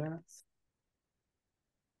sharing that.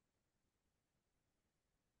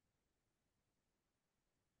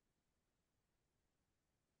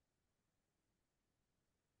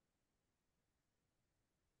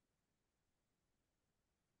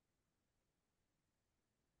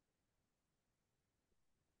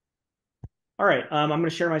 All right, I'm going to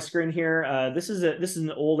share my screen here. This is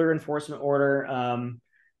an older enforcement order.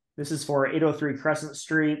 This is for 803 Crescent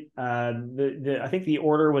Street. I think the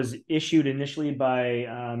order was issued initially by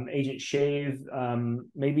Agent Shave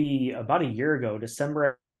maybe about a year ago,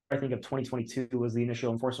 December, I think, of 2022 was the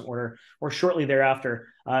initial enforcement order, or shortly thereafter.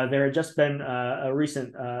 There had just been a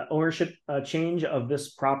recent ownership change of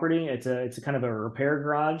this property. It's a kind of a repair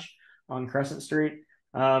garage on Crescent Street.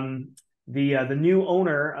 The new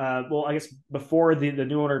owner, well, I guess before the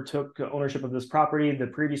new owner took ownership of this property, the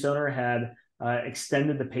previous owner had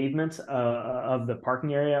extended the pavement of the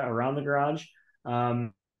parking area around the garage,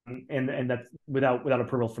 and that's without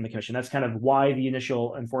approval from the commission. That's kind of why the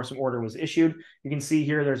initial enforcement order was issued. You can see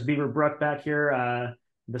here, there's Beaver Brook back here.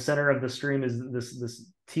 The center of the stream is this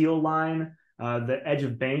teal line. The edge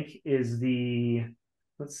of bank is the,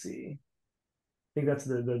 let's see, I think that's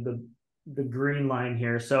the green line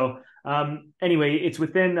here. So anyway, it's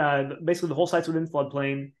within basically the whole site's within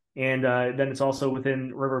floodplain, and then it's also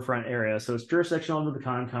within riverfront area. So it's jurisdictional under the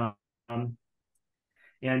Concom.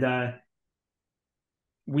 And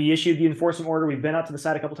we issued the enforcement order. We've been out to the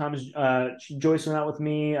site a couple times. Joyce went out with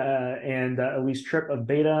me and Elise Tripp of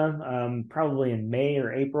Beta, probably in May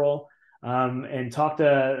or April, and talked to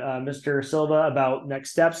Mr. Silva about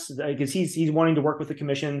next steps, because he's wanting to work with the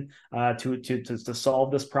commission to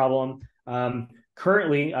solve this problem.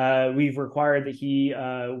 Currently, we've required that he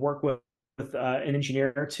work with an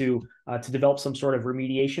engineer to develop some sort of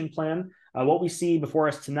remediation plan. What we see before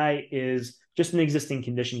us tonight is just an existing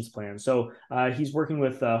conditions plan. So he's working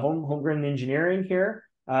with Holmgren Engineering here,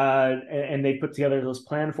 and they put together this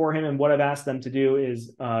plan for him. And what I've asked them to do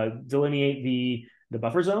is delineate the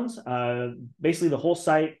buffer zones, basically the whole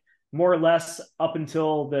site, more or less up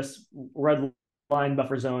until this red line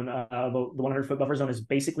buffer zone. The 100-foot buffer zone is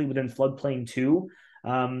basically within floodplain 2.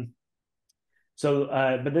 But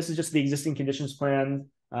this is just the existing conditions plan.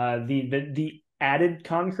 The added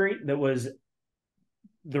concrete that was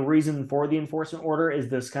the reason for the enforcement order is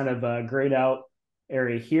this kind of grayed out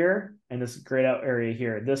area here and this grayed out area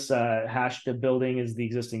here. This hashed building is the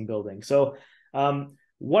existing building. So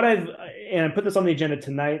what I put this on the agenda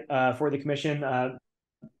tonight for the commission.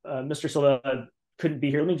 Mr. Silva couldn't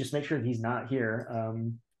be here. Let me just make sure he's not here.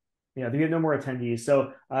 Yeah, we have no more attendees.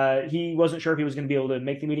 So he wasn't sure if he was going to be able to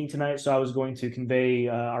make the meeting tonight. So I was going to convey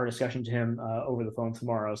our discussion to him over the phone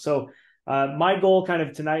tomorrow. So my goal kind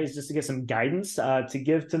of tonight is just to get some guidance to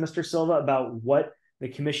give to Mr. Silva about what the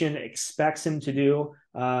commission expects him to do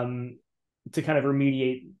to kind of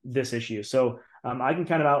remediate this issue. So I can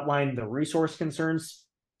kind of outline the resource concerns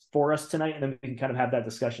for us tonight, and then we can kind of have that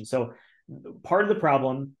discussion. So part of the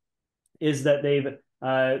problem is that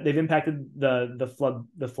they've impacted the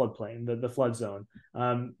floodplain, the flood zone,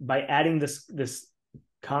 by adding this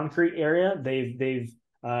concrete area. They've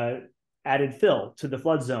added fill to the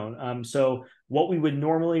flood zone. So what we would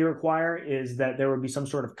normally require is that there would be some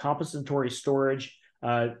sort of compensatory storage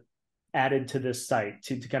added to this site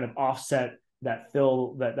to kind of offset that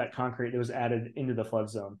fill, that concrete that was added into the flood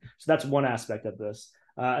zone. So that's one aspect of this.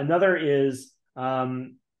 Another is,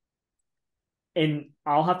 and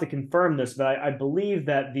I'll have to confirm this, but I believe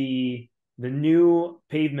that the new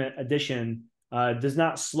pavement addition does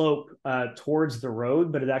not slope towards the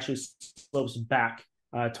road, but it actually slopes back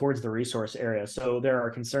towards the resource area. So there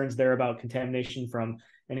are concerns there about contamination from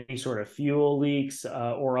any sort of fuel leaks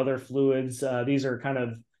or other fluids. These are kind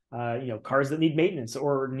of cars that need maintenance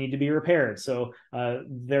or need to be repaired. So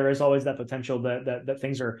there is always that potential that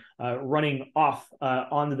things are running off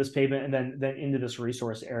onto this pavement and then into this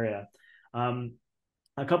resource area.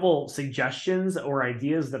 A couple suggestions or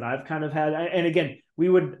ideas that I've kind of had, and again, we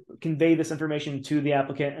would convey this information to the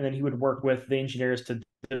applicant, and then he would work with the engineers to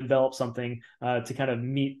develop something to kind of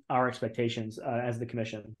meet our expectations as the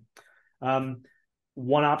commission.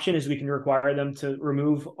 One option is we can require them to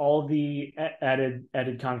remove all the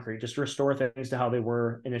added concrete, just to restore things to how they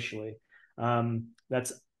were initially.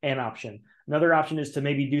 That's an option. Another option is to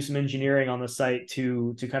maybe do some engineering on the site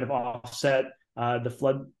to kind of offset the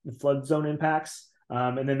flood zone impacts,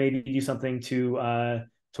 and then maybe do something to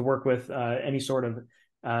work with any sort of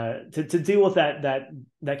to deal with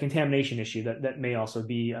that contamination issue that may also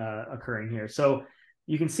be occurring here. So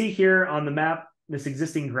you can see here on the map this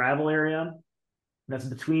existing gravel area that's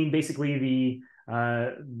between basically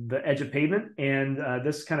the edge of pavement and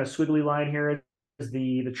this kind of squiggly line here is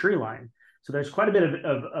the tree line. So there's quite a bit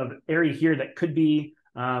of area here that could be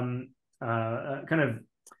kind of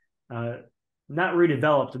not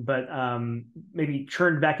redeveloped, but maybe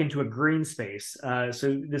turned back into a green space.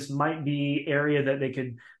 So this might be area that they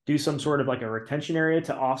could do some sort of like a retention area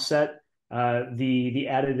to offset the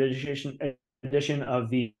added addition of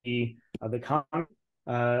the concrete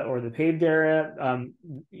or the paved area.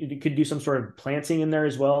 You could do some sort of planting in there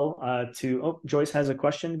as well. Joyce has a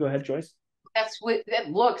question. Go ahead, Joyce. That's what that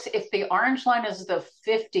looks. If the orange line is the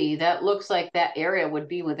 50, that looks like that area would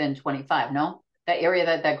be within 25. No, that area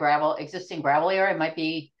that existing gravel area might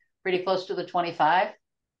be pretty close to the 25.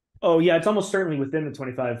 Oh yeah, it's almost certainly within the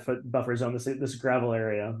 25-foot buffer zone. This gravel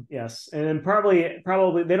area, yes, and probably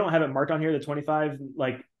they don't have it marked on here, the 25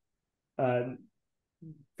 foot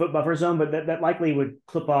buffer zone, but that likely would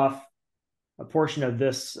clip off a portion of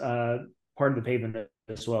this part of the pavement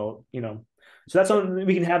as well. So that's something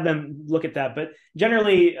we can have them look at that. But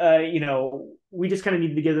generally, we just kind of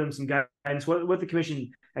need to give them some guidance, what the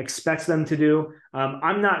commission expects them to do.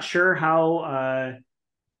 I'm not sure how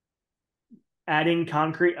adding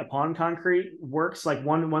concrete upon concrete works. Like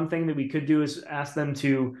one thing that we could do is ask them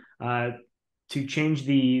to change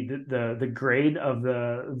the grade of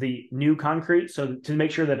the new concrete, so to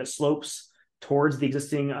make sure that it slopes towards the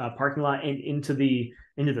existing parking lot and into the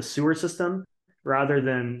sewer system, rather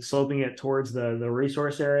than sloping it towards the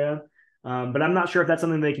resource area. But I'm not sure if that's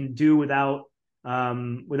something they can do without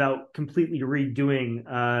completely redoing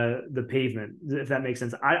the pavement, if that makes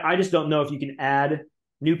sense. I just don't know if you can add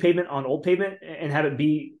new pavement on old pavement and have it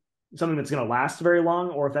be something that's going to last very long,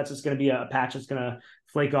 or if that's just going to be a patch that's going to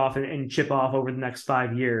flake off and chip off over the next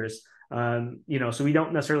 5 years. So we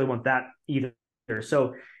don't necessarily want that either.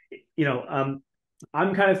 So, I'm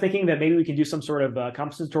kind of thinking that maybe we can do some sort of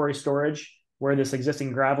compensatory storage where this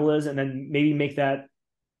existing gravel is, and then maybe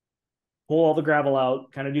pull all the gravel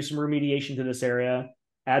out, kind of do some remediation to this area,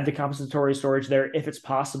 add the compensatory storage there if it's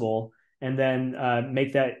possible, and then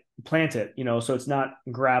plant it, so it's not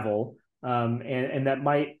gravel. And that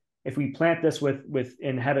might, if we plant this with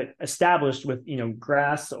and have it established with,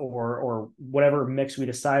 grass or whatever mix we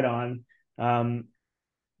decide on,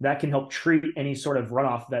 that can help treat any sort of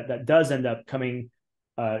runoff that does end up coming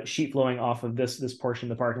sheet flowing off of this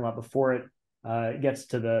portion of the parking lot before it gets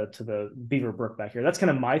to the Beaver Brook back here. That's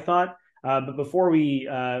kind of my thought. But before we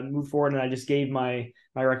move forward, and I just gave my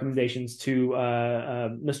recommendations to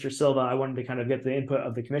Mr. Silva, I wanted to kind of get the input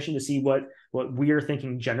of the commission to see what we are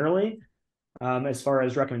thinking generally as far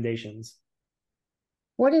as recommendations.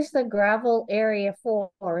 What is the gravel area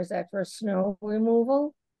for? Is that for snow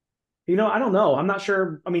removal? I don't know. I'm not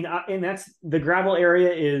sure. I mean, and that's the gravel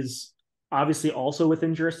area is obviously also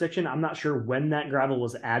within jurisdiction. I'm not sure when that gravel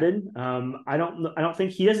was added. I don't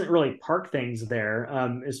think he doesn't really park things there.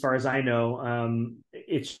 As far as I know,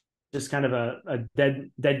 it's just kind of a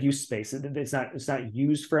dead use space. It's not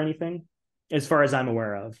used for anything, as far as I'm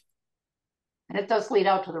aware of. And it does lead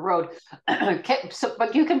out to the road.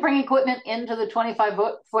 But you can bring equipment into the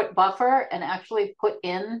 25-foot buffer and actually put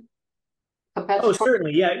in. Oh,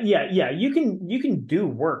 certainly. Yeah. You can do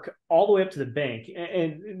work all the way up to the bank,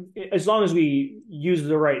 and as long as we use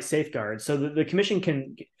the right safeguards. So the commission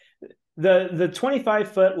can, the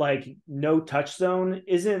 25-foot no touch zone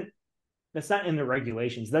that's not in the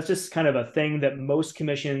regulations. That's just kind of a thing that most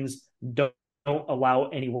commissions don't allow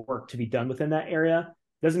any work to be done within that area.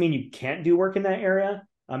 Doesn't mean you can't do work in that area.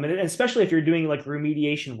 And especially if you're doing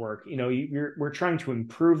remediation work, we're trying to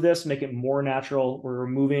improve this, make it more natural. We're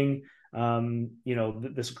removing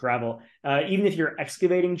this gravel. Even if you're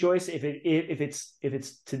excavating, Joyce, if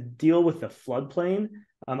it's to deal with the floodplain,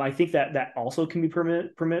 I think that also can be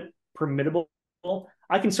permittable.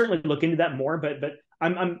 I can certainly look into that more, but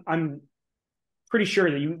I'm pretty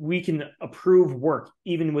sure that we can approve work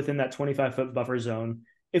even within that 25-foot buffer zone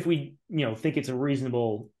if we think it's a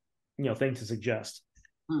reasonable thing to suggest.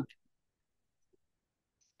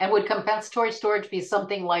 And would compensatory storage be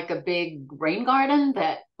something like a big rain garden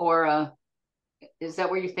is that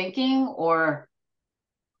what you're thinking, or?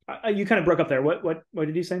 You kind of broke up there. What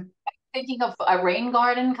did you say? Thinking of a rain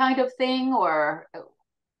garden kind of thing, or?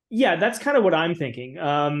 Yeah, that's kind of what I'm thinking.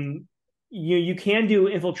 You can do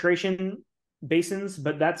infiltration basins,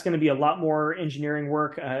 but that's going to be a lot more engineering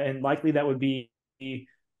work, and likely that would be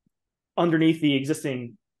underneath the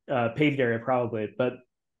existing paved area probably. But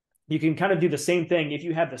you can kind of do the same thing if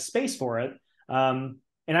you have the space for it.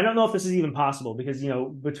 And I don't know if this is even possible because, you know,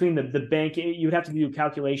 between the bank, you would have to do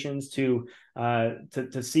calculations to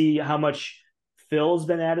see how much fill has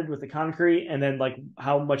been added with the concrete, and then like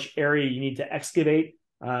how much area you need to excavate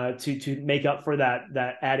to make up for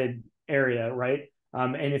that added area, right?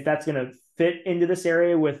 And if that's going to fit into this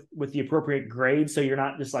area with the appropriate grade, so you're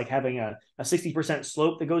not just like having a 60%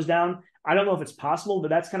 slope that goes down. I don't know if it's possible, but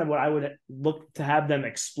that's kind of what I would look to have them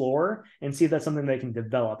explore and see if that's something they can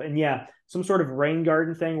develop. And yeah, some sort of rain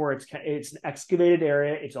garden thing where it's an excavated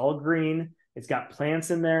area, it's all green, it's got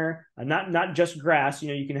plants in there, not just grass. You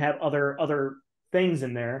know, you can have other things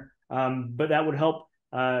in there, but that would help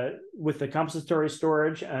with the compensatory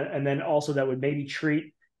storage, and then also that would maybe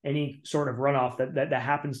treat any sort of runoff that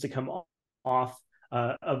happens to come off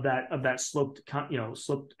of that sloped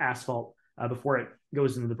asphalt before it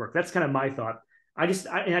goes into the brook. That's kind of my thought. I just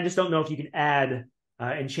don't know if you can add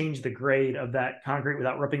and change the grade of that concrete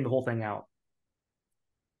without ripping the whole thing out.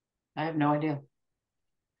 I have no idea.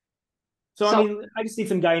 So I mean, I just need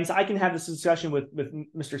some guidance. I can have this discussion with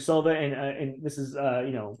Mr. Silva, and this is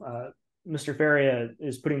Mr. Faria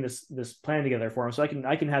is putting this plan together for him, so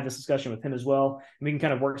I can have this discussion with him as well, and we can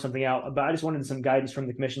kind of work something out. But I just wanted some guidance from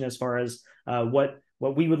the commission as far as what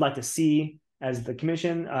we would like to see as the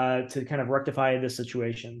commission to kind of rectify this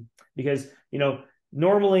situation, because, you know,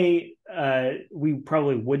 normally we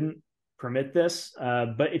probably wouldn't permit this,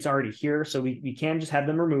 but it's already here, so we can just have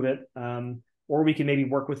them remove it, or we can maybe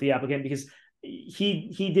work with the applicant, because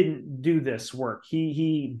he didn't do this work.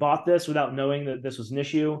 He bought this without knowing that this was an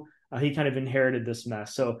issue. He kind of inherited this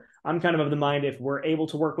mess. So I'm kind of the mind, if we're able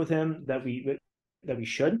to work with him, that we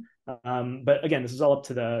should. But again, this is all up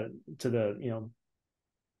to the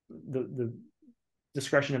the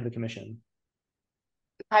discretion of the commission.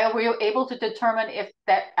 Kyle, were you able to determine if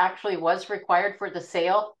that actually was required for the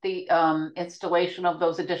sale, the installation of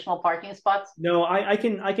those additional parking spots? No, I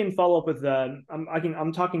can follow up with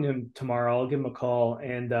I'm talking to him tomorrow. I'll give him a call,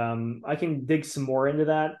 and I can dig some more into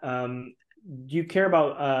that. Do you care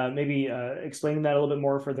about maybe explaining that a little bit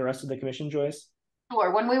more for the rest of the commission, Joyce?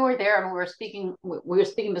 Sure. When we were there and we were speaking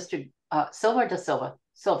Mr. Silva,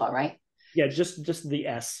 right? Yeah, just the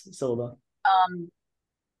S, Silva.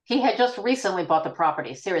 He had just recently bought the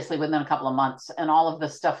property, seriously, within a couple of months, and all of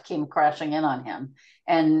this stuff came crashing in on him.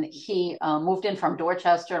 And he moved in from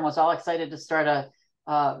Dorchester and was all excited to start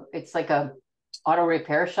it's like a auto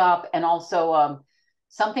repair shop, and also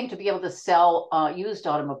something to be able to sell used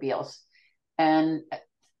automobiles. And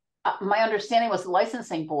my understanding was the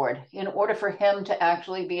licensing board, in order for him to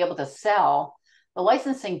actually be able to sell, the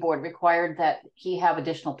licensing board required that he have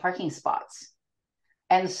additional parking spots.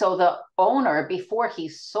 And so the owner, before he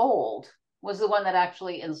sold, was the one that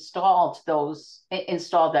actually installed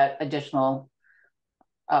that additional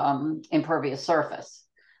impervious surface.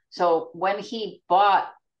 So when he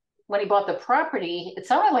bought the property, it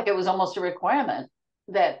sounded like it was almost a requirement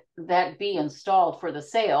that be installed for the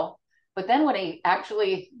sale. But then when he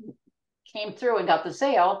actually came through and got the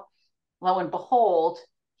sale, lo and behold,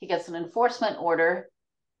 he gets an enforcement order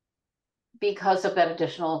because of that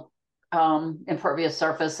additional impervious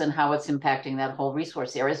surface and how it's impacting that whole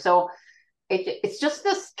resource area. So it's just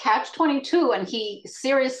this catch-22, and he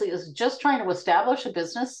seriously is just trying to establish a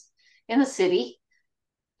business in the city.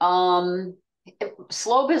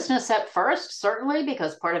 Slow business at first, certainly,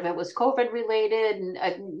 because part of it was COVID related,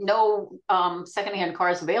 and no secondhand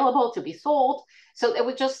cars available to be sold. So it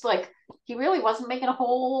was just like, he really wasn't making a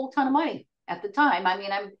whole ton of money at the time. I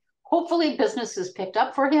mean, hopefully business has picked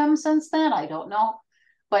up for him since then. I don't know,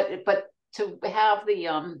 but to have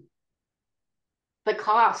the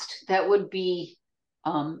cost that would be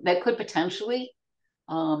that could potentially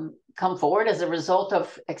come forward as a result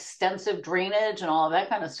of extensive drainage and all of that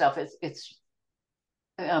kind of stuff, it's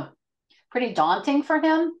pretty daunting for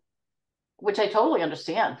him, which I totally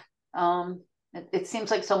understand. It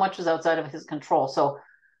seems like so much is outside of his control. So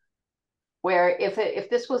where if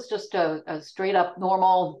this was just a straight up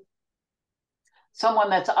normal, someone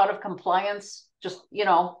that's out of compliance, just,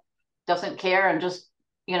 doesn't care and just,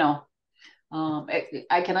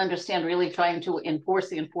 I can understand really trying to enforce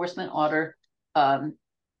the enforcement order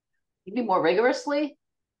maybe more rigorously,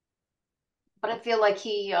 but I feel like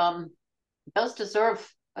he does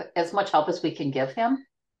deserve as much help as we can give him.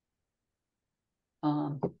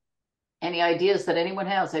 Any ideas that anyone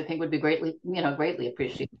has, I think, would be greatly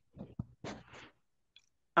appreciated.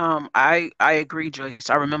 I agree, Joyce.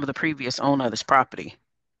 I remember the previous owner of this property.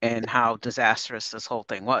 and how disastrous this whole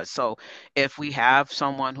thing was. So if we have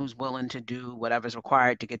someone who's willing to do whatever's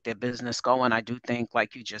required to get their business going, I do think,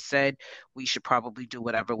 like you just said, we should probably do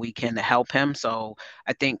whatever we can to help him. So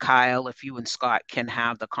I think, Kyle, if you and Scott can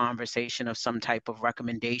have the conversation of some type of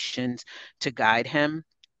recommendations to guide him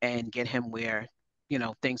and get him where, you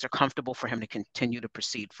know, things are comfortable for him to continue to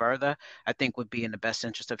proceed further, I think would be in the best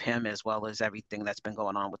interest of him as well as everything that's been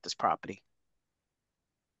going on with this property.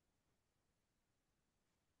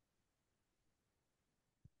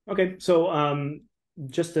 Okay, so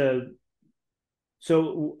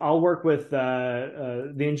so I'll work with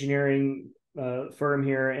the engineering firm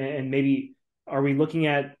here, and maybe are we looking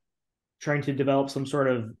at trying to develop some sort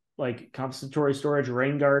of like compensatory storage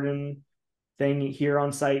rain garden thing here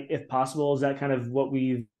on site if possible? Is that kind of what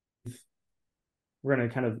we're going to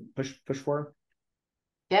kind of push for?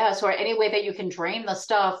 Yeah, so any way that you can drain the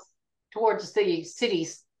stuff towards the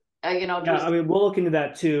cities, you know, Yeah, I mean, we'll look into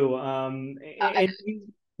that too. And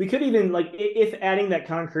we could even, like, if adding that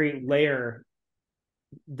concrete layer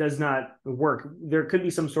does not work, there could be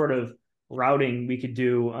some sort of routing we could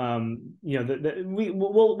do. You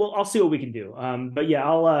know, I'll see what we can do. But yeah,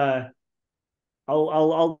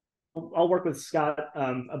 I'll work with Scott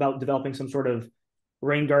about developing some sort of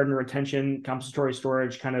rain garden retention, compensatory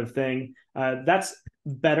storage kind of thing. That's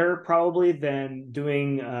better probably than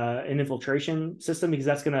doing an infiltration system, because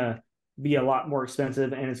that's going to be a lot more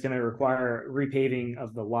expensive and it's going to require repaving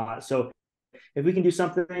of the lot. So if we can do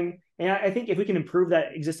something, and I think if we can improve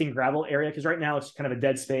that existing gravel area, because right now it's kind of a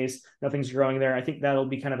dead space, nothing's growing there, I think that'll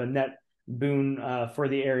be kind of a net boon for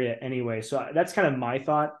the area anyway. So that's kind of my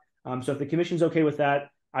thought. So if the commission's okay with that,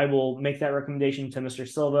 I will make that recommendation to Mr.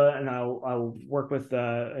 Silva, and I'll work with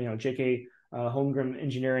JK Holmgren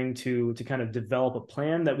Engineering to kind of develop a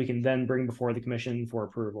plan that we can then bring before the commission for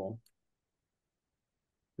approval.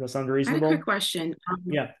 Does that sound reasonable? I had a quick question.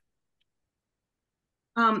 Yeah.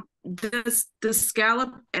 The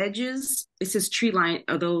scallop edges, it says tree line,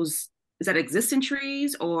 is that existing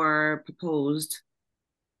trees or proposed?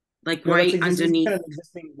 Like no, right underneath? Kind of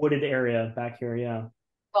existing wooded area back here, yeah.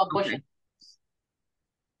 Well, bushes.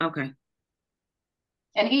 Okay.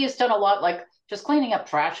 And he has done a lot, like just cleaning up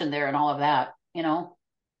trash in there and all of that, you know.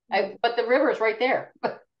 But the river is right there.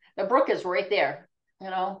 The brook is right there, you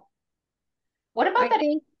know. What about that? I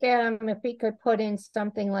think if we could put in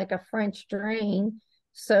something like a French drain,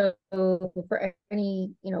 so for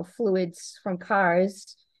any, you know, fluids from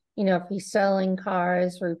cars, you know, if he's selling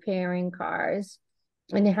cars, repairing cars,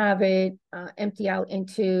 and have it empty out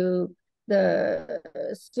into the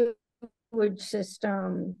sewage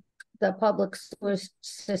system, the public sewage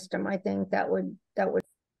system, I think that would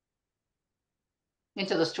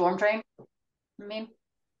Into the storm drain, I mean?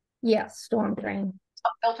 Yes, storm drain.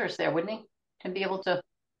 Some filters there, wouldn't he? To be able to,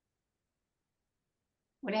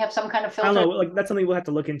 would he have some kind of filter? I don't know, like that's something we'll have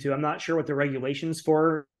to look into. I'm not sure what the regulations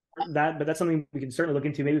for that, but that's something we can certainly look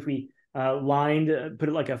into. Maybe if we put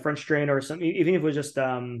it like a French drain or something, even if it was just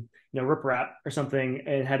riprap or something,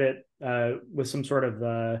 and had it with some sort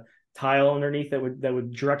of tile underneath that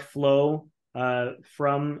would direct flow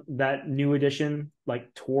from that new addition,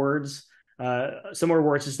 like towards somewhere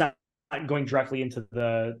where it's just not going directly into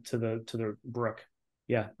the brook.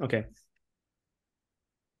 Yeah. Okay.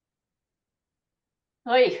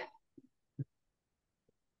 Oy.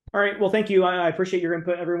 All right. Well, thank you. I appreciate your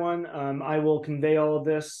input, everyone. I will convey all of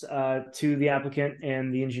this to the applicant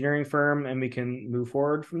and the engineering firm, and we can move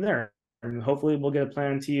forward from there. And hopefully, we'll get a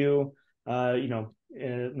plan to you, in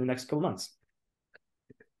the next couple months.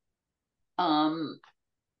 And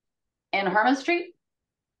Harmon Street?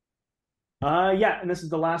 Yeah, and this is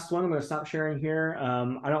the last one. I'm going to stop sharing here.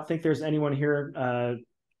 I don't think there's anyone here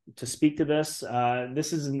to speak to this.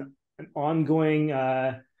 This is an ongoing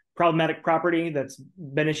problematic property that's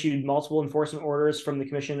been issued multiple enforcement orders from the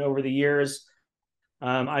commission over the years.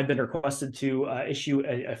 I've been requested to issue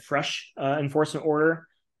a fresh enforcement order.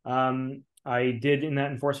 I did, in that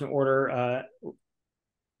enforcement order,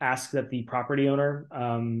 ask that the property owner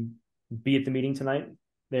be at the meeting tonight.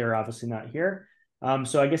 They are obviously not here.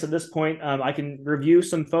 So I guess at this point, I can review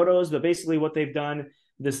some photos, but basically what they've done,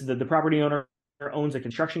 the property owner owns a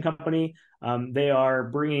construction company. They are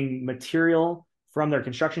bringing material from their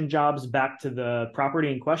construction jobs back to the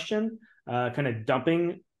property in question, kind of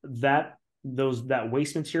dumping that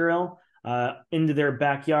waste material into their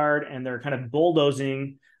backyard, and they're kind of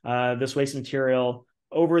bulldozing this waste material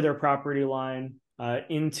over their property line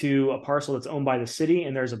into a parcel that's owned by the city,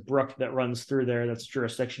 and there's a brook that runs through there that's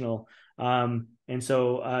jurisdictional. And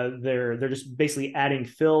so they're just basically adding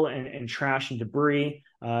fill and trash and debris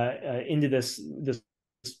into this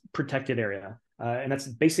protected area. And that's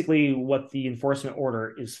basically what the enforcement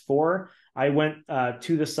order is for. I went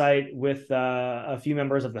to the site with a few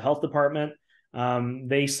members of the health department.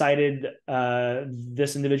 They cited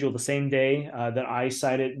this individual the same day that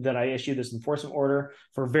I issued this enforcement order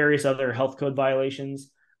for various other health code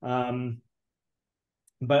violations. But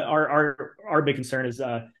our big concern is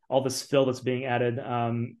all this fill that's being added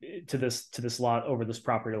to this lot over this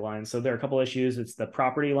property line. So there are a couple issues. It's the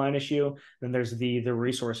property line issue. Then there's the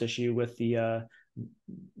resource issue with the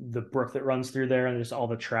brook that runs through there, and there's all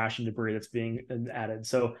the trash and debris that's being added.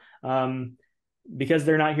 So because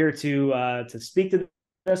they're not here to speak to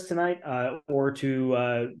us tonight or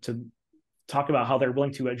to talk about how they're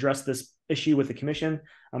willing to address this issue with the commission,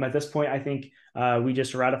 at this point, I think we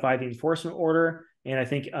just ratify the enforcement order. And I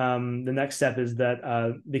think the next step is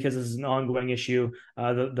that because this is an ongoing issue,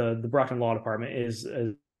 the Brockton Law Department is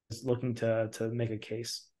looking to make a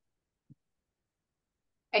case.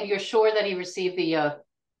 And you're sure that he received the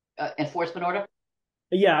enforcement order?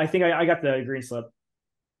 Yeah, I think I got the green slip.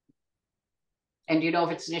 And do you know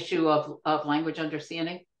if it's an issue of language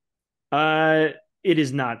understanding? It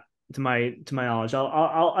is not, to my knowledge.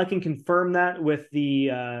 I can confirm that with the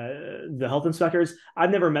health inspectors.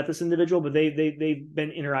 I've never met this individual, but they've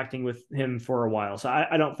been interacting with him for a while, so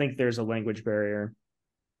I don't think there's a language barrier.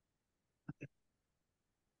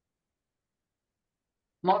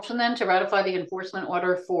 Motion then to ratify the enforcement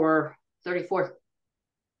order for 34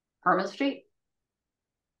 Herman Street.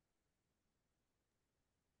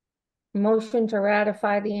 Motion to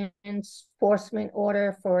ratify the enforcement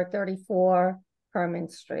order for 34 Herman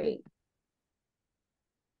Street.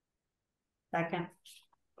 Second.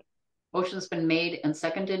 Motion's been made and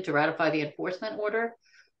seconded to ratify the enforcement order.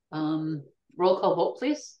 Roll call vote,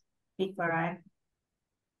 please. Keeper, aye.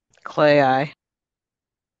 Clay, aye.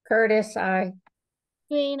 Curtis, aye.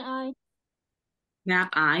 Jane, aye. Knapp,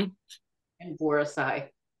 aye. And Boris, aye.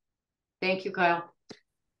 Thank you, Kyle.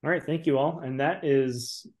 All right, thank you all, and that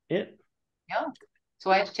is it. Yeah.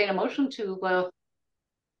 So I entertain a motion to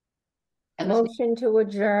Motion to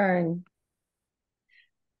adjourn.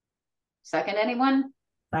 second, anyone?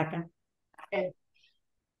 Second. Okay.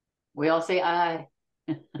 We all say aye.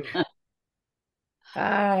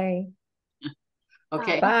 Aye.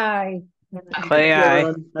 Okay. Bye. Clay,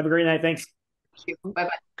 aye. Have a great night. Thanks. Bye bye.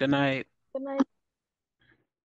 Good night. Good night.